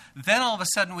 then all of a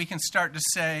sudden we can start to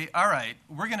say, all right,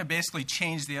 we're going to basically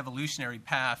change the evolutionary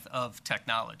path of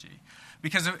technology.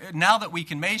 Because now that we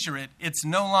can measure it, it's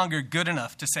no longer good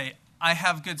enough to say, I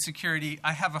have good security,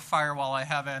 I have a firewall, I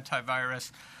have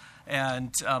antivirus,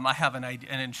 and I have an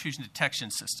intrusion detection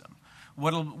system.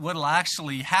 What'll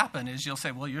actually happen is you'll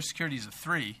say, well, your security is a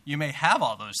 3. You may have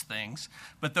all those things,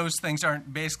 but those things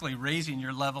aren't basically raising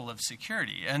your level of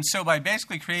security. And so by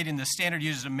basically creating the standard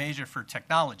used as a measure for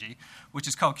technology, which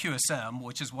is called QSM,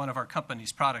 which is one of our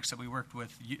company's products that we worked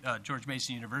with George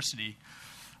Mason University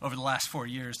over the last 4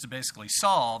 years to basically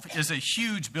solve, is a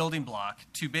huge building block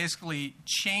to basically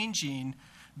changing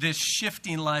this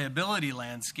shifting liability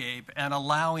landscape and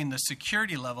allowing the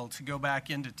security level to go back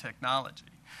into technology.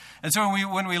 And so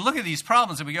when we look at these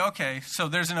problems and we go, okay, so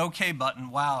there's an OK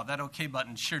button. Wow, that OK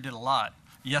button sure did a lot.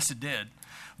 Yes, it did.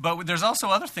 But there's also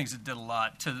other things that did a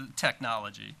lot to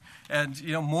technology. And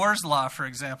Moore's Law, for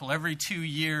example, every 2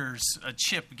 years a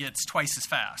chip gets twice as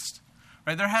fast.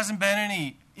 Right? There hasn't been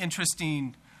any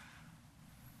interesting,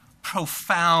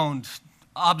 profound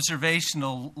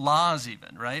observational laws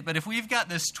even, right? But if we've got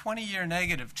this 20-year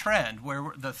negative trend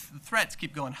where the threats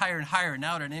keep going higher and higher,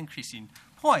 now at an increasing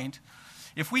point,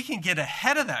 if we can get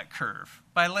ahead of that curve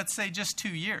by, let's say, just 2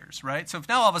 years, right? So if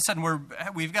now all of a sudden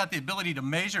we've got the ability to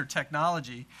measure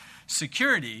technology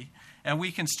security, and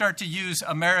we can start to use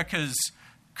America's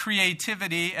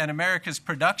creativity and America's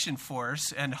production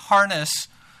force and harness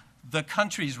the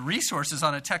country's resources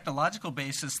on a technological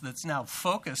basis that's now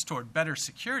focused toward better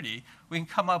security, we can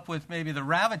come up with maybe the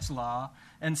Ravage Law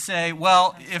and say,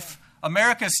 well, if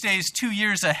America stays 2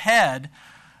 years ahead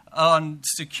on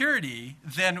security,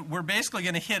 then we're basically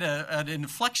going to hit an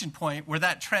inflection point where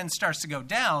that trend starts to go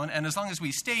down. And as long as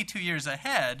we stay 2 years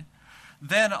ahead,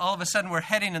 then all of a sudden we're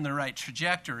heading in the right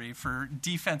trajectory for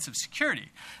defensive security.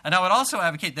 And I would also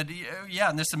advocate that,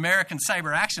 in this American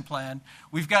Cyber Action Plan,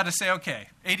 we've got to say, okay,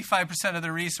 85% of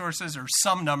the resources or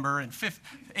some number, and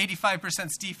 85%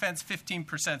 is defense,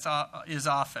 15% is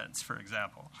offense, for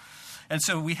example. And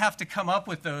so we have to come up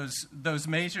with those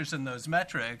measures and those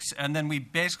metrics, and then we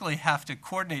basically have to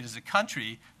coordinate as a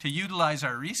country to utilize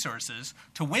our resources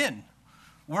to win.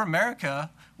 We're America.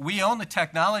 We own the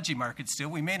technology market still.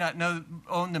 We may not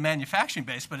own the manufacturing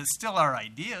base, but it's still our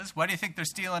ideas. Why do you think they're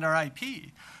stealing our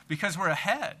IP? Because we're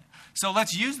ahead. So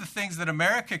let's use the things that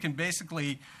America can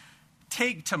basically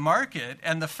take to market,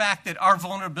 and the fact that our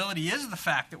vulnerability is the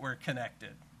fact that we're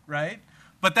connected, right?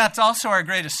 But that's also our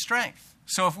greatest strength.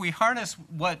 So if we harness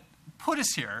what put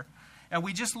us here, and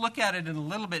we just look at it in a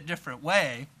little bit different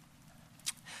way,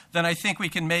 then I think we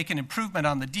can make an improvement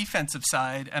on the defensive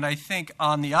side. And I think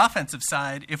on the offensive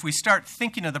side, if we start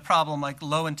thinking of the problem like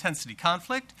low-intensity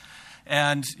conflict,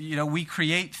 and we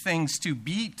create things to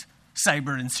beat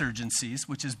cyber insurgencies,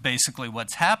 which is basically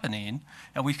what's happening,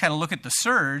 and we kind of look at the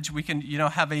surge, we can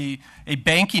have a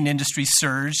banking industry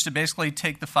surge to basically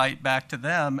take the fight back to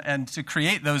them and to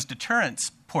create those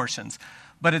deterrence portions.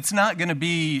 But it's not going to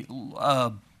be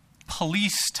a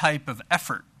police type of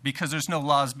effort because there's no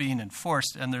laws being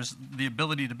enforced, and there's the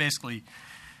ability to basically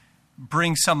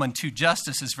bring someone to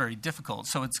justice is very difficult.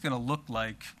 So it's going to look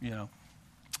like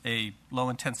a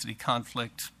low-intensity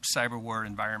conflict cyber war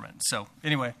environment. So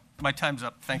anyway, my time's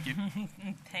up. Thank you.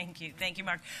 Thank you,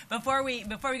 Mark. Before we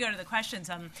go to the questions,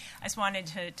 I just wanted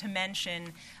to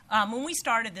mention when we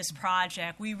started this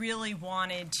project, we really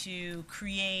wanted to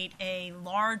create a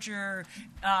larger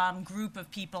group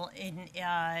of people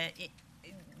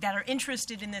that are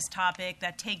interested in this topic,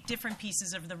 that take different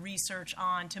pieces of the research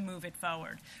on to move it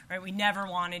forward, right? We never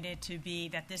wanted it to be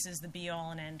that this is the be-all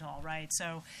and end-all, right?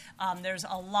 So there's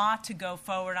a lot to go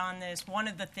forward on this. One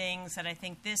of the things that I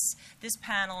think this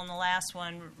panel and the last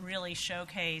one really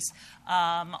showcase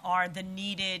are the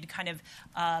needed kind of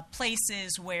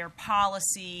places where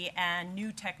policy and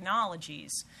new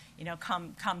technologies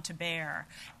come to bear.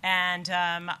 And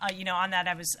on that,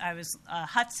 I was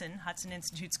Hudson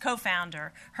Institute's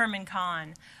co-founder, Herman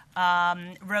Kahn,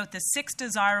 wrote the 6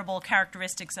 desirable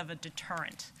characteristics of a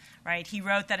deterrent. Right? He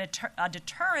wrote that a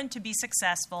deterrent to be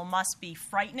successful must be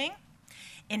frightening,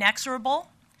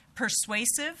 inexorable,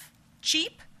 persuasive,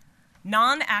 cheap,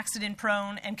 non-accident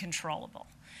prone, and controllable.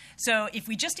 So if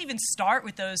we just even start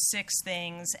with those 6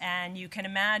 things, and you can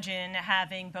imagine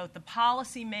having both the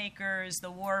policymakers, the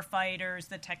war fighters,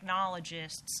 the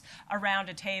technologists around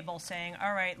a table saying,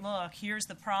 all right, look, here's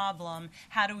the problem.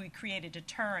 How do we create a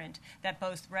deterrent that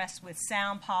both rests with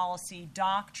sound policy,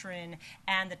 doctrine,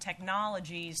 and the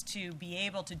technologies to be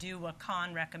able to do what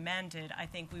Kahn recommended? I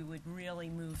think we would really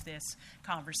move this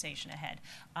conversation ahead.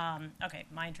 Okay,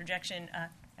 my interjection.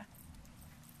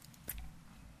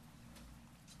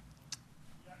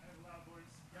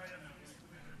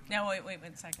 No, wait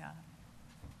a second.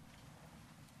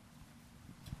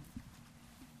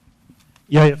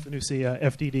 Yahya Fanusi,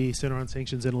 FDD, Center on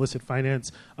Sanctions and Illicit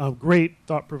Finance. Great,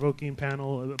 thought-provoking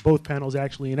panel, both panels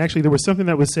actually. And actually there was something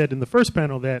that was said in the first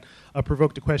panel that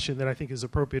provoked a question that I think is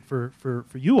appropriate for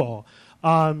you all,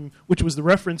 which was the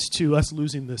reference to us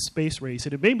losing the space race.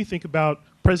 And it made me think about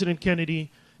President Kennedy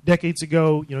decades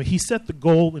ago. He set the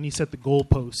goal and he set the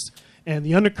goalposts. And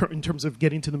the undercurrent in terms of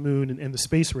getting to the moon and the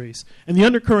space race. And the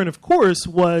undercurrent, of course,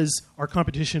 was our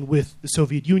competition with the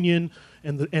Soviet Union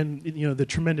and the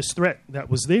tremendous threat that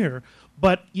was there.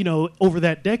 But over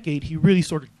that decade, he really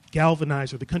sort of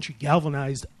galvanized, or the country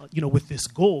galvanized, with this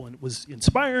goal, and it was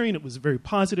inspiring. It was very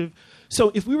positive.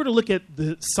 So if we were to look at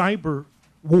the cyber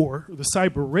war, or the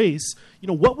cyber race,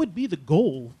 what would be the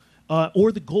goal?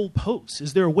 Or the goalposts?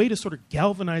 Is there a way to sort of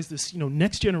galvanize this,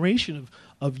 next generation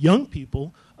of young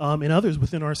people and others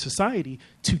within our society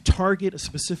to target a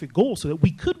specific goal so that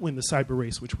we could win the cyber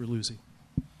race, which we're losing?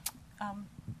 Michael,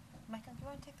 do you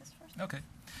want to take this first? Okay.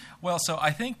 Well, so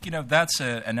I think that's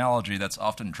an analogy that's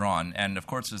often drawn, and of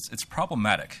course it's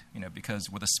problematic, because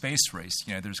with a space race,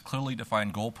 there's clearly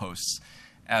defined goalposts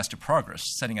as to progress,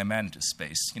 sending a man into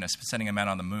space, sending a man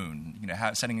on the moon,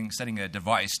 sending a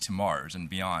device to Mars and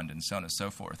beyond, and so on and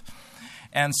so forth.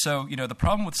 And so, the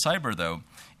problem with cyber, though,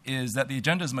 is that the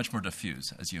agenda is much more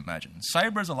diffuse, as you imagine.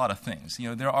 Cyber is a lot of things.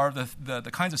 There are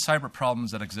the kinds of cyber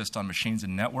problems that exist on machines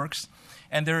and networks,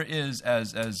 and there is,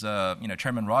 as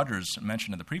Chairman Rogers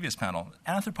mentioned in the previous panel,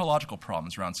 anthropological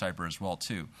problems around cyber as well,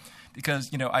 too.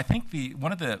 Because, I think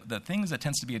one of the things that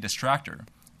tends to be a distractor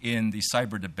in the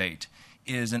cyber debate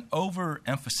is an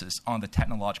overemphasis on the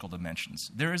technological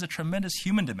dimensions. There is a tremendous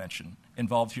human dimension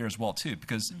involved here as well, too,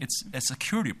 because it's a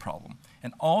security problem,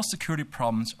 and all security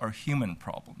problems are human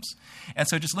problems. And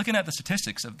so just looking at the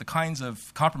statistics of the kinds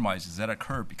of compromises that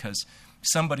occur because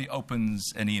somebody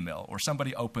opens an email or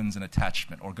somebody opens an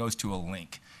attachment or goes to a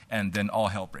link, and then all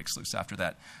hell breaks loose after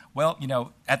that. Well,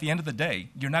 at the end of the day,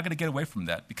 you're not going to get away from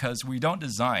that because we don't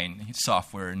design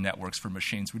software and networks for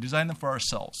machines. We design them for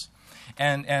ourselves.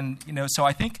 And so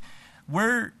I think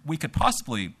where we could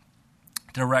possibly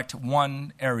direct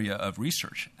one area of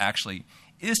research, actually,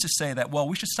 is to say that, well,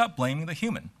 we should stop blaming the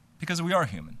human because we are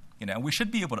human. We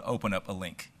should be able to open up a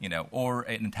link, or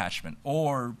an attachment,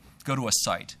 or go to a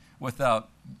site without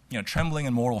trembling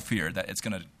in moral fear that it's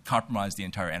going to compromise the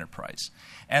entire enterprise.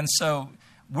 And so,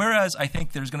 whereas I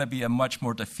think there's going to be a much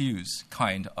more diffuse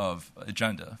kind of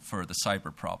agenda for the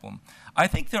cyber problem, I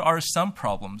think there are some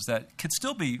problems that could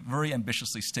still be very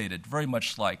ambitiously stated, very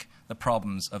much like the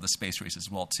problems of the space race as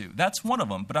well, too. That's one of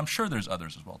them, but I'm sure there's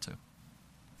others as well, too.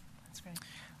 That's great.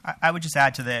 I would just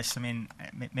add to this. I mean,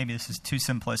 maybe this is too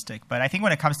simplistic, but I think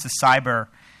when it comes to cyber,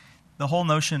 the whole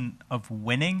notion of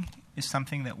winning is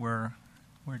something that we're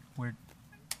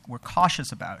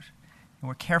cautious about and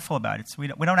we're careful about it. So we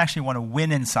don't actually want to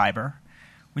win in cyber.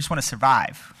 We just want to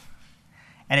survive.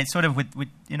 And it's sort of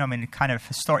kind of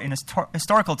in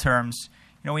historical terms,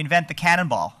 we invent the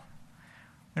cannonball.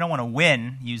 We don't want to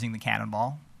win using the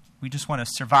cannonball. We just want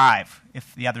to survive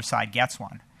if the other side gets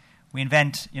one. We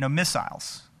invent,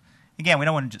 missiles. Again, we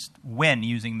don't want to just win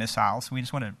using missiles. We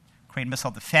just want to create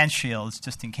missile defense shields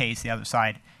just in case the other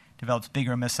side develops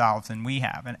bigger missiles than we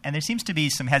have. And there seems to be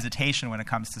some hesitation when it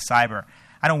comes to cyber.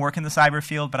 I don't work in the cyber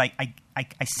field, but I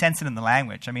sense it in the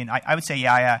language. I mean, I would say,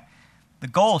 the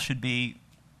goal should be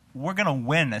we're going to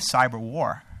win a cyber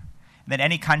war. That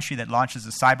any country that launches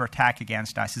a cyber attack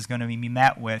against us is going to be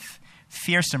met with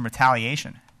fearsome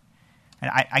retaliation. And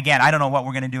I don't know what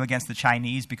we're going to do against the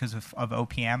Chinese because of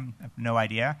OPM. I have no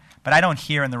idea. But I don't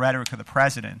hear in the rhetoric of the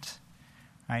president,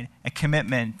 right, a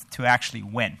commitment to actually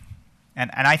win. And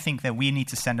I think that we need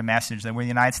to send a message that we're the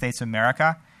United States of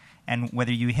America, and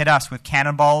whether you hit us with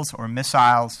cannonballs or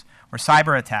missiles or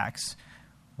cyber attacks,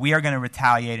 we are going to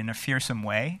retaliate in a fearsome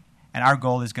way, and our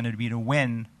goal is going to be to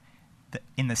win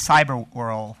in the cyber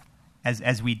world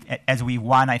as we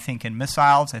won, I think, in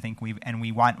missiles. I think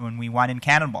we won in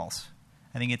cannonballs.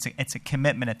 I think it's a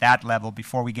commitment at that level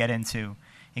before we get into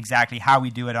exactly how we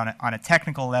do it on a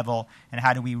technical level and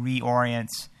how do we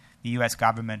reorient the U.S.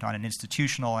 government on an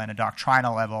institutional and a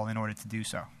doctrinal level in order to do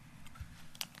so.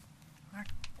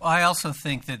 Well, I also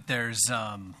think that there's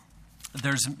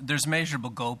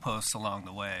measurable goalposts along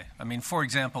the way. I mean, for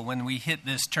example, when we hit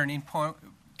this turning point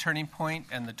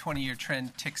and the 20-year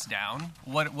trend ticks down,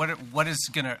 what is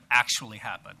going to actually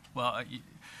happen? Well,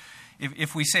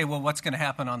 if we say, well, what's going to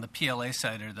happen on the PLA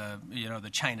side or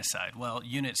the China side? Well,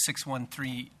 Unit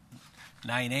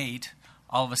 61398,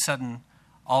 all of a sudden,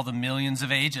 all the millions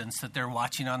of agents that they're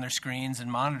watching on their screens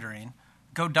and monitoring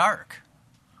go dark.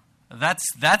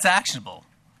 That's actionable.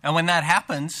 And when that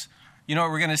happens, you know what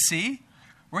we're going to see?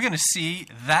 We're going to see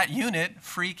that unit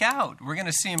freak out. We're going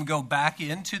to see them go back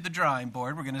into the drawing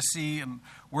board. We're going to see them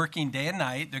working day and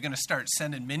night. They're going to start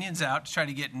sending minions out to try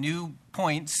to get new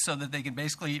points so that they can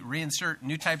basically reinsert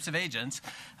new types of agents.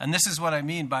 And this is what I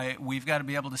mean by we've got to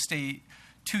be able to stay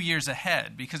 2 years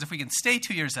ahead. Because if we can stay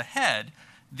 2 years ahead,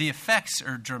 the effects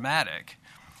are dramatic.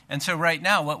 And so right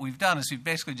now what we've done is we've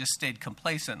basically just stayed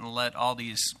complacent and let all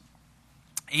these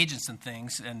agents and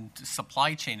things and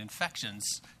supply chain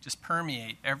infections just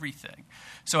permeate everything.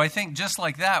 So I think just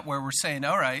like that, where we're saying,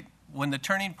 all right, when the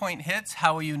turning point hits,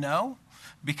 how will you know?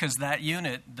 Because that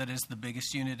unit that is the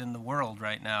biggest unit in the world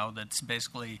right now, that's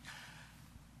basically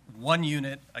one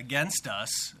unit against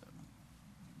us,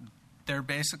 they're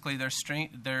basically their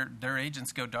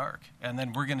agents go dark, and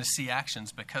then we're going to see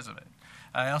actions because of it.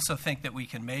 I also think that we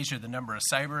can measure the number of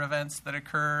cyber events that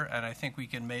occur, and I think we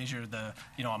can measure the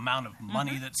amount of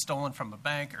money that's stolen from a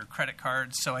bank or credit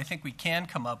cards. So I think we can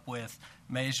come up with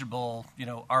measurable,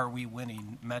 are we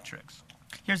winning metrics.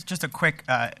 Here's just a quick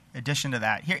addition to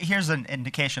that. Here's an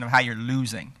indication of how you're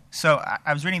losing. So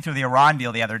I was reading through the Iran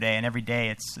deal the other day, and every day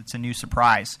it's a new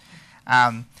surprise.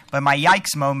 But my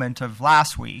yikes moment of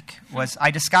last week was I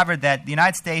discovered that the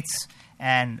United States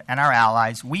and our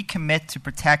allies, we commit to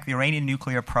protect the Iranian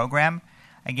nuclear program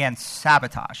against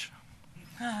sabotage.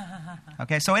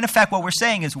 Okay, so in effect what we're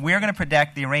saying is we're going to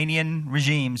protect the Iranian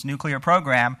regime's nuclear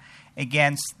program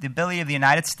against the ability of the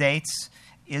United States,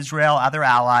 Israel, other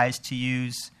allies to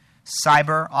use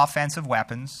cyber offensive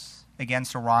weapons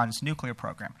against Iran's nuclear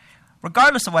program.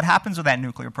 Regardless of what happens with that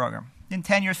nuclear program, in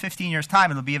 10 years, 15 years'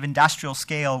 time, it'll be of industrial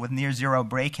scale with near-zero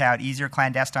breakout, easier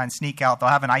clandestine sneak-out. They'll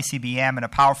have an ICBM and a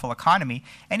powerful economy.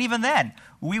 And even then,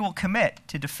 we will commit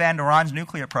to defend Iran's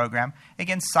nuclear program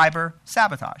against cyber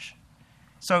sabotage.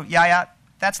 So,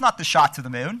 that's not the shot to the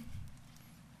moon.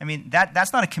 I mean,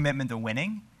 that's not a commitment to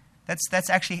winning. That's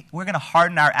actually, we're going to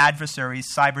harden our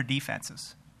adversaries' cyber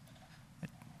defenses.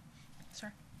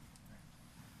 Sir?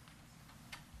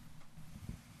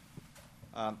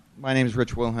 My name is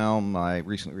Rich Wilhelm. I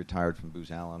recently retired from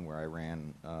Booz Allen, where I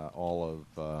ran all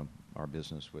of our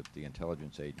business with the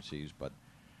intelligence agencies. But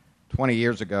 20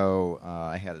 years ago,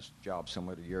 I had a job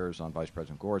similar to yours on Vice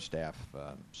President Gore's staff,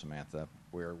 Samantha,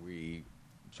 where we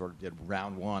sort of did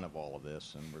round one of all of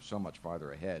this, and we're so much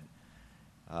farther ahead.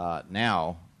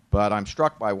 now. But I'm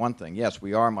struck by one thing. Yes,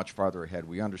 we are much farther ahead.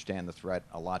 We understand the threat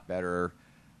a lot better,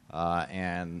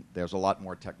 and there's a lot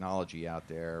more technology out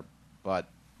there. But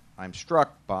I'm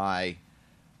struck by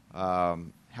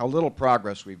how little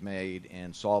progress we've made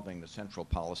in solving the central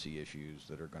policy issues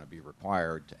that are going to be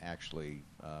required to actually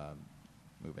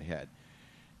move ahead.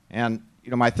 And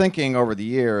my thinking over the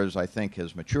years, I think,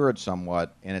 has matured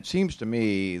somewhat, and it seems to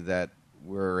me that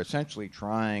we're essentially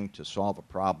trying to solve a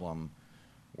problem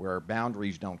where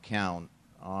boundaries don't count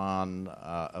on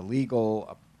a legal,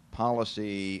 a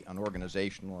policy, an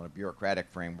organizational, and a bureaucratic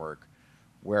framework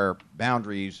where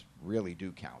boundaries really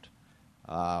do count.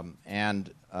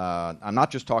 And I'm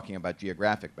not just talking about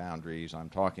geographic boundaries. I'm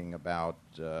talking about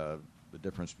the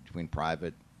difference between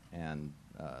private and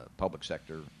public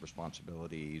sector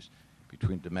responsibilities,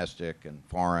 between domestic and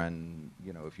foreign,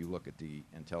 if you look at the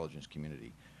intelligence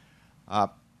community.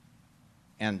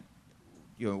 And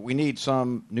we need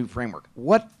some new framework.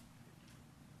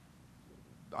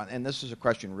 And this is a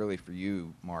question really for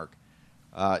you, Mark.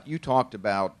 You talked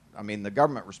about, the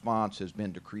government response has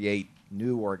been to create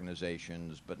new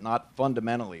organizations, but not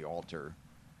fundamentally alter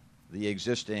the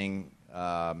existing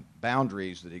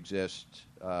boundaries that exist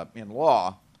in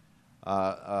law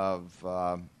of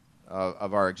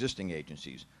our existing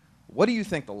agencies. What do you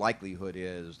think the likelihood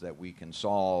is that we can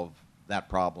solve that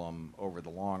problem over the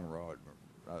long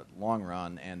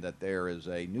run, and that there is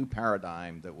a new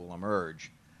paradigm that will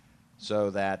emerge so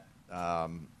that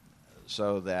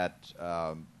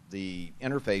the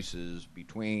interfaces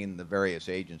between the various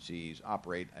agencies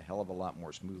operate a hell of a lot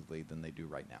more smoothly than they do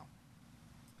right now?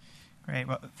 Great.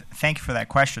 Well, thank you for that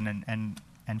question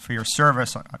and for your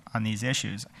service on these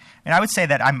issues. And I would say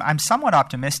that I'm somewhat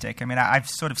optimistic. I've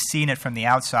sort of seen it from the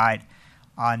outside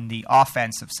on the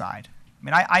offensive side.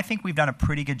 I think we've done a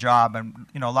pretty good job, and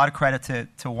a lot of credit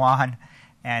to Juan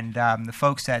and the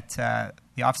folks at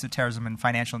the Office of Terrorism and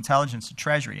Financial Intelligence at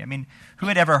Treasury. Who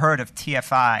had ever heard of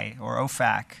TFI or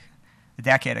OFAC a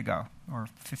decade ago or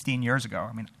 15 years ago?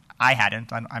 I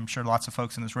hadn't. I'm sure lots of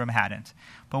folks in this room hadn't.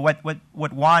 But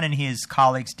what Juan and his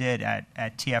colleagues did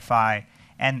at TFI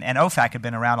and OFAC had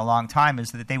been around a long time is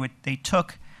that they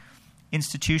took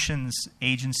institutions,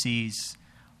 agencies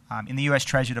in the U.S.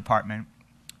 Treasury Department,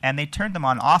 and they turned them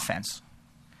on offense.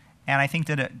 And I think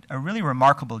did a really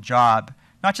remarkable job,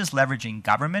 not just leveraging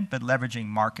government, but leveraging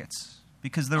markets.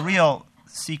 Because the real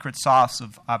secret sauce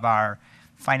of our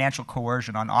financial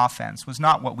coercion on offense was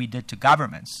not what we did to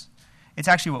governments. It's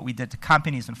actually what we did to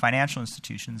companies and financial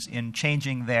institutions in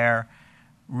changing their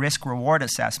risk-reward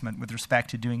assessment with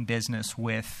respect to doing business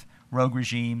with rogue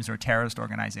regimes or terrorist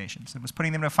organizations. It was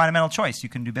putting them in a fundamental choice. You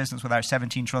can do business with our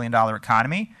 $17 trillion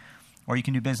economy, or you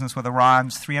can do business with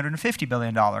Iran's $350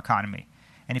 billion economy.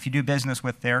 And if you do business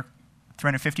with their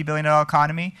 $350 billion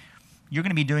economy, you're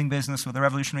going to be doing business with the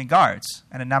Revolutionary Guards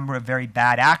and a number of very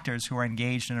bad actors who are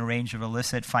engaged in a range of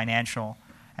illicit financial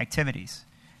activities.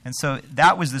 And so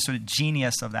that was the sort of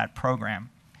genius of that program.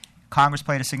 Congress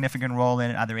played a significant role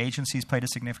in it. Other agencies played a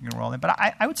significant role in it. But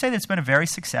I would say that it's been a very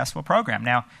successful program.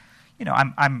 Now,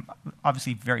 I'm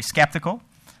obviously very skeptical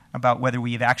about whether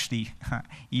we've actually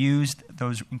used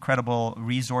those incredible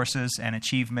resources and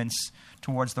achievements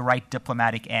towards the right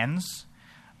diplomatic ends.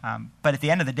 But at the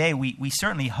end of the day, we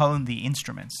certainly honed the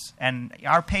instruments. And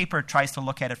our paper tries to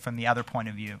look at it from the other point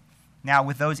of view. Now,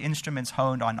 with those instruments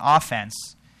honed on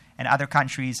offense and other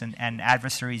countries and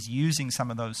adversaries using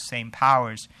some of those same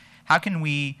powers, how can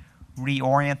we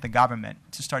reorient the government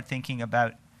to start thinking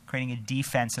about creating a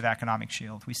defensive economic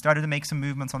shield? We started to make some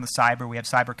movements on the cyber. We have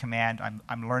Cyber Command.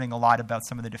 I'm learning a lot about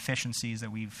some of the deficiencies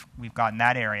that we've got in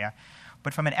that area.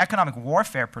 But from an economic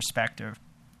warfare perspective,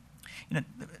 the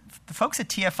folks at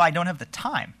TFI don't have the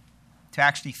time to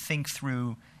actually think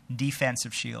through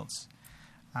defensive shields,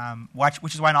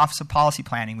 which is why an Office of Policy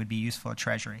Planning would be useful at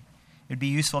Treasury. It would be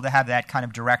useful to have that kind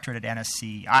of directorate at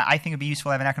NSC. I think it would be useful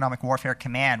to have an economic warfare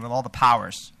command with all the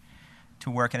powers to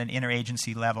work at an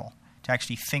interagency level, to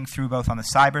actually think through both on the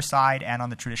cyber side and on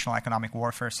the traditional economic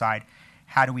warfare side,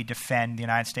 how do we defend the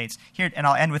United States? Here, and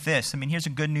I'll end with this. Here's a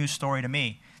good news story to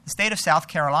me. The state of South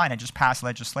Carolina just passed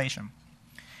legislation.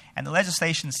 And the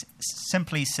legislation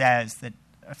simply says that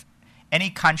any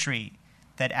country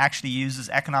that actually uses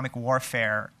economic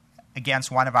warfare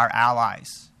against one of our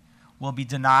allies will be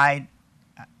denied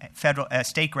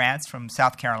state grants from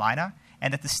South Carolina,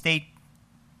 and that the state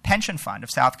pension fund of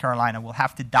South Carolina will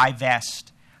have to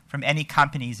divest from any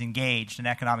companies engaged in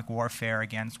economic warfare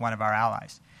against one of our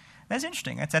allies. That's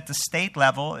interesting. It's at the state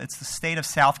level. It's the state of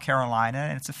South Carolina,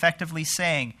 and it's effectively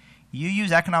saying, you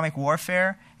use economic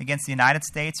warfare against the United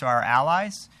States or our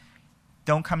allies,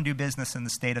 don't come do business in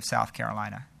the state of South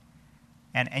Carolina.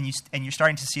 And you're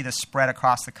starting to see this spread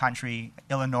across the country.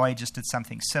 Illinois just did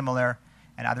something similar,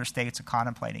 and other states are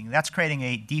contemplating. That's creating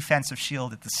a defensive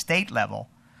shield at the state level,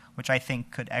 which I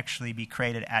think could actually be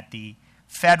created at the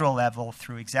federal level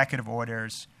through executive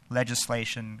orders,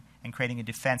 legislation, and creating a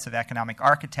defensive economic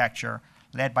architecture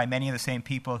led by many of the same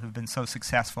people who've been so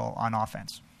successful on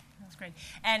offense. That's great.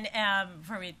 And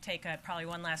before we take probably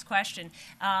one last question,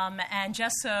 and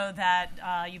just so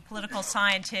that you political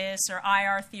scientists or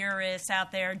IR theorists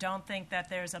out there don't think that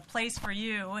there's a place for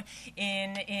you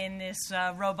in this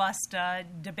robust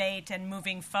debate and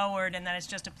moving forward, and that it's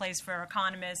just a place for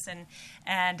economists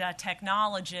and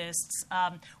technologists,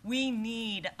 we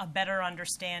need a better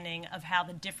understanding of how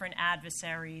the different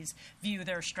adversaries view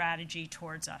their strategy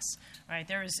towards us. Right?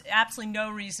 There is absolutely no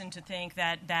reason to think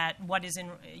that what is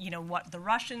in what the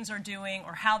Russians are doing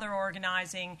or how they're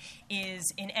organizing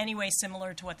is in any way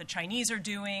similar to what the Chinese are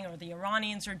doing or the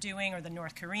Iranians are doing or the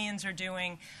North Koreans are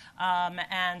doing.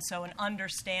 And so an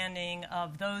understanding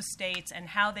of those states and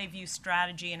how they view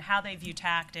strategy and how they view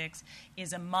tactics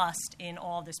is a must in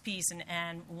all this piece.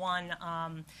 And one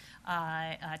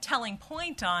telling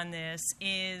point on this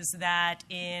is that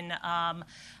in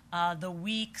the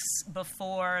weeks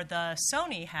before the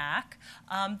Sony hack,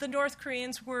 the North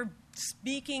Koreans were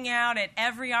speaking out at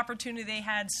every opportunity they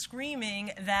had, screaming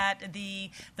that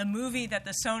the movie that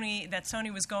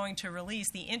Sony was going to release,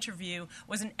 The Interview,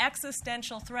 was an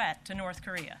existential threat to North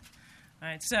Korea.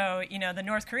 Right, so the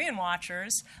North Korean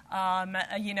watchers,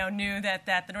 knew that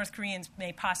the North Koreans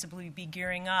may possibly be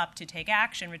gearing up to take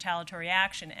action, retaliatory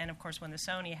action, and of course, when the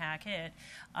Sony hack hit,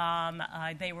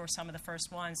 they were some of the first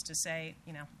ones to say,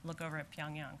 look over at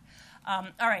Pyongyang.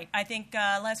 All right, I think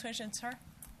last question, sir.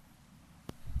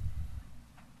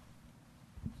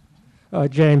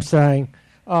 James Sang.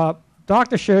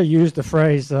 Dr. Shea used the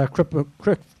phrase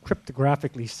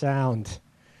cryptographically sound.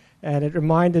 And it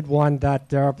reminded one that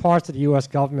there are parts of the U.S.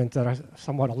 government that are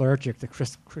somewhat allergic to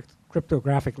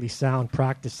cryptographically sound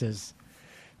practices,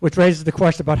 which raises the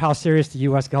question about how serious the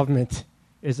U.S. government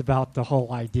is about the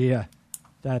whole idea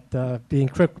that being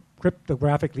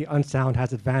cryptographically unsound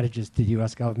has advantages to the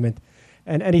U.S. government.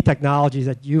 And any technology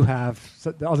that you have,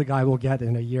 so the other guy will get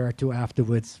in a year or two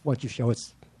afterwards once you show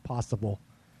it's possible.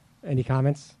 Any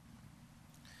comments?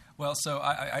 Well, so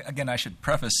I should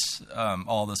preface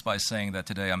all this by saying that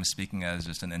today I'm speaking as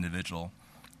just an individual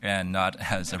and not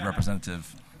as a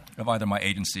representative of either my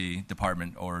agency,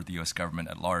 department, or the U.S. government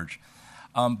at large.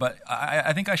 But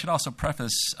I think I should also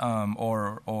preface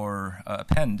or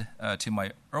append to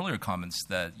my earlier comments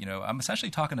that I'm essentially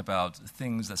talking about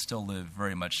things that still live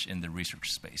very much in the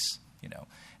research space.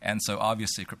 And so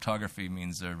obviously cryptography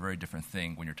means a very different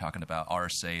thing when you're talking about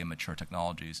RSA and mature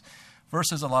technologies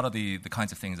versus a lot of the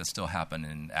kinds of things that still happen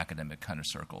in academic kind of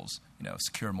circles,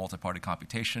 secure multi-party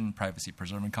computation,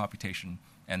 privacy-preserving computation,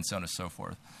 and so on and so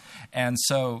forth. And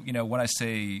so, when I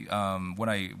say, when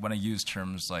I use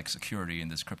terms like security in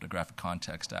this cryptographic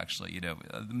context, actually,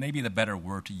 maybe the better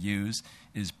word to use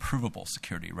is provable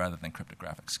security rather than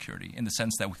cryptographic security, in the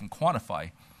sense that we can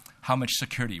quantify how much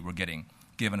security we're getting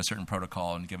given a certain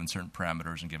protocol and given certain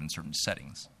parameters and given certain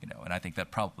settings, and I think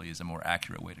that probably is a more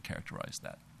accurate way to characterize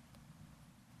that.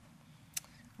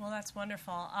 Well, that's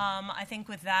wonderful. I think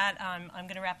with that, I'm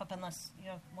going to wrap up unless you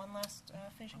have one last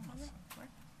finishing comment?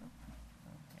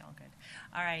 Okay, all good.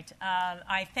 All right.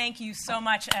 I thank you so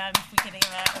much. If we could give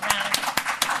a round.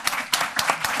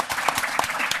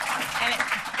 And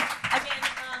again,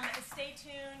 stay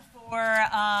tuned for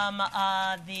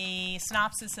the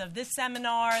synopsis of this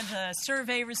seminar, the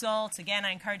survey results. Again,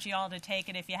 I encourage you all to take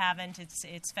it if you haven't.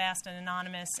 It's fast and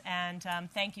anonymous. And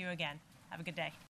thank you again. Have a good day.